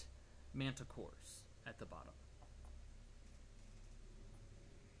 wing-tipped manticores at the bottom.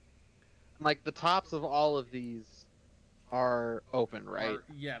 Like, the tops of all of these are open, right?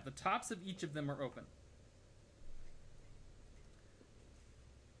 Yeah, the tops of each of them are open.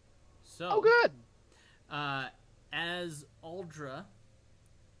 So, Oh, good! as Aldra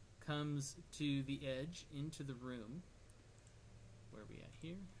comes to the edge into the room, where are we at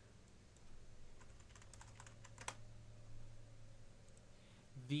here?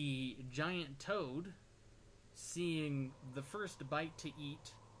 The giant toad, seeing the first bite to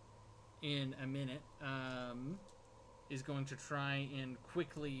eat in a minute, is going to try and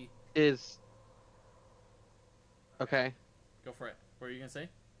quickly... Okay. Go for it. What are you going to say?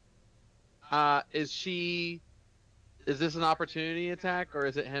 Is this an opportunity attack, or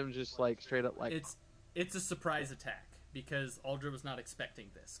is it him just, like, straight up, like... It's a surprise attack, because Aldra was not expecting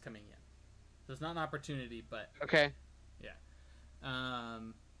this coming in. So it's not an opportunity, but... Okay. Yeah.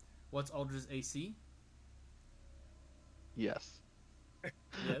 What's Aldra's AC? Yes. Yes.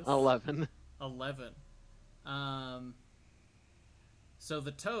 11. 11. So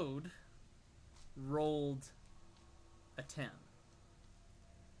the toad rolled a 10.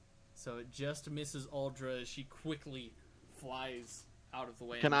 So it just misses Aldra as she quickly flies out of the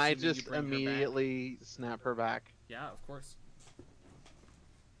way. Can I just immediately snap her back? Yeah, of course.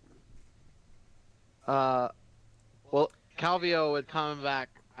 Well, Calvio would come back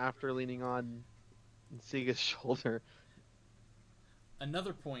after leaning on Siga's shoulder.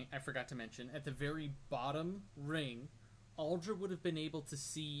 Another point I forgot to mention, at the very bottom ring, Aldra would have been able to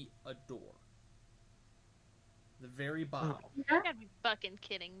see a door. The very bottom. You gotta be fucking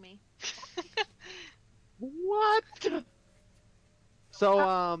kidding me. What?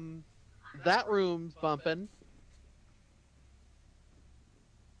 So, that room's bumping.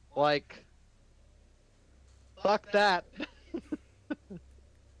 Like, fuck that.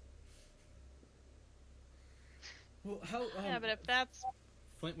 Well, how? Yeah, but if that's...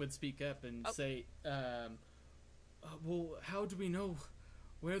 Flint would speak up and say, well, how do we know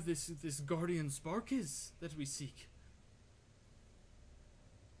where this guardian spark is that we seek?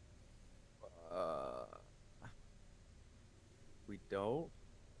 We don't.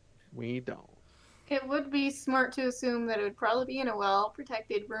 We don't. It would be smart to assume that it would probably be in a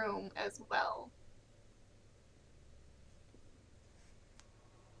well-protected room as well.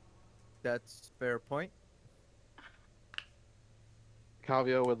 That's fair point.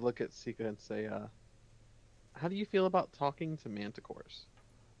 Calvio would look at Sika and say, how do you feel about talking to manticores?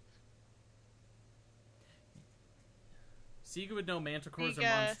 Siga would know manticores are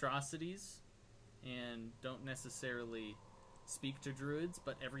monstrosities and don't necessarily speak to druids,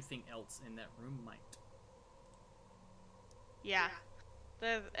 but everything else in that room might. Yeah.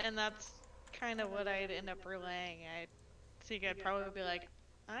 And that's kind of what I'd end up relaying. I'd probably be like,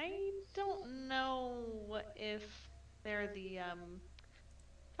 I don't know if they're the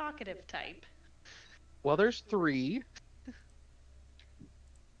talkative type. Well, there's 3.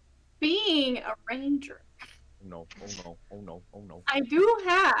 Being a ranger, Oh no, oh no, oh no, oh no. I do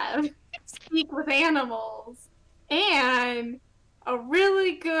have speak with animals and a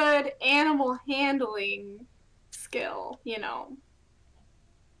really good animal handling skill, you know.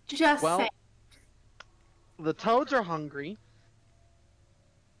 Just Well, saying. the toads are hungry.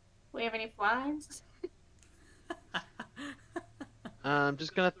 We have any flies? I'm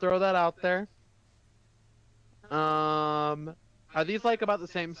just gonna throw that out there. Are these like about the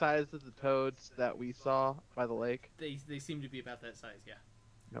same size as the toads that we saw by the lake? They seem to be about that size, yeah.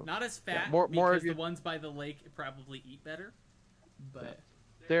 No. Not as fat, more because of your- the ones by the lake probably eat better. But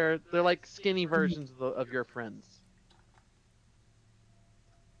They're like skinny versions of your friends,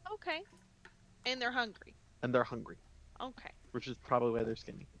 Okay. And they're hungry. and they're hungry, Okay. which is probably why they're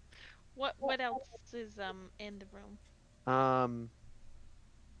skinny. What else is in the room?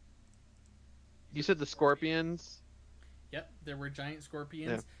 You said the scorpions, yep, there were giant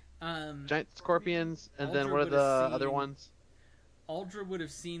scorpions. giant scorpions, and then Aldra what are would've the other seen- ones? Aldra would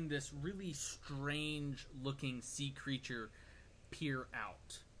have seen this really strange looking sea creature peer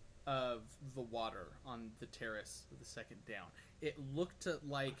out of the water on the terrace the second down. It looked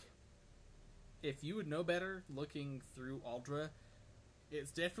like, if you would know better looking through Aldra,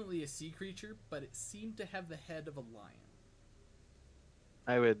 it's definitely a sea creature, but it seemed to have the head of a lion.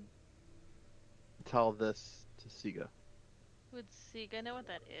 I would tell this to Siga. Would Siga know what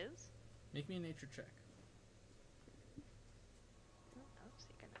that is? Make me a nature check. I don't know if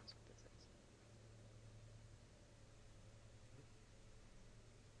Siga knows what this is.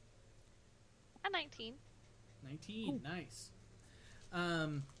 A 19. 19, nice.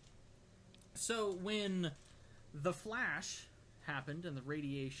 So when the flash happened and the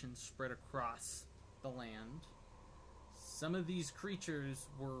radiation spread across the land, some of these creatures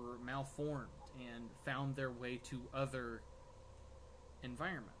were malformed and found their way to other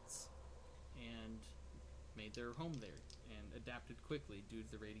environments and made their home there and adapted quickly due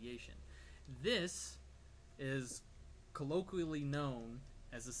to the radiation. This is colloquially known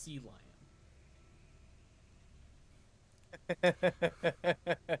as a sea lion.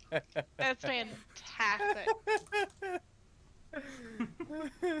 That's fantastic.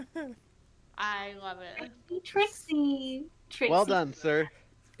 I love it. Trixie. Trixie. Well done, sir.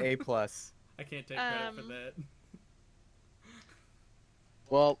 A plus. I can't take credit for that.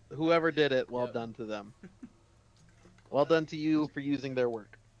 Well, whoever did it, well Yep. done to them. Well done to you for using their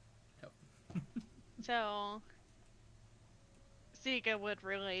work. So, Sika would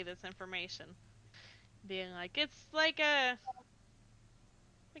relay this information, being like, "It's like a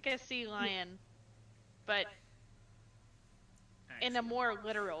sea lion, but in a more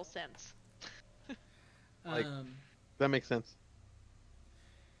literal sense." like- Um, That makes sense.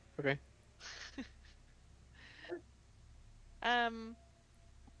 Okay.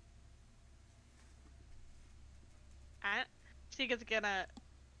 Sika's gonna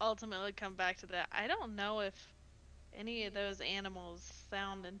ultimately come back to that. I don't know if any of those animals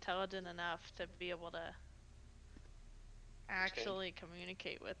sound intelligent enough to be able to actually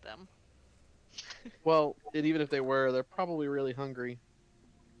communicate with them. Well, and even if they were, they're probably really hungry.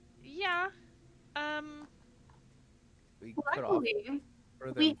 Yeah. We could offer Luckily, them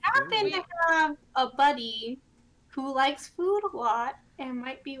we happen food. to have a buddy who likes food a lot and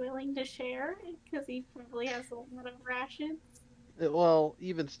might be willing to share because he probably has a lot of rations. Well,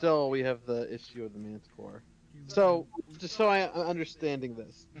 even still, we have the issue of the manticore. So, just so I'm understanding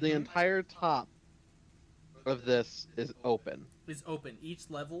this, the Mhm. entire top of this is open. is open. Each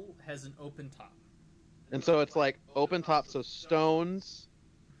level has an open top. And so it's like open top, so stones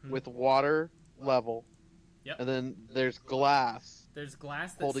Mhm. with water level. Yep. And then there's glass, There's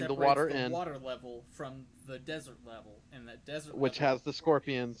glass that holding the separates water the in. water level from the desert level, and that desert which level, has the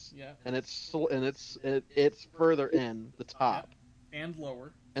scorpions, yeah, and it's further in the top. and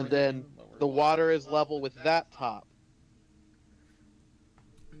lower, And further then in, lower. The water is level with that top.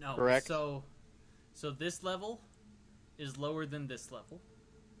 no, correct? So this level is lower than this level.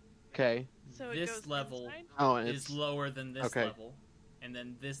 Okay. So it This goes level inside? Oh, and is it's lower than this okay. level, and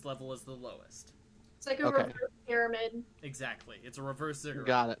then this level is the lowest. It's like a Okay. reverse pyramid. Exactly, it's a reverse ziggurat.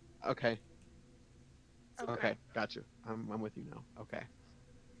 got it. Okay. Okay. Okay. Got you. I'm with you now. Okay.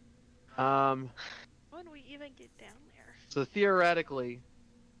 When we even get down there? So theoretically,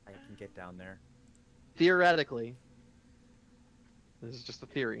 I can get down there. this is just a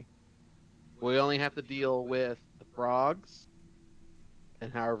theory. We only have to deal with the frogs,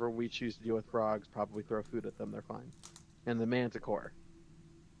 and however we choose to deal with frogs, probably throw food at them, they're fine. And the manticore.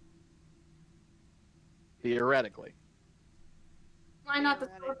 Theoretically. Why not the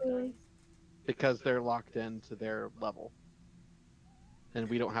Theoretically. scorpions? Because they're locked into their level. And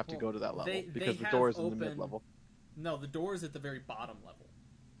we don't have to Well, go to that level. they because the have door's in the open- mid-level. No, the door is at the very bottom level.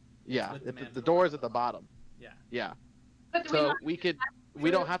 Yeah, with the the mandatory door's at level. the bottom. Yeah. Yeah. But do we So not we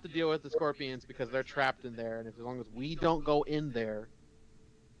don't have to deal with the scorpions because they're trapped in there, and as long as we don't go in there,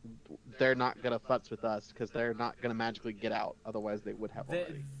 they're not gonna futz with us because they're not gonna magically get out. Otherwise, they would have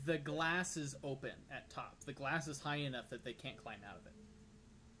already. The glass is open at top. The glass is high enough that they can't climb out of it.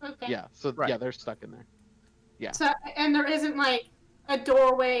 Okay. Yeah. So Right. yeah, they're stuck in there. Yeah. So, and there isn't like a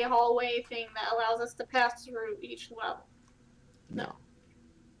doorway, hallway thing that allows us to pass through each level. No.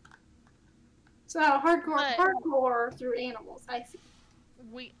 So hardcore, But- hardcore through animals. I see.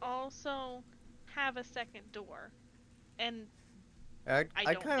 We also have a second door, and I'd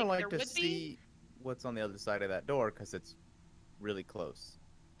I don't kind of think like there to would be. see what's on the other side of that door because it's really close.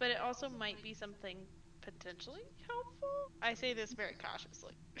 but it also might be something potentially helpful. I say this very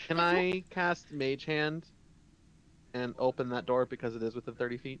cautiously. Can I cast Mage Hand and open that door because it is within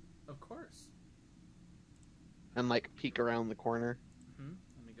 30 feet Of course. and like peek around the corner Let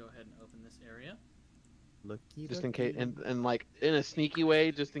me go ahead and open this area. Looky, just in case, and like in a sneaky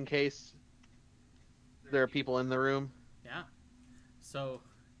way, just in case there are people in the room. Yeah. So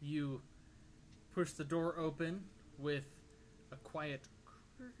you push the door open with a quiet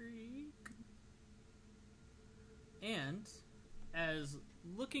creak. And as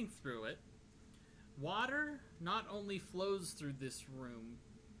looking through it, water not only flows through this room,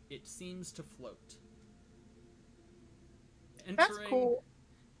 it seems to float. That's cool.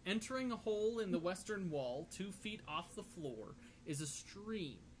 Entering a hole in the western wall, 2 feet off the floor, is a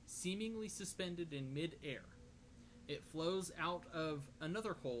stream seemingly suspended in mid-air. It flows out of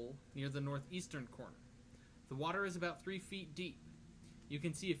another hole near the northeastern corner. The water is about 3 feet deep. You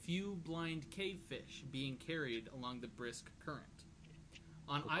can see a few blind cavefish being carried along the brisk current.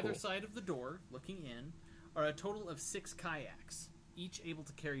 On either cool. side of the door, looking in, are a total of 6 kayaks, each able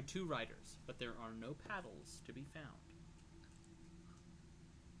to carry 2 riders, but there are no paddles to be found.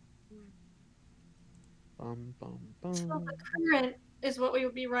 Bum, bum, So bum. the current is what we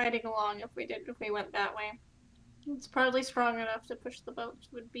would be riding along if we went that way. It's probably strong enough to push the boat,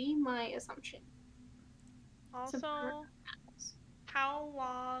 would be my assumption. Also, how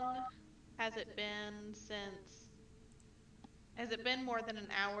long has it been since? Has it been more than an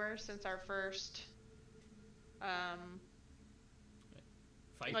hour since our first,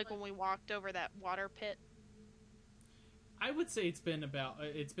 Fight? like when we walked over that water pit? I would say it's been about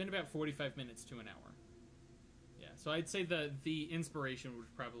 45 minutes to an hour. Yeah, so I'd say the inspiration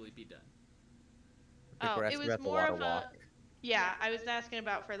would probably be done. I think Oh, we're it asking was about the more water of walk. a. Yeah, I was asking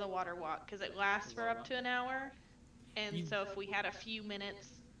about for the water walk because it lasts for up to an hour, and You- so if we had a few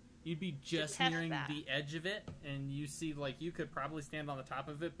minutes, You'd be just test nearing that. the edge of it, and you see like you could probably stand on the top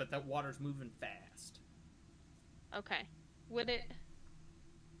of it, but that water's moving fast. okay, would it?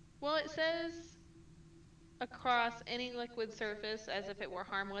 Well, it says across any liquid surface as if it were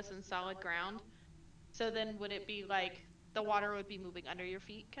harmless and solid ground. So then, would it be like the water would be moving under your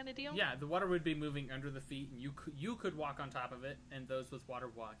feet, kind of deal? Yeah, the water would be moving under the feet, and you could walk on top of it, and those with water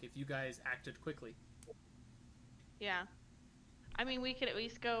walk if you guys acted quickly. Yeah. I mean, we could at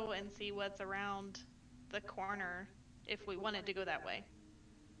least go and see what's around the corner if we wanted to go that way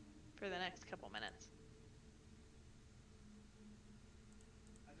for the next couple minutes.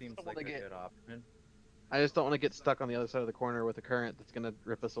 Seems don't like a wanna get- good option. I just don't want to get stuck on the other side of the corner with a current that's gonna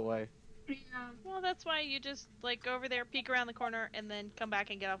rip us away. Yeah. Well, that's why you just like go over there, peek around the corner, and then come back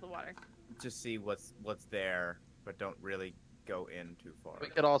and get off the water. Just see what's there, but don't really go in too far. We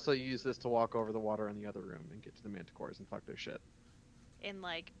could also use this to walk over the water in the other room and get to the manticores and fuck their shit. In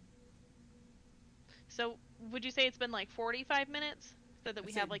like. So, would you say it's been like 45 minutes, so that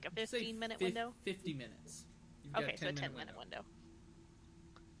we I'd have say- like a say 15-minute fif- window? 50 minutes. You've got Okay, so 10-minute 10-minute window.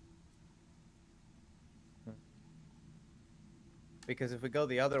 Because if we go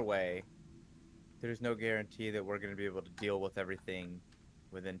the other way, there's no guarantee that we're going to be able to deal with everything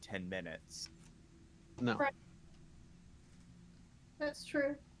within 10 minutes. No. Right. That's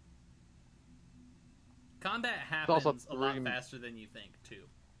true. Combat also happens a lot 3 faster than you think too.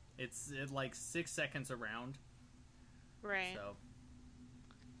 It's like 6 seconds around. Right. So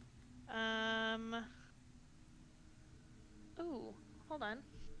Ooh, hold on.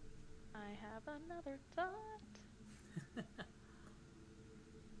 I have another thought.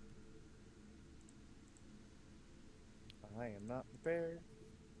 I am not prepared.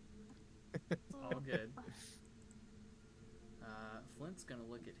 all good. Flint's gonna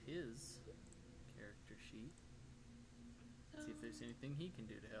look at his character sheet, see if there's anything he can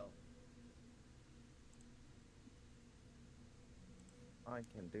do to help. I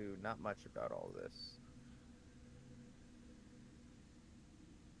can do not much about all this.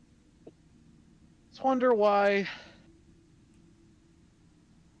 Just wonder why.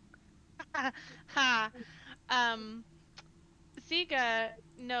 Ha. Sika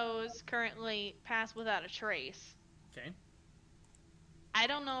knows currently pass without a trace. Okay. I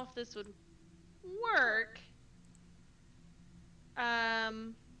don't know if this would work.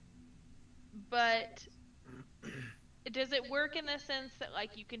 But does it work in the sense that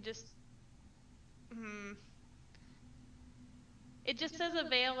like you can just it just says a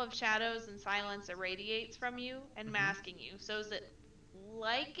veil of shadows and silence irradiates from you and masking you. So is it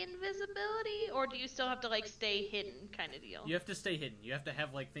like invisibility, or do you still have to like stay hidden kind of deal? You have to stay hidden. You have to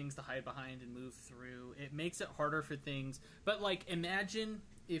have like things to hide behind and move through. It makes it harder for things. But like imagine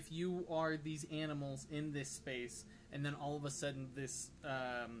if you are these animals in this space and then all of a sudden this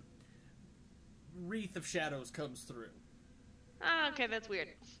wreath of shadows comes through. Ah, okay, that's weird.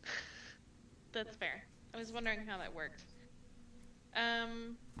 That's fair. I was wondering how that worked.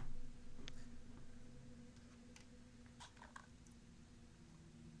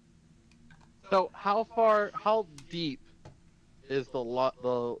 So how deep is the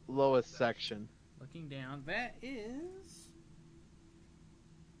lowest section? Looking down, that is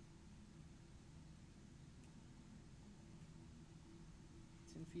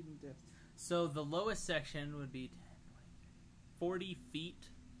 10 feet in depth. So the lowest section would be 10, 20, 40 feet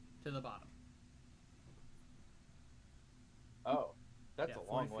to the bottom. Oh, that's Yeah, a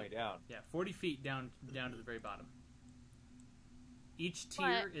long 40 way feet. down. Yeah, 40 feet down to the very bottom. Each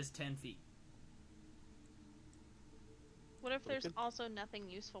tier is 10 feet. What if there's could- also nothing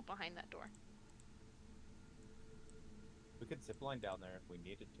useful behind that door? We could zipline down there if we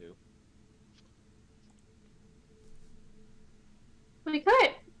needed to. We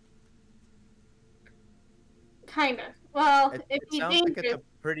could. Kinda. Well, It if you sounds like dangerous, it's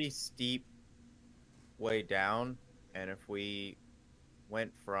a pretty steep way down, and if we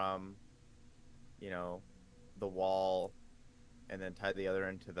went from, the wall and then tied the other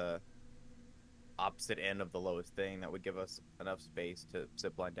end to the opposite end of the lowest thing, that would give us enough space to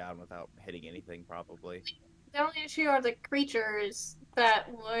zipline down without hitting anything, probably. the only issue are the creatures that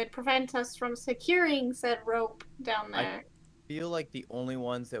would prevent us from securing said rope down I- there. Feel like the only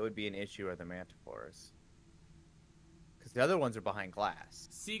ones that would be an issue are the manticores. Because the other ones are behind glass.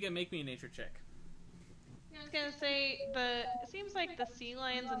 Siga, make me a nature check. I was gonna say it seems like the sea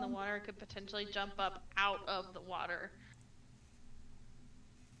lions in the water could potentially jump up out of the water.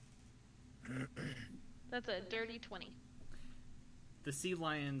 That's a dirty 20. The sea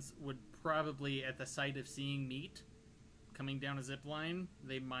lions would probably, at the sight of seeing meat coming down a zip line,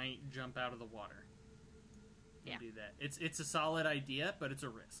 they might jump out of the water. And Yeah. do that. It's a solid idea, but it's a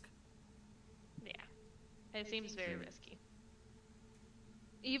risk. Yeah. It seems very risky.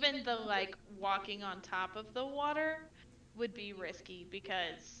 Even the like walking on top of the water would be risky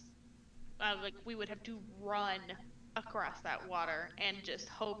because like we would have to run across that water and just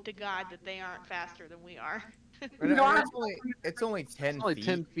hope to God that they aren't faster than we are. And Not- it's only 10 It's only feet.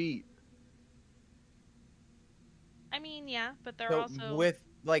 10 feet. I mean, yeah, but they're So also with,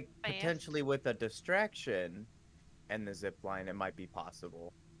 fast. potentially with a distraction and the zip line, it might be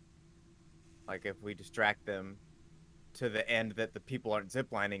possible. Like, if we distract them to the end that the people aren't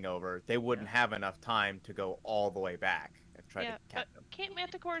ziplining over, they wouldn't have enough time to go all the way back and try Yeah, to catch but them. can't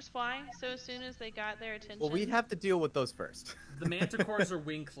manticores fly? So as soon as they got their attention. Well, we'd have to deal with those first. The manticores are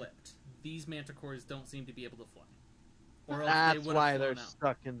wing clipped. These manticores don't seem to be able to fly. Or else they That's would have why they're flown out.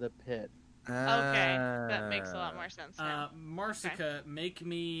 stuck in the pit. Okay, that makes a lot more sense now. Marsica, make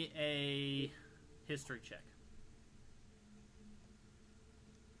me a history check.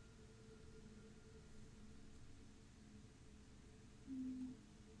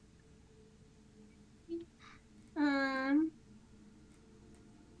 Um,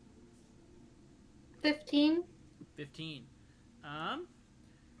 15. 15.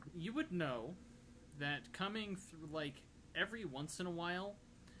 You would know that coming through, like, every once in a while,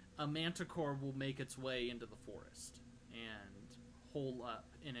 a manticore will make its way into the forest and hole up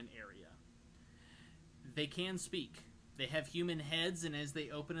in an area. They can speak. They have human heads, and as they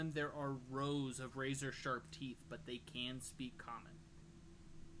open them, there are rows of razor-sharp teeth, but they can speak common.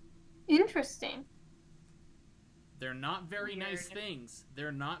 Interesting. They're not very nice Weird. things.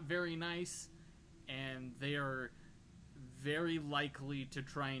 They're not very nice, and they are very likely to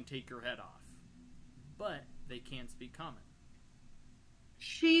try and take your head off. But they can speak common.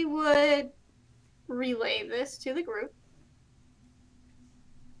 She would relay this to the group.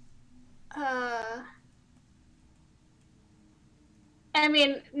 I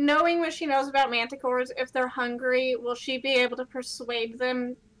mean, knowing what she knows about manticores, if they're hungry, will she be able to persuade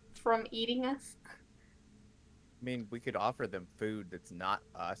them from eating us? I mean, we could offer them food that's not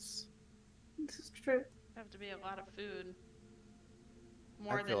us. This is true. Have to be a lot of food. I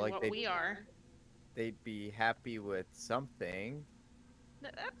More feel than like what they'd- we are. They'd be happy with something.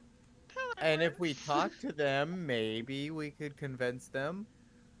 That And if we works. talk to them, maybe we could convince them.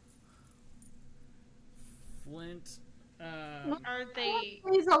 Flint. Are they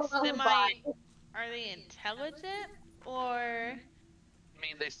Please a lullaby. semi? Are they intelligent or? I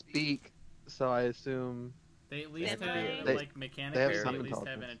mean, they speak, so I assume. They at least They- have, they- like, mechanically, have they some at least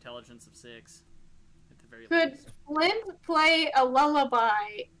have an intelligence. intelligence of 6. At the very Could least. Flint play a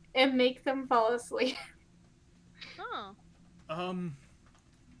lullaby and make them fall asleep? Oh,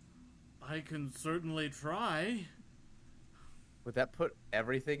 I can certainly try. Would that put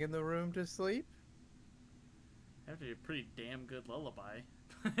everything in the room to sleep? Have to be a pretty damn good lullaby.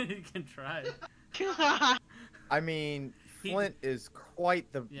 You can try. I mean, He- Flint is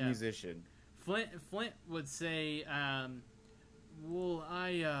quite the Yeah. musician. Flint would say, well,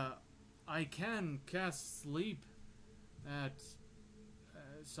 I can cast sleep at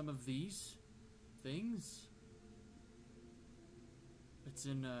some of these things. It's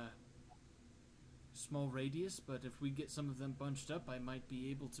in a small radius, but if we get some of them bunched up, I might be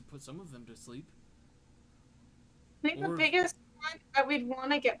able to put some of them to sleep. I think the Or- biggest one that we'd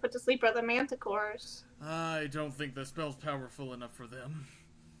want to get put to sleep are the manticores. I don't think the spell's powerful enough for them.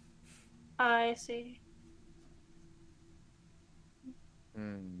 I see.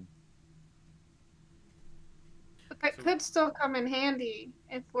 Hmm. But that So- could still come in handy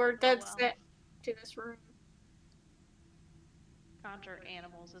if we're dead well. set to this room. conjure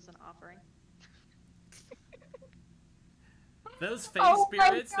animals as an offering. Those face Oh my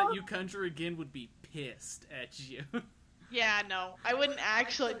spirits that God. you conjure again would be pissed at you. Yeah, no, I wouldn't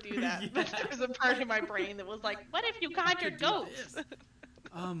actually do that. Yeah. But there was a part of my brain that was like, "What if you conjured do ghosts?" this.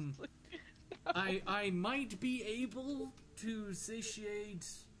 I might be able to satiate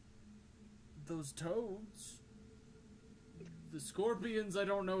those toads. The scorpions, I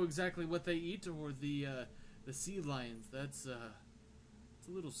don't know exactly what they eat, or the sea lions. That's it's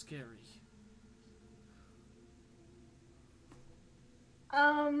a little scary.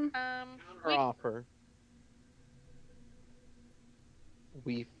 We, Offer.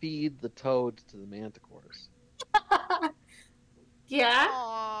 We feed the toads to the manticores. Yeah.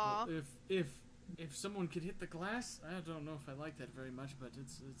 Aw. If someone could hit the glass, I don't know if I like that very much, but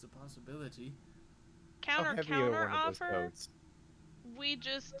it's a possibility. How Counter heavy are one of those offer. toads? We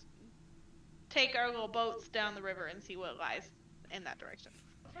just take our little boats down the river and see what lies in that direction.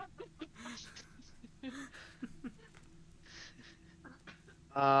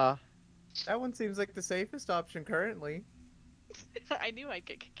 That one seems like the safest option currently. I knew I'd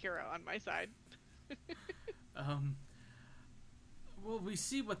get Kikiro on my side. Well, we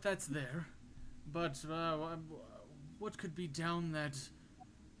see what that's there, but what could be down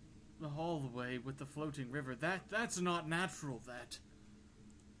the hallway with the floating river? That's not natural. That.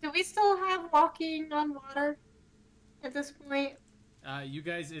 Do we still have walking on water at this point? You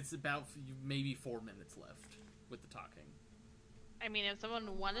guys, it's about maybe 4 minutes left with the talking. I mean, if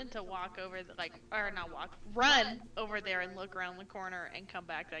someone wanted to walk over, or not walk, run over there and look around the corner and come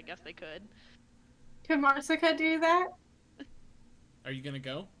back, I guess they could. Could Marsica do that? Are you gonna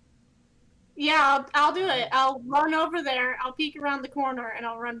go? Yeah, I'll do it. I'll run over there, I'll peek around the corner, and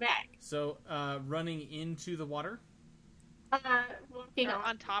I'll run back. So, running into the water, Walking Or on.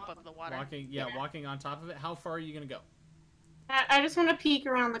 on top of the water. walking on top of it. How far are you gonna go? I just want to peek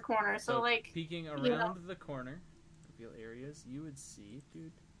around the corner, so like, peeking you around know. the corner, reveal areas. You would see,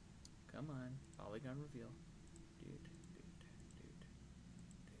 dude. Come on, polygon reveal, dude.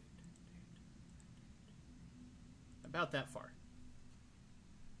 About that far.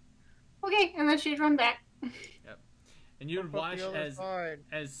 okay, and then she'd run back. And you would What watch about the other side?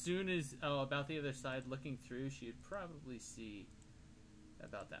 as soon as about the other side, looking through, she'd probably see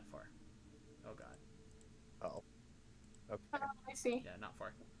about that far. Oh god. Oh. Okay. Oh, I see. Yeah, not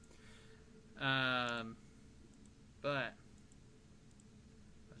far. But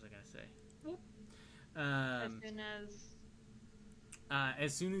what was I gonna say?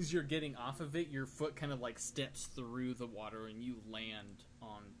 As soon as you're getting off of it, your foot kind of like steps through the water and you land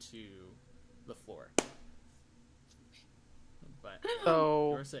onto the floor. But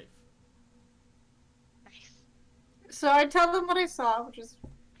So you're safe. Nice. So I tell them what I saw, which is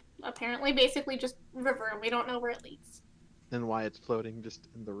apparently basically just river, and we don't know where it leads. and why it's floating just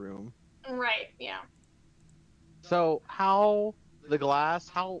in the room. Right, yeah. So how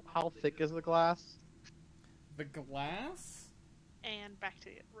thick is the glass? The glass And back to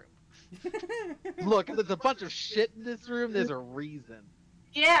the room. Look, there's a bunch of shit in this room. There's a reason.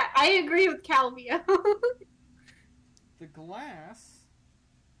 Yeah, I agree with Calvia. The glass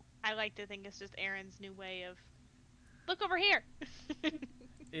I like to think it's just Aaron's new way of look over here.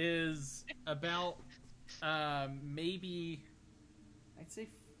 is about maybe I'd say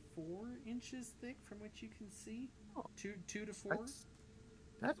 4 inches thick from what you can see. Oh. 2 to 4.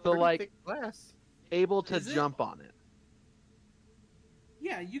 That's So, pretty like- thick glass. Able to Is it? jump on it.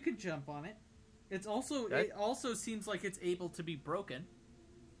 Yeah, you could jump on it. It also seems like it's able to be broken.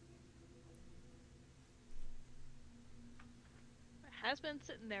 It has been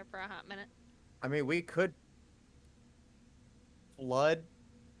sitting there for a hot minute. I mean, we could flood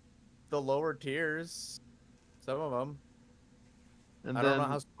the lower tiers. Some of them. And I then don't know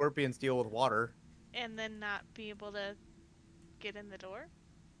how scorpions deal with water. And then not be able to get in the door?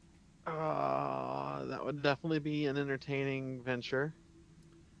 that would definitely be an entertaining venture.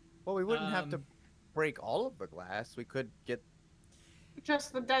 Well, we wouldn't have to Um, break all of the glass. We could get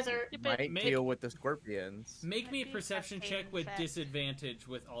Just the desert. Yeah, but might make- deal with the scorpions. Make me a Might be perception cascading check with effect. disadvantage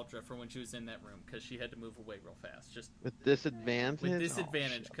with Ultra for when she was in that room because she had to move away real fast. Just With disadvantage? with Oh,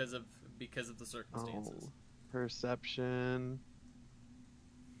 disadvantage shit. because of the circumstances. Oh, perception.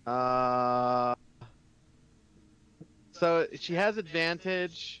 So she has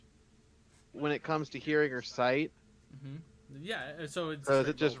advantage when it comes to hearing or sight. hmm Yeah, so it's So is straight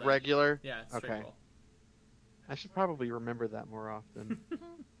it just roll then. regular? Yeah, it's straight Okay. roll. I should probably remember that more often.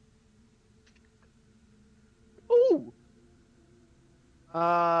 Ooh!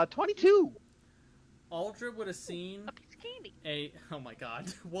 22! Ultra would have seen A piece of candy. oh my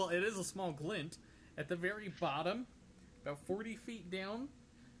god. Well, it is a small glint. At the very bottom, about 40 feet down,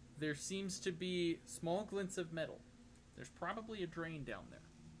 there seems to be small glints of metal. There's probably a drain down there.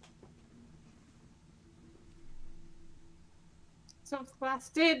 So if the glass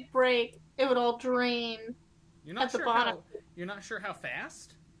did break, it would all drain. You're not At the sure bottom. you're not sure how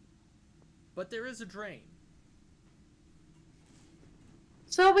fast, but there is a drain.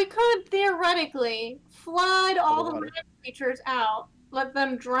 So we could theoretically flood all the water. land creatures out, let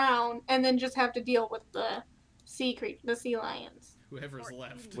them drown, and then just have to deal with the the sea lions. Whoever's Or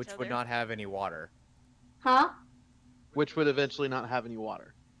left. eat. Which Each would other. not have any water. Huh? Which would eventually not have any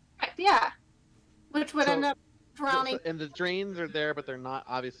water. Right, yeah. Which would So- end up drowning. And the drains are there, but they're not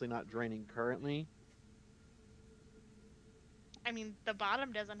obviously not draining currently. I mean, the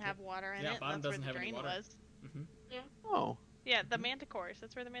bottom doesn't have water in Yeah, it. bottom That's where doesn't the have any drain water. was. Oh. Yeah, the manticores.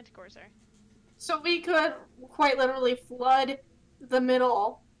 That's where the manticores are. So we could quite literally flood the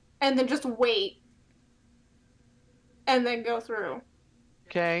middle and then just wait. And then go through.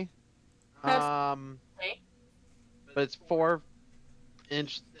 Okay. That's- Okay. But it's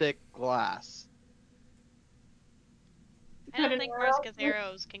 4-inch thick glass. I don't Put an think arrow- Mariska's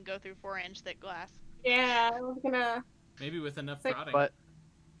arrows can go through 4-inch thick glass. Yeah, I was gonna. Maybe with enough Thick, prodding. But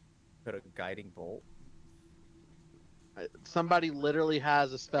Put a guiding bolt. somebody literally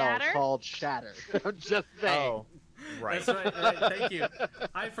has a spell Shatter? called Shatter. I'm just saying. Oh, right. That's right. Thank you.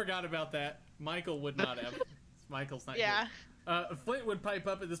 I forgot about that. Michael would not have. Michael's not Yeah. here. Flint would pipe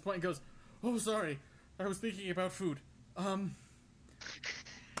up at this point and goes, "Oh, sorry. I was thinking about food.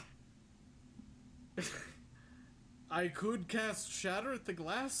 I could cast Shatter at the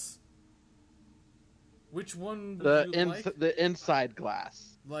glass? Which one would you like? The inside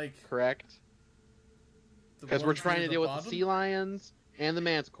glass, Like, correct? the Because we're ones trying near to the deal with bottom? the sea lions and the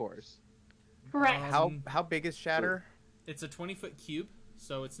manticores. Correct. How big is Shatter? It's a 20-foot cube,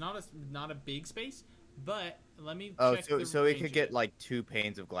 so it's not a big space. But let me Oh, check so the so it range could of get like 2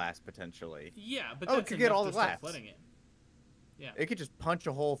 panes of glass potentially. Yeah, but Oh, it that's could get enough all to the start glass. flooding it. Yeah, It could just punch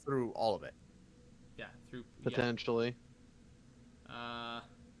a hole through all of it. yeah, through Potentially. Yeah.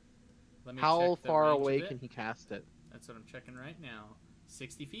 Let me How check the far range of away it. can he cast it? That's what I'm checking right now.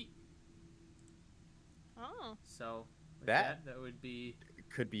 60 feet. Oh. So with That- that would be It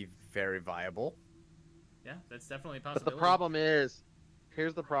could be very viable. yeah, that's definitely a But possibility. the problem is,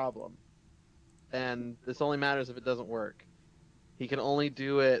 here's the problem. And this only matters if it doesn't work. He can only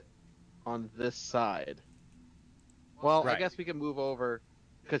do it on this side. Well, I Right. guess we can move over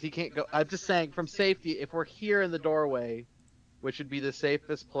because he can't go. I'm just saying, from safety, if we're here in the doorway, which would be the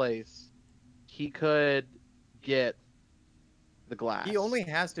safest place, he could get the glass. He only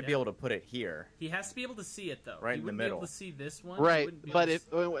has to be Yeah. able to put it here. He has to be able to see it though. Right He in the wouldn't be able middle. to see this one. He right, wouldn't be but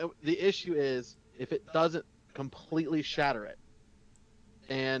able if to the issue is if it doesn't completely shatter it,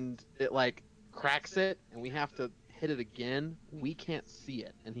 and it like cracks it, and we have to hit it again, we can't see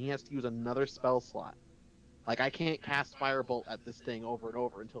it, and he has to use another spell slot. Like I can't cast Firebolt at this thing over and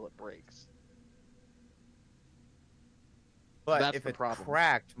over until it breaks. But That's if the it's problem.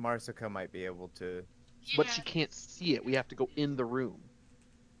 cracked, Marsica might be able to. But she can't see it. We have to go in the room.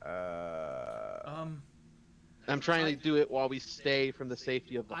 Um, I'm trying to do it while we stay from the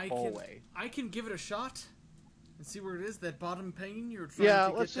safety of the I hallway. can give it a shot and see where it is. That bottom pane you're trying Yeah,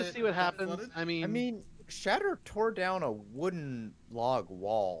 to let's get just see what that happens. flooded? I mean, Shatter tore down a wooden log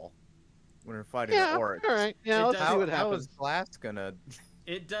wall when we were fighting yeah, the orcs. all right. Yeah, It let's does- see what How happens. is glass gonna?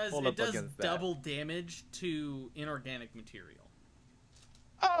 It does. Hold It up does against that. double damage to inorganic material.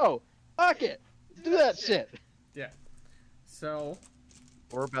 Oh, fuck it. Do that shit. Yeah. So.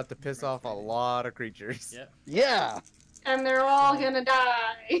 We're about to piss off a lot of creatures. Yep. Yeah. And they're all gonna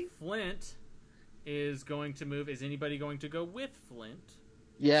die. Flint is going to move. Is anybody going to go with Flint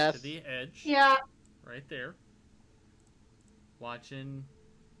Yes. to the edge? Yeah. Right there. Watching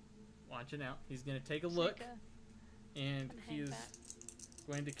out. He's going to take a look, Sika, and and he hang is back.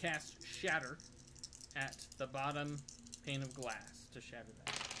 going to cast Shatter at the bottom pane of glass to shatter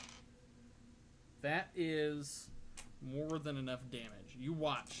that. That is more than enough damage. You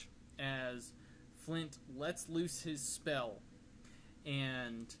watch as Flint lets loose his spell,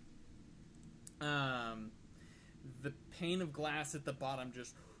 and the pane of glass at the bottom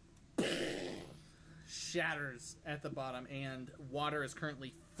just shatters at the bottom, and water is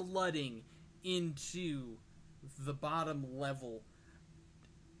currently flooding into the bottom level,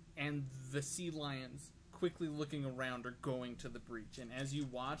 and the sea lions, quickly looking around, are going to the breach. And as you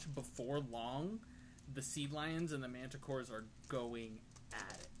watch, before long, the sea lions and the manticores are going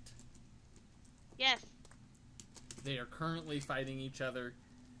at it. Yes. They are currently fighting each other,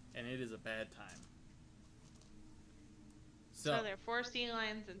 and it is a bad time. So there are 4 sea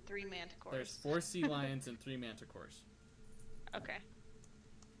lions and 3 manticores. There's 4 sea lions and 3 manticores. Okay.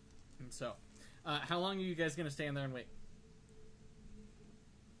 And so, how long are you guys going to stand there and wait?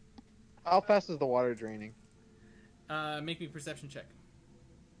 How fast is the water draining? Make me a perception check.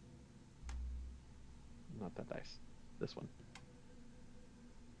 Not that dice. This one.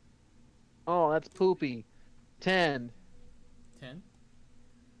 Oh, that's poopy. 10. 10.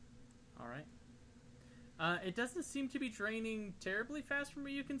 All right. It doesn't seem to be draining terribly fast from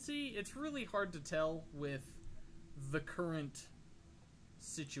what you can see. It's really hard to tell with the current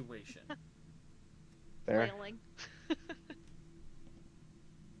situation. Fair. Flailing. All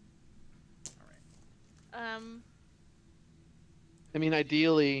right. I mean,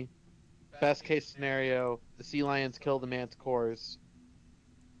 ideally, best case scenario, the sea lions kill the manticores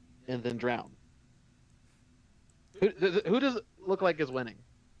and then drown. Who does it look like is winning?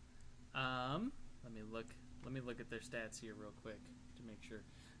 Let me look at their stats here real quick to make sure.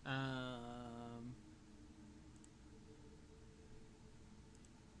 And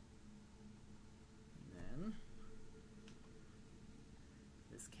then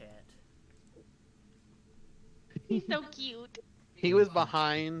this cat. He's so cute. He was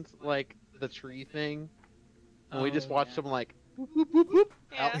behind, like, the tree thing, and we just watched him, like, whoop, whoop, whoop, whoop,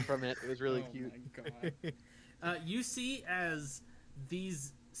 out Yeah. from it. It was really Oh cute. my God. You see as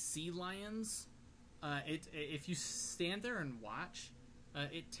these sea lions, if you stand there and watch,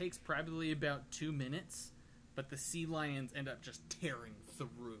 it takes probably about 2 minutes, but the sea lions end up just tearing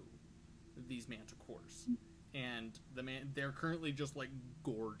through these manticores, and they're currently just like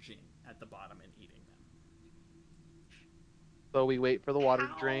gorging at the bottom and eating them. So we wait for the water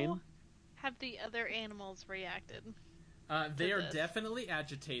to How drain. have the other animals reacted? They to are this? definitely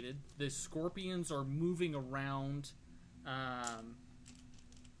agitated. The scorpions are moving around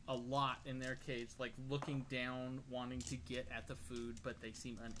a lot in their cage, like looking down, wanting to get at the food, but they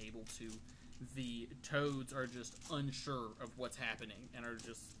seem unable to. The toads are just unsure of what's happening and are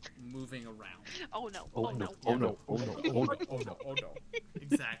just moving around. Oh no! Oh, Oh, no. no! Oh no! Oh no! Oh no! Oh no, oh no.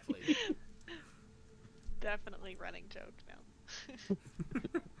 Exactly. Definitely running joke now.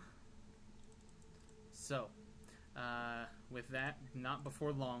 So, with that, not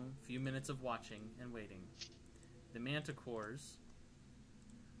before long, few minutes of watching and waiting, the manticores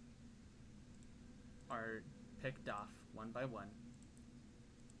are picked off one by one,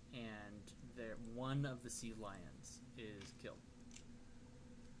 and one of the sea lions is killed.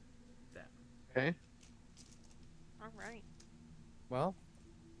 That. Okay. All right. Well,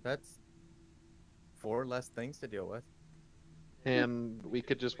 that's 4 less things to deal with. And we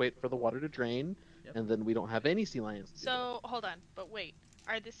could just wait for the water to drain, Yep. and then we don't have any sea lions. To deal So hold on, but wait.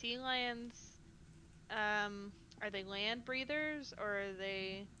 Are the sea lions, are they land breathers, or are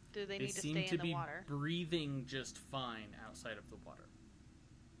they? Do they They need to seem stay to in the be water? breathing just fine outside of the water.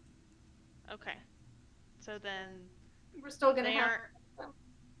 Okay. So then, We're still gonna they have. aren't.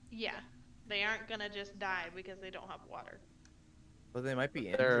 Yeah, they aren't gonna just die because they don't have water. But they might be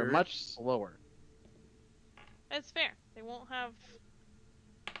with. They're injured. much slower. It's fair. They won't have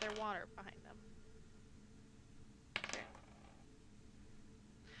their water behind them. Fair.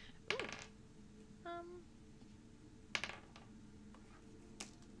 Ooh.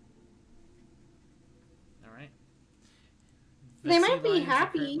 All right. They sea might be lions are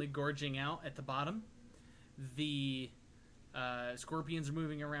happy. currently gorging out at the bottom. The scorpions are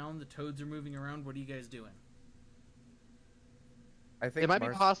moving around. The toads are moving around. What are you guys doing? I think It might be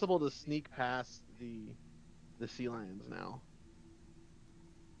Mars- possible to sneak past the sea lions now.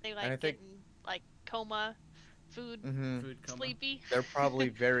 They I like think- getting like coma, food, Mhm. Food coma. sleepy. They're probably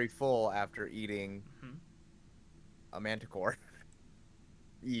very full after eating Mhm. a manticore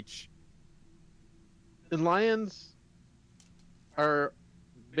each. And lions are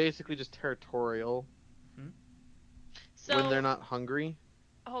basically just territorial So when they're not hungry.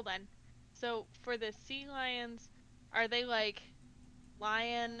 hold on. So for the sea lions, are they like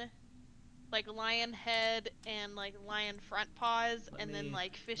lion head and like lion front paws Let and then me-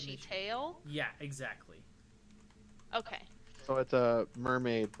 like let fishy me show- tail? Yeah, exactly. Okay. So it's a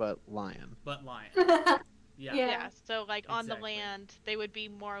mermaid but lion. But lion. Yeah. Yeah. Yeah. So like on the Exactly. land, they would be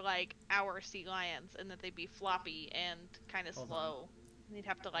more like our sea lions, and that they'd be floppy and kind of Hold slow. They'd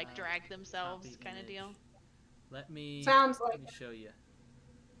have to like drag Copy themselves, kind of image. deal. Let me Sounds let like me show you.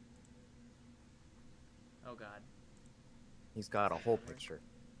 Oh god. He's got a whole picture.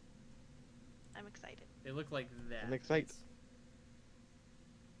 I'm excited. They look like that. I'm excited.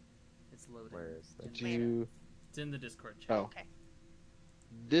 It's loading. Where is the? Did you? It's in the Discord chat. Oh, Okay.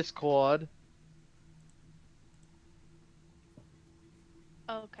 Discord.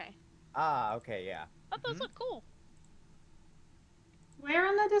 Okay. Ah, okay, yeah. Oh, those Mhm. look cool. Where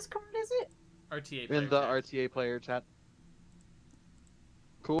on the Discord is it? RTA. In player the chat. RTA player chat.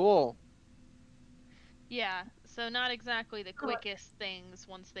 Cool. Yeah. So not exactly the quickest things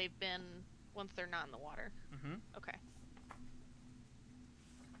once they're not in the water. Mhm. Okay.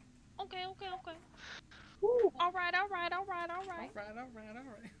 Okay. Ooh. All right. All right. All right.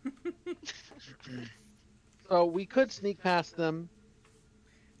 So we could sneak past them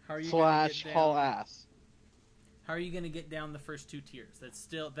How are you / gonna get haul down? ass. How are you gonna get down the first 2 tiers? That's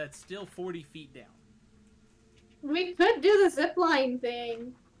still 40 feet down. We could do the zip line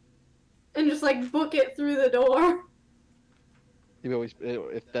thing. And just like book it through the door.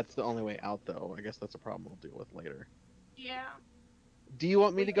 If that's the only way out, though, I guess that's a problem we'll deal with later. Yeah. Do you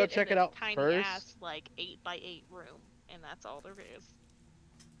want me We to go get in check it a out tiny first? ass like 8x8 room, and that's all there is.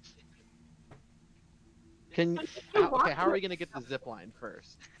 Can okay? How are we gonna get the zip line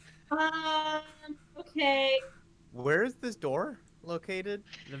first? Okay. Where is this door located?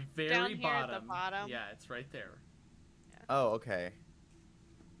 The very Down here at bottom. the bottom. Yeah, it's right there. Oh, okay.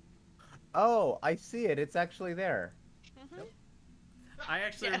 Oh, I see it. It's actually there. Mm-hmm. I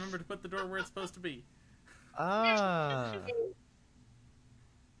actually Yes. remember to put the door where it's supposed to be. Ah.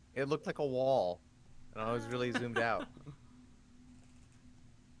 It looked like a wall, and I was really zoomed out.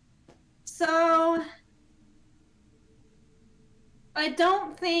 So I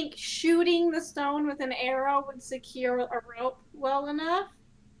don't think shooting the stone with an arrow would secure a rope well enough.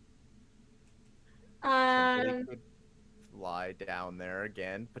 Somebody could fly down there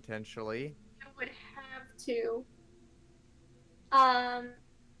again, potentially. I would have to.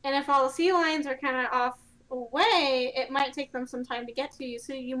 And if all the sea lions are kind of off away, it might take them some time to get to you.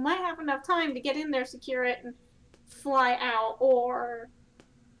 So you might have enough time to get in there, secure it, and fly out. Or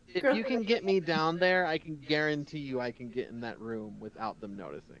If you can get me down there, I can guarantee you I can get in that room without them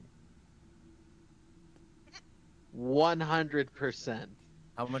noticing. 100%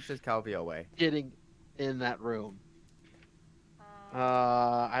 How much does Calvio weigh? getting in that room.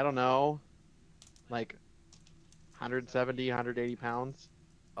 I don't know, like 170, 180 pounds.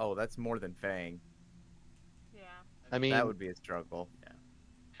 Oh, that's more than Fang. Yeah. I mean, That would be a struggle.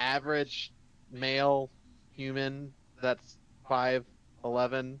 average male human that's 5'11",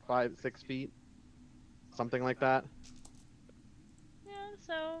 5'6" feet, something like that. Yeah.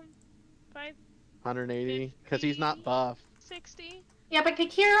 So 180, because he's not buff. 560. yeah, but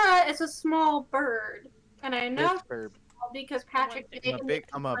Kakira is a small bird, and I know It's Ferb. because Patrick.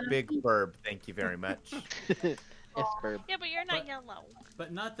 I'm a big burb. Thank you very much. It's Ferb. Yeah, but you're not But- yellow.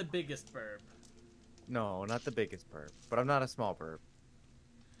 But not the biggest burb. No, not the biggest burb, but I'm not a small burb.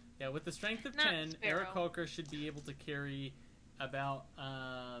 Yeah, with the strength of Not 10, Eric Sparrow. Hulker should be able to carry about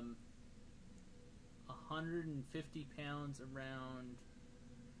 150 pounds around.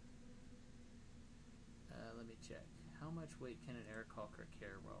 Let me check. How much weight can an Eric Hulker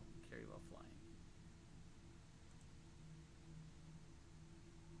carry while flying?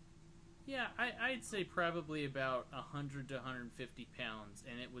 Yeah, I'd say probably about 100 to 150 pounds,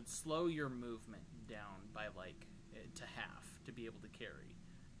 and it would slow your movement down by like to half to be able to carry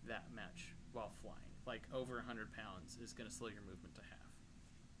that much while flying. Like over 100 pounds is going to slow your movement to half.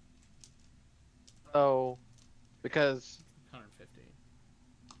 So, because 150.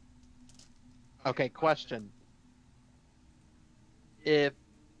 okay, question: if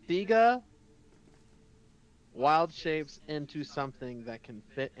Thiga wild shapes into something that can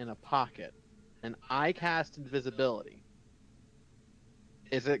fit in a pocket, and I cast invisibility,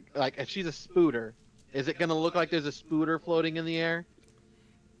 is it like if she's a spooter? Is it gonna look like there's a spooter floating in the air?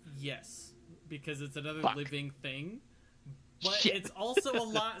 Yes, because it's another Fuck. living thing, but Shit. it's also a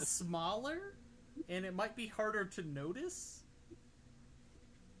lot smaller, and it might be harder to notice.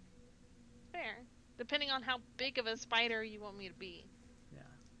 Fair. Depending on how big of a spider you want me to be. Yeah.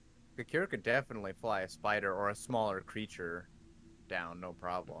 Kakira could definitely fly a spider or a smaller creature down, no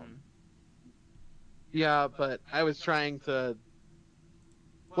problem. Mhm. Yeah, but I was trying to.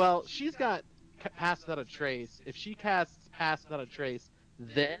 Well, she's got Pass Without a Trace. If she casts Pass Without a Trace,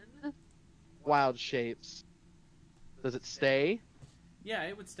 then wild shapes, does it stay? Yeah,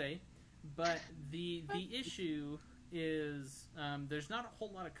 it would stay, but the issue is there's not a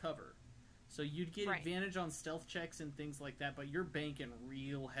whole lot of cover, so you'd get Right. advantage on stealth checks and things like that. But you're banking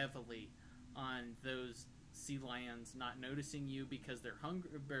real heavily on those sea lions not noticing you because they're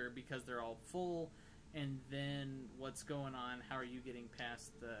hungry or because they're all full. And then what's going on? How are you getting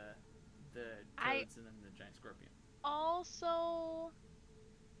past the toads and then the giant scorpion? Also,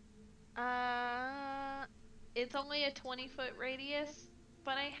 it's only a 20-foot radius,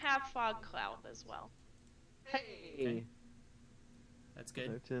 but I have fog cloud as well. Hey! That's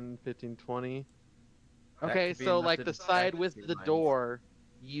good. 10, 15, 20. That Okay, could be so enough like to the detect side with sea the lions. door,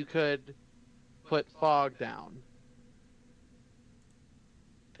 you could put fog down.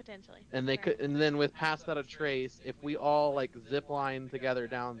 Potentially. And they could, and then with Pass Without a Trace, if we all like zip line together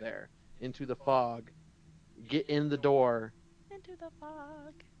down there into the fog, get in the door, Into the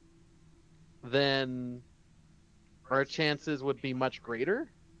fog. then our chances would be much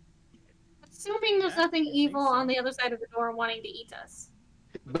greater. Assuming there's Yeah, nothing I think evil so. on the other side of the door wanting to eat us.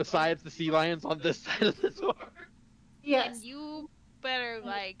 Besides the sea lions on this side of the door. Yes. And you better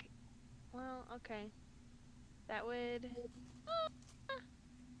like. Well, okay. That would.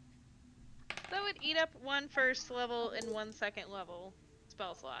 That would eat up one first level and one second level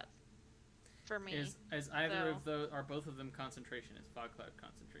spell slots. For me. Is either So- of those are both of them concentration? Is fog cloud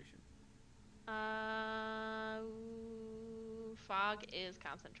concentration? Fog is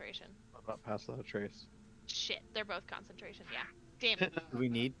concentration. What about Pass Without a Trace? Shit, they're both concentration. Yeah. Damn it. Do we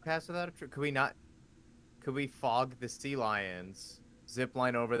need Pass Without a Trace? Could we not? Could we fog the sea lions, zip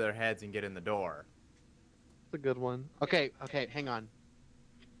line over their heads, and get in the door? That's a good one. Okay, hang on.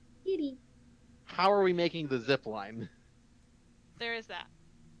 Kitty. How are we making the zip line? There is that.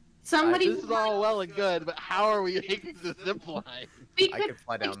 Somebody. This is all well and good, but how are we making the zip line? We I could could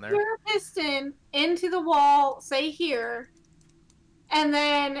fly down there. secure a piston into the wall, say here, and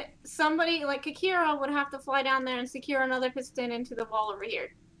then somebody like Akira would have to fly down there and secure another piston into the wall over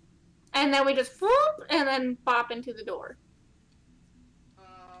here. And then we just whoop and then pop into the door.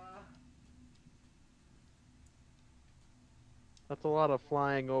 That's a lot of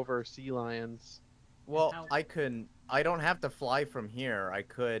flying over sea lions. Well, How- I don't have to fly from here. I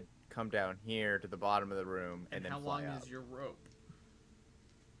could come down here to the bottom of the room and, And then how fly long out. is your rope?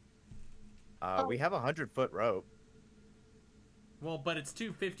 We have a 100-foot rope. Well, but it's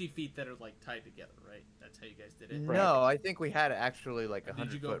two 50 feet that are like tied together, right? That's how you guys did it. No, I think we had actually like a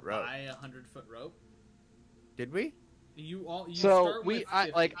Did you go 100-foot rope. buy a 100-foot rope? Did we? You So start we, with I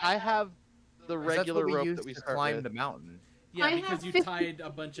 50. like, I have the Because that's regular what we rope used that we to start climb with. the mountain. Yeah, I because have you 50 tied a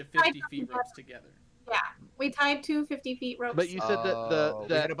bunch of I 50 have feet 50. ropes together. Yeah, we tied two 50-feet ropes. But you said that Oh, we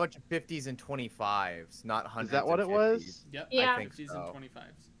the had a bunch of 50s and 25s, not hundreds. is that what and it 50s. was? Yep. Yeah. 50s and so. 25s.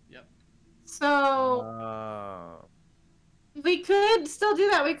 Yep. So Oh. we could still do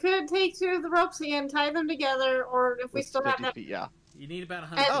that. We could take two of the ropes and tie them together, or if we With still have 50 that. feet, yeah. You need about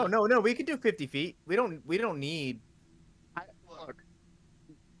 100. Oh feet. no, we could do 50 feet. We don't need. Look.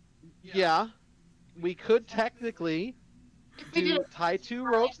 Yeah, we could technically If we did it, tie two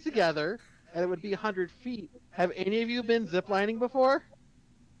ropes together, and it would be 100 feet. Have any of you been ziplining before?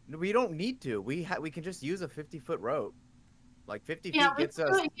 We don't need to. We can just use a 50-foot rope. Like 50 Yeah, feet we gets can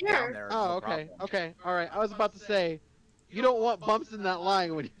us do it here. down there. Oh, no okay, problem. okay, all right. I was about to say, you don't want bumps in that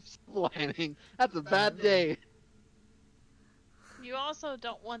line when you're ziplining. That's a bad day. You also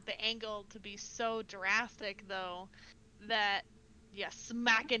don't want the angle to be so drastic, though, that you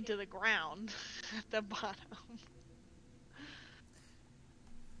smack into the ground at the bottom.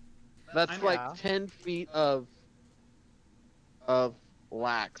 That's I'm- like Yeah. 10 feet of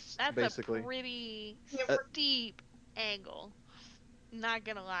lax, That's basically. a pretty Yeah, steep angle. Not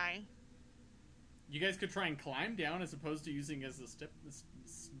gonna lie. You guys could try and climb down as opposed to using as a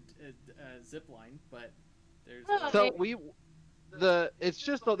zip line, but there's. So it's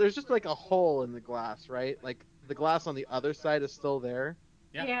just there's just like a hole in the glass, right? Like the glass on the other side is still there.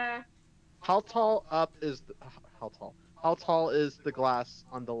 Yeah. Yeah. How tall up is how tall? How tall is the glass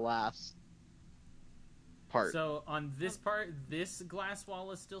on the last part? So on this part, this glass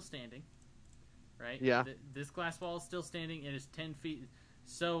wall is still standing, right? Yeah. This glass wall is still standing. It is 10 feet.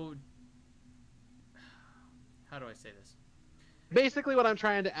 So, how do I say this? Basically, what I'm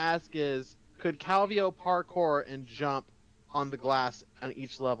trying to ask is, could Calvio parkour and jump on the glass on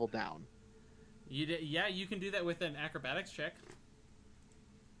each level down? Yeah, you can do that with an acrobatics check.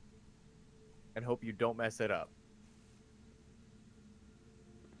 And hope you don't mess it up.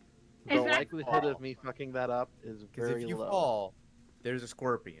 The Is that- likelihood of me fucking that up is Because very if you low. fall, there's a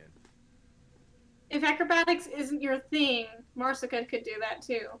scorpion. If acrobatics isn't your thing, Marsica could do that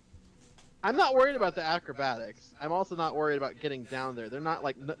too. I'm not worried about the acrobatics. I'm also not worried about getting down there. They're not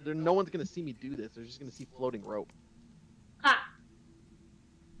like no one's gonna see me do this. They're just gonna see floating rope. Ah,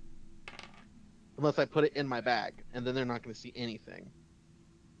 Unless I put it in my bag, and then they're not gonna see anything.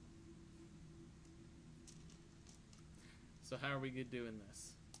 So how are we good doing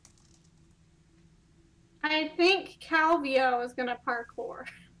this? I think Calvio is gonna parkour.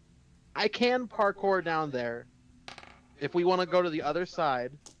 I can parkour down there. If we want to go to the other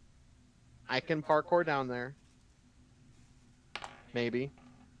side, I can parkour down there. Maybe.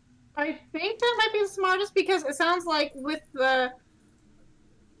 I think that might be the smartest because it sounds like with the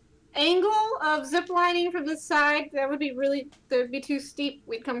angle of ziplining from this side, that would be too steep.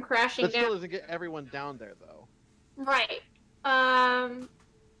 We'd come crashing That still down. doesn't get everyone down there, though. Right.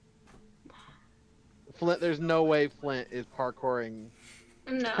 Flint, there's no way Flint is parkouring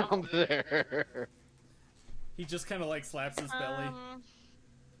No. down there. He just kind of like slaps his belly,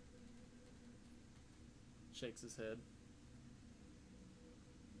 shakes his head.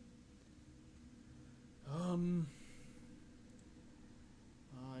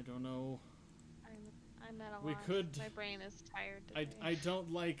 I don't know. I'm at a We loss. could- My brain is tired I today.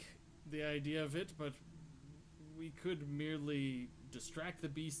 don't like the idea of it, but we could merely distract the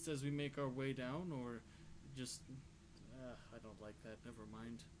beasts as we make our way down, or just... I don't like that. Never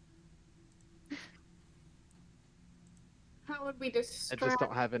mind. How would we I distract? just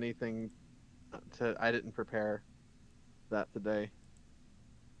don't have anything I didn't prepare that today.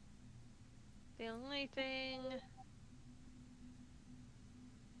 The only thing...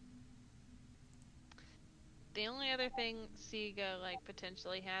 The only other thing Siga, like,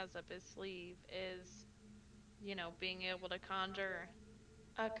 potentially has up his sleeve is, you know, being able to conjure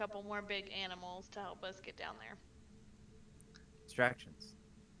a couple more big animals to help us get down there. Distractions.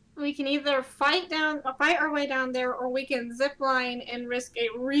 We can either fight our way down there, or we can zip line and risk a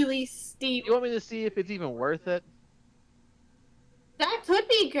really steep. You want me to see if it's even worth it? That could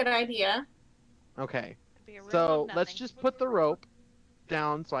be a good idea. Okay. It'd be a room So of let's nothing. just put the rope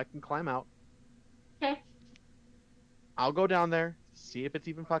down so I can climb out. Okay. I'll go down there, see if it's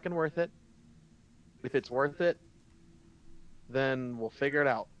even fucking worth it. If it's worth it, then we'll figure it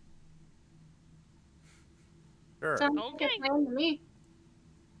out. Sure. Sounds like Okay. a plan to me.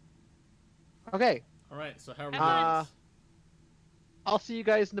 Okay, All right. So how are we Uh, doing this? I'll see you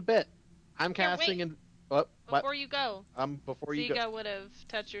guys in a bit. I'm Yeah, casting wait. and what? Before you go, Before you go. Siga would have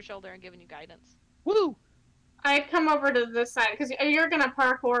touched your shoulder and given you guidance. Woo! I'd come over to this side because you're gonna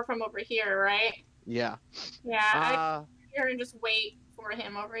parkour from over here, right? Yeah. Yeah, I'd Uh, come here and just wait for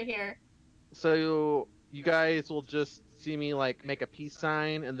him over here. so you guys will just see me like make a peace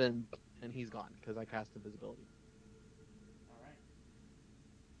sign and he's gone because I cast invisibility. All right.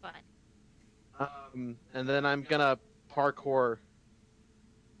 Fine. And then I'm gonna parkour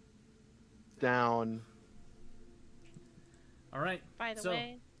down. All right. By the So-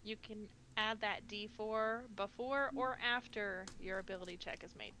 way, you can add that D4 before or after your ability check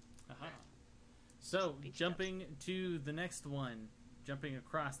is made. Uh-huh. So, Beast jumping to the next one, jumping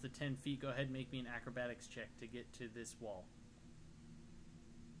across the 10 feet, go ahead and make me an acrobatics check to get to this wall.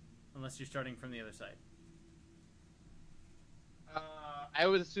 Unless you're starting from the other side. I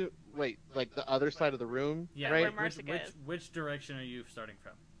would assume. Wait, like the other side of the room, Yeah, right? where Marsica is. which direction are you starting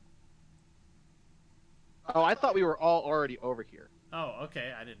from? Oh, I thought we were all already over here. Oh,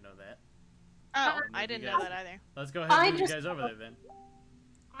 okay, I didn't know that. Oh, Move I you didn't guys. know that either. Let's go ahead I and move you just- guys over there then.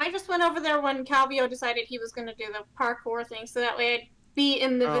 I just went over there when Calvio decided he was gonna do the parkour thing, so that way be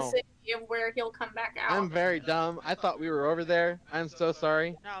in the Oh. vicinity of where he'll come back out. I'm very dumb. I thought we were over there. I'm so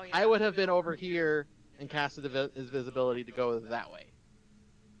sorry. Oh yeah. I would have been over here and casted his visibility to go that way.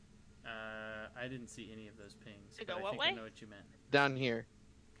 I didn't see any of those pings. To but go I what think way? I know what you meant. Down here.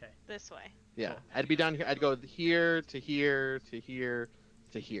 Okay. This way. Yeah. Cool. I'd be down here. I'd go here to here to here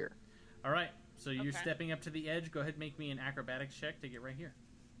to here. All right. So you're Okay. stepping up to the edge. Go ahead and make me an acrobatics check to get right here.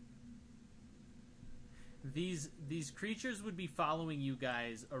 These creatures would be following you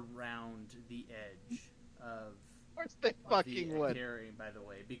guys around the edge of Of course they fucking the would. carrying, by the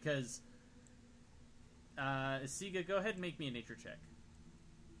way, because Siga, go ahead and make me a nature check.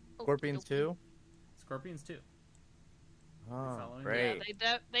 Scorpions too? Scorpions too. Oh, following great.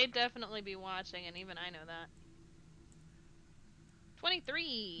 Yeah, they definitely be watching, and even I know that.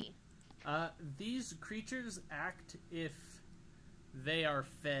 23. These creatures act if they are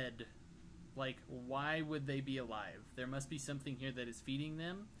fed. Like, why would they be alive? There must be something here that is feeding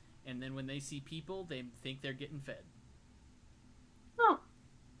them, and then when they see people, they think they're getting fed. Oh,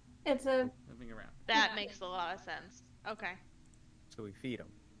 it's a Moving around. That Yeah. makes a lot of sense. Okay. So we feed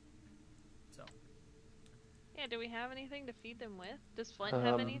them. So, Yeah, do we have anything to feed them with? Does Flint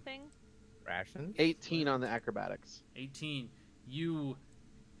have anything? Rations? 18 on the acrobatics. 18. You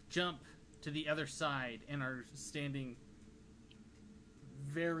jump to the other side and are standing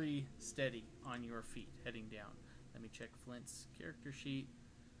very steady on your feet, heading down. Let me check Flint's character sheet.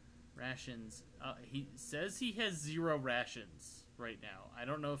 Rations. He says he has 0 rations right now. I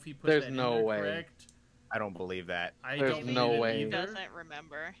don't know if he put There's that in no there way. correct. I don't believe that. I There's don't no believe it way. He either. doesn't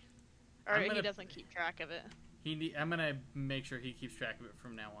remember. Or I'm he gonna- doesn't keep track of it. I'm gonna make sure he keeps track of it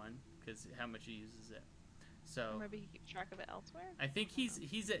from now on, because how much he uses it. Or So maybe he keeps track of it elsewhere? I think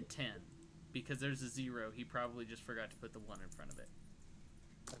he's at 10 because there's a 0. He probably just forgot to put the 1 in front of it.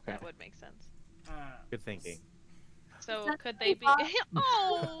 Okay. That would make sense. Good thinking. So That's could they be... pretty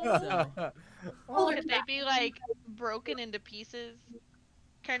Oh! Oh, Could they be, like, broken into pieces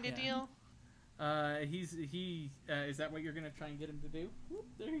kind of Yeah. deal? Is that what you're gonna try and get him to do? Whoop,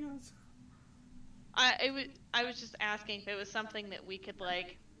 there he goes. I was just asking if it was something that we could,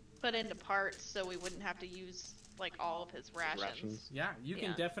 like, put into parts so we wouldn't have to use, like, all of his rations. Yeah, you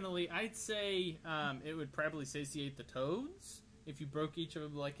can Yeah. definitely. I'd say it would probably satiate the toads if you broke each of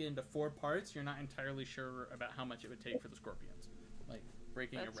them like into 4 parts. You're not entirely sure about how much it would take for the scorpions, like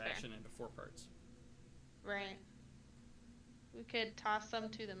breaking That's a fair. ration into 4 parts. Right. We could toss some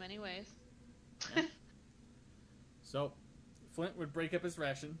to them anyways. So, Flint would break up his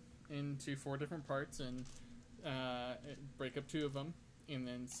ration into 4 different parts and break up 2 of them, and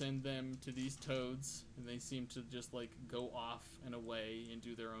then send them to these toads, and they seem to just like go off and away and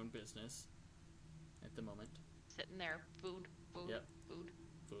do their own business at the moment. Sitting there, food, Yep. food.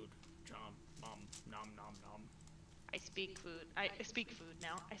 Food, chom, nom, nom, nom, nom. I speak food. I speak food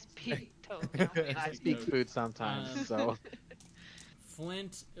now. I speak toad now. I speak food sometimes, so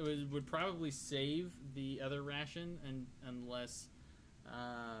Flint would probably save the other ration, unless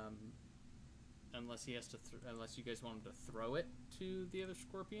he has to, unless you guys want him to throw it to the other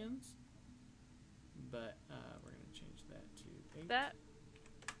scorpions. But we're gonna change that to 8. That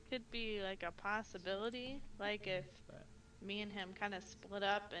could be like a possibility. Like if But me and him kind of split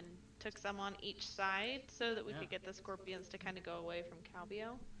up and took some on each side so that we Yeah. could get the scorpions to kind of go away from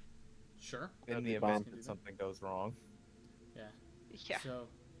Calbio. sure. In That'd the be event bomb. that something goes wrong. Yeah. So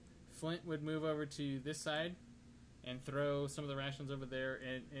Flint would move over to this side and throw some of the rations over there,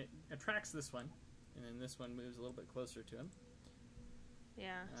 and it attracts this one, and then this one moves a little bit closer to him.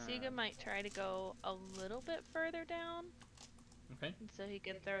 Yeah. Siga might try to go a little bit further down. Okay. And so he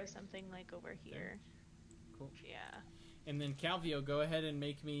could throw something like over here. Cool. Yeah. And then Calvio, go ahead and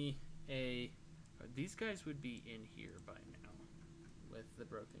make me a. These guys would be in here by now, with the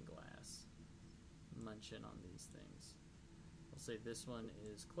broken glass, munching on these things. We'll say this one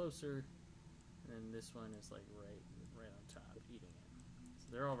is closer, and then this one is like right on top, eating it. So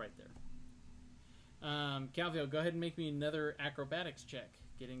they're all right there. Calvio, go ahead and make me another acrobatics check,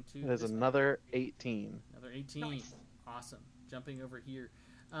 getting to. there's this one. another 18. Another 18. Nice. Awesome. Jumping over here.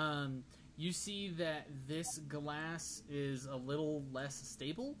 You see that this glass is a little less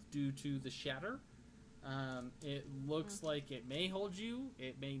stable due to the shatter. It looks like it may hold you.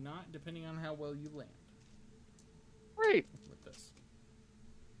 It may not, depending on how well you land Great. with this.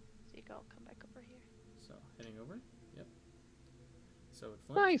 Siga, I'll come back over here. So, heading over. Yep. So, it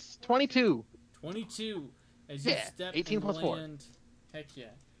flips. Nice. 22. 22. As you Yeah, step 18 and plus 4. land, heck yeah.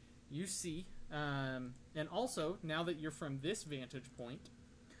 You see, and also, now that you're from this vantage point,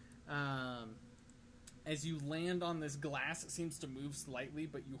 as you land on this glass, it seems to move slightly,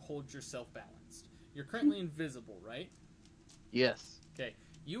 but you hold yourself balanced. You're currently invisible, right? Yes. Okay,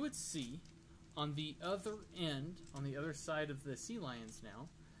 you would see on the other end, on the other side of the sea lions now,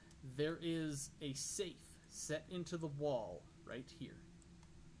 there is a safe set into the wall right here.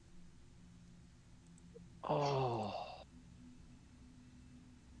 Oh.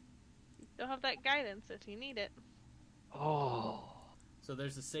 You'll have that guidance if you need it. Oh. So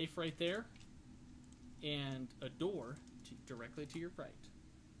there's a safe right there, and a door directly to your right.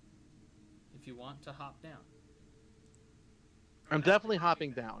 If you want to hop down. I'm definitely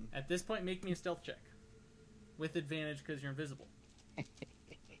hopping down. At this point, make me a stealth check. With advantage because you're invisible.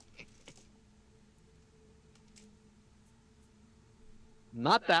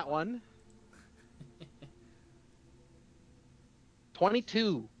 Not that one.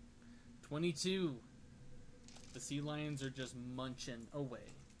 22. 22. The sea lions are just munching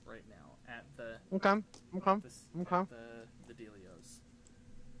away right now at the Okay. the dealios.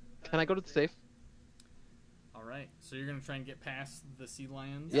 Can I go to the safe? All right, so you're gonna try and get past the sea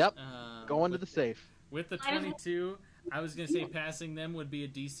lions. Yep. Go into the safe. With the 22, I was gonna say passing them would be a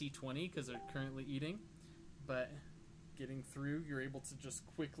DC 20 because they're currently eating, but getting through, you're able to just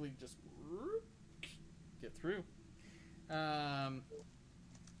quickly just get through.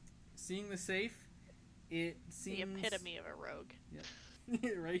 Seeing the safe, it seems The epitome of a rogue.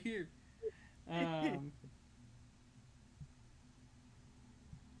 Yeah, right here. All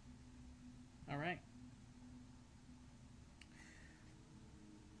right.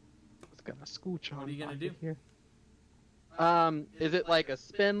 It's got a scooch on. What are you gonna do? Here. Is it like a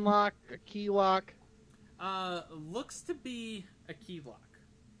spin lock, a key lock? Looks to be a key lock.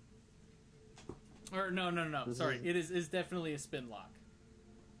 Or no. This Sorry, is- it is definitely a spin lock.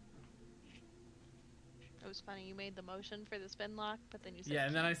 It was funny, you made the motion for the spin lock, but then you said Yeah,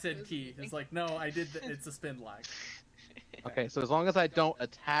 and then I It said was key. amazing. It's like, no, I did. It's a spin lock. Okay, so as long as I don't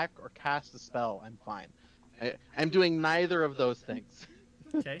attack or cast a spell, I'm fine. I'm doing neither of those things.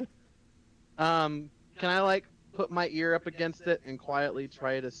 Okay. Can I like put my ear up against it and quietly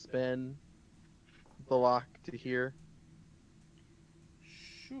try to spin the lock to here?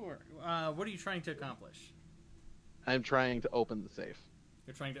 Sure. What are you trying to accomplish? I'm trying to open the safe.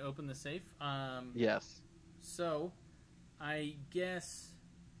 You're trying to open the safe. Yes. So, I guess,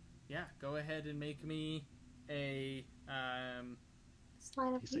 yeah. Go ahead and make me a.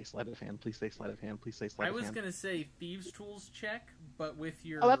 Sleight of Please say sleight of hand. Please say sleight of hand. Please say sleight I of was hand. gonna say thieves' tools check, but with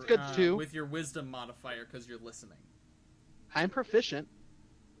your Oh, that's good, too. with your wisdom modifier because you're listening. I'm proficient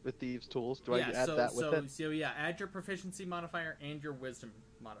with thieves' tools. Do I add that with it? So yeah, add your proficiency modifier and your wisdom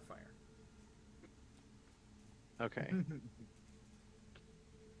modifier. Okay.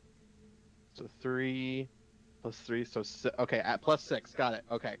 So 3 plus 3, so okay, at plus 6. Got it.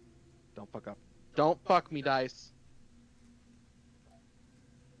 Okay. Don't fuck up. Don't fuck me, dice.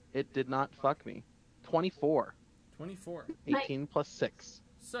 It did not fuck me. 24. 24. 18 plus 6.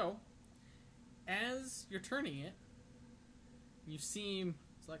 So, as you're turning it, you seem,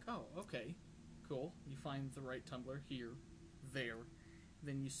 it's like, oh, okay, cool. You find the right tumbler here, there.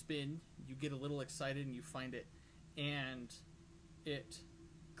 Then you spin, you get a little excited, and you find it, and it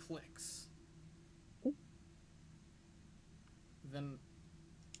clicks. Ooh. Then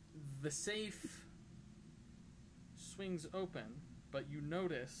the safe swings open, but you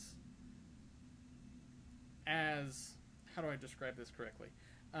notice as, how do I describe this correctly?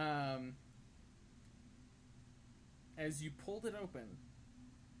 As you pulled it open,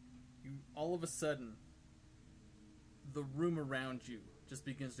 you all of a sudden, the room around you just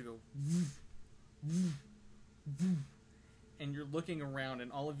begins to go and you're looking around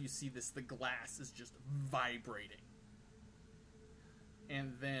and all of you see this, the glass is just vibrating.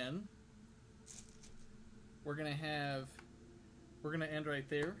 And then we're gonna end right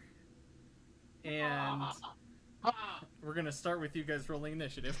there. And we're gonna start with you guys rolling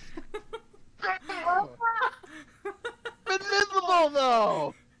initiative. Invisible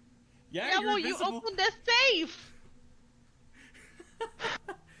though. Yeah, you're well, you invisible. opened a safe!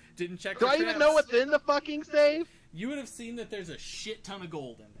 Didn't check. Do for I even traps. know what's in the fucking safe? You would have seen that there's a shit ton of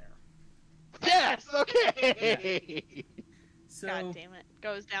gold in there. Yes. Okay. So God damn it.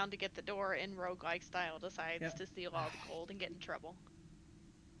 Goes down to get the door in roguelike style, decides Yep. to steal all the gold and get in trouble.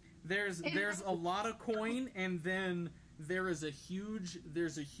 there's a lot of coin, and then there's a huge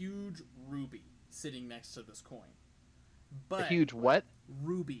ruby sitting next to this coin. But A huge what?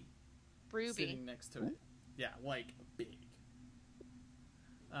 ruby Ruby. sitting next to it. Yeah, like big.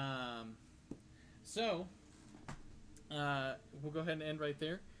 So we'll go ahead and end right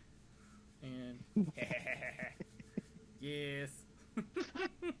there. And yes.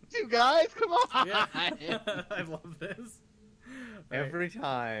 You guys, come on. Yeah. I love this. Every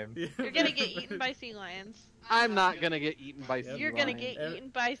time. You're gonna get eaten by sea lions. I'm not gonna get eaten by sea You're gonna lions. get eaten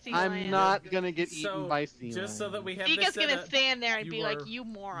by sea I'm lions. not gonna get eaten So, by sea lions. just so that we have Vika's this set gonna up, stand there and you be are- like, "You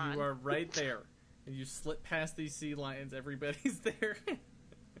moron." You are right there, and you slip past these sea lions. Everybody's there.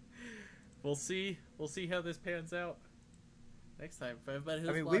 We'll see how this pans out next time. For everybody who's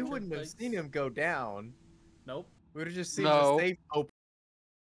I mean, we watching, wouldn't have like- seen him go down. Nope. We would have just seen No. the safe open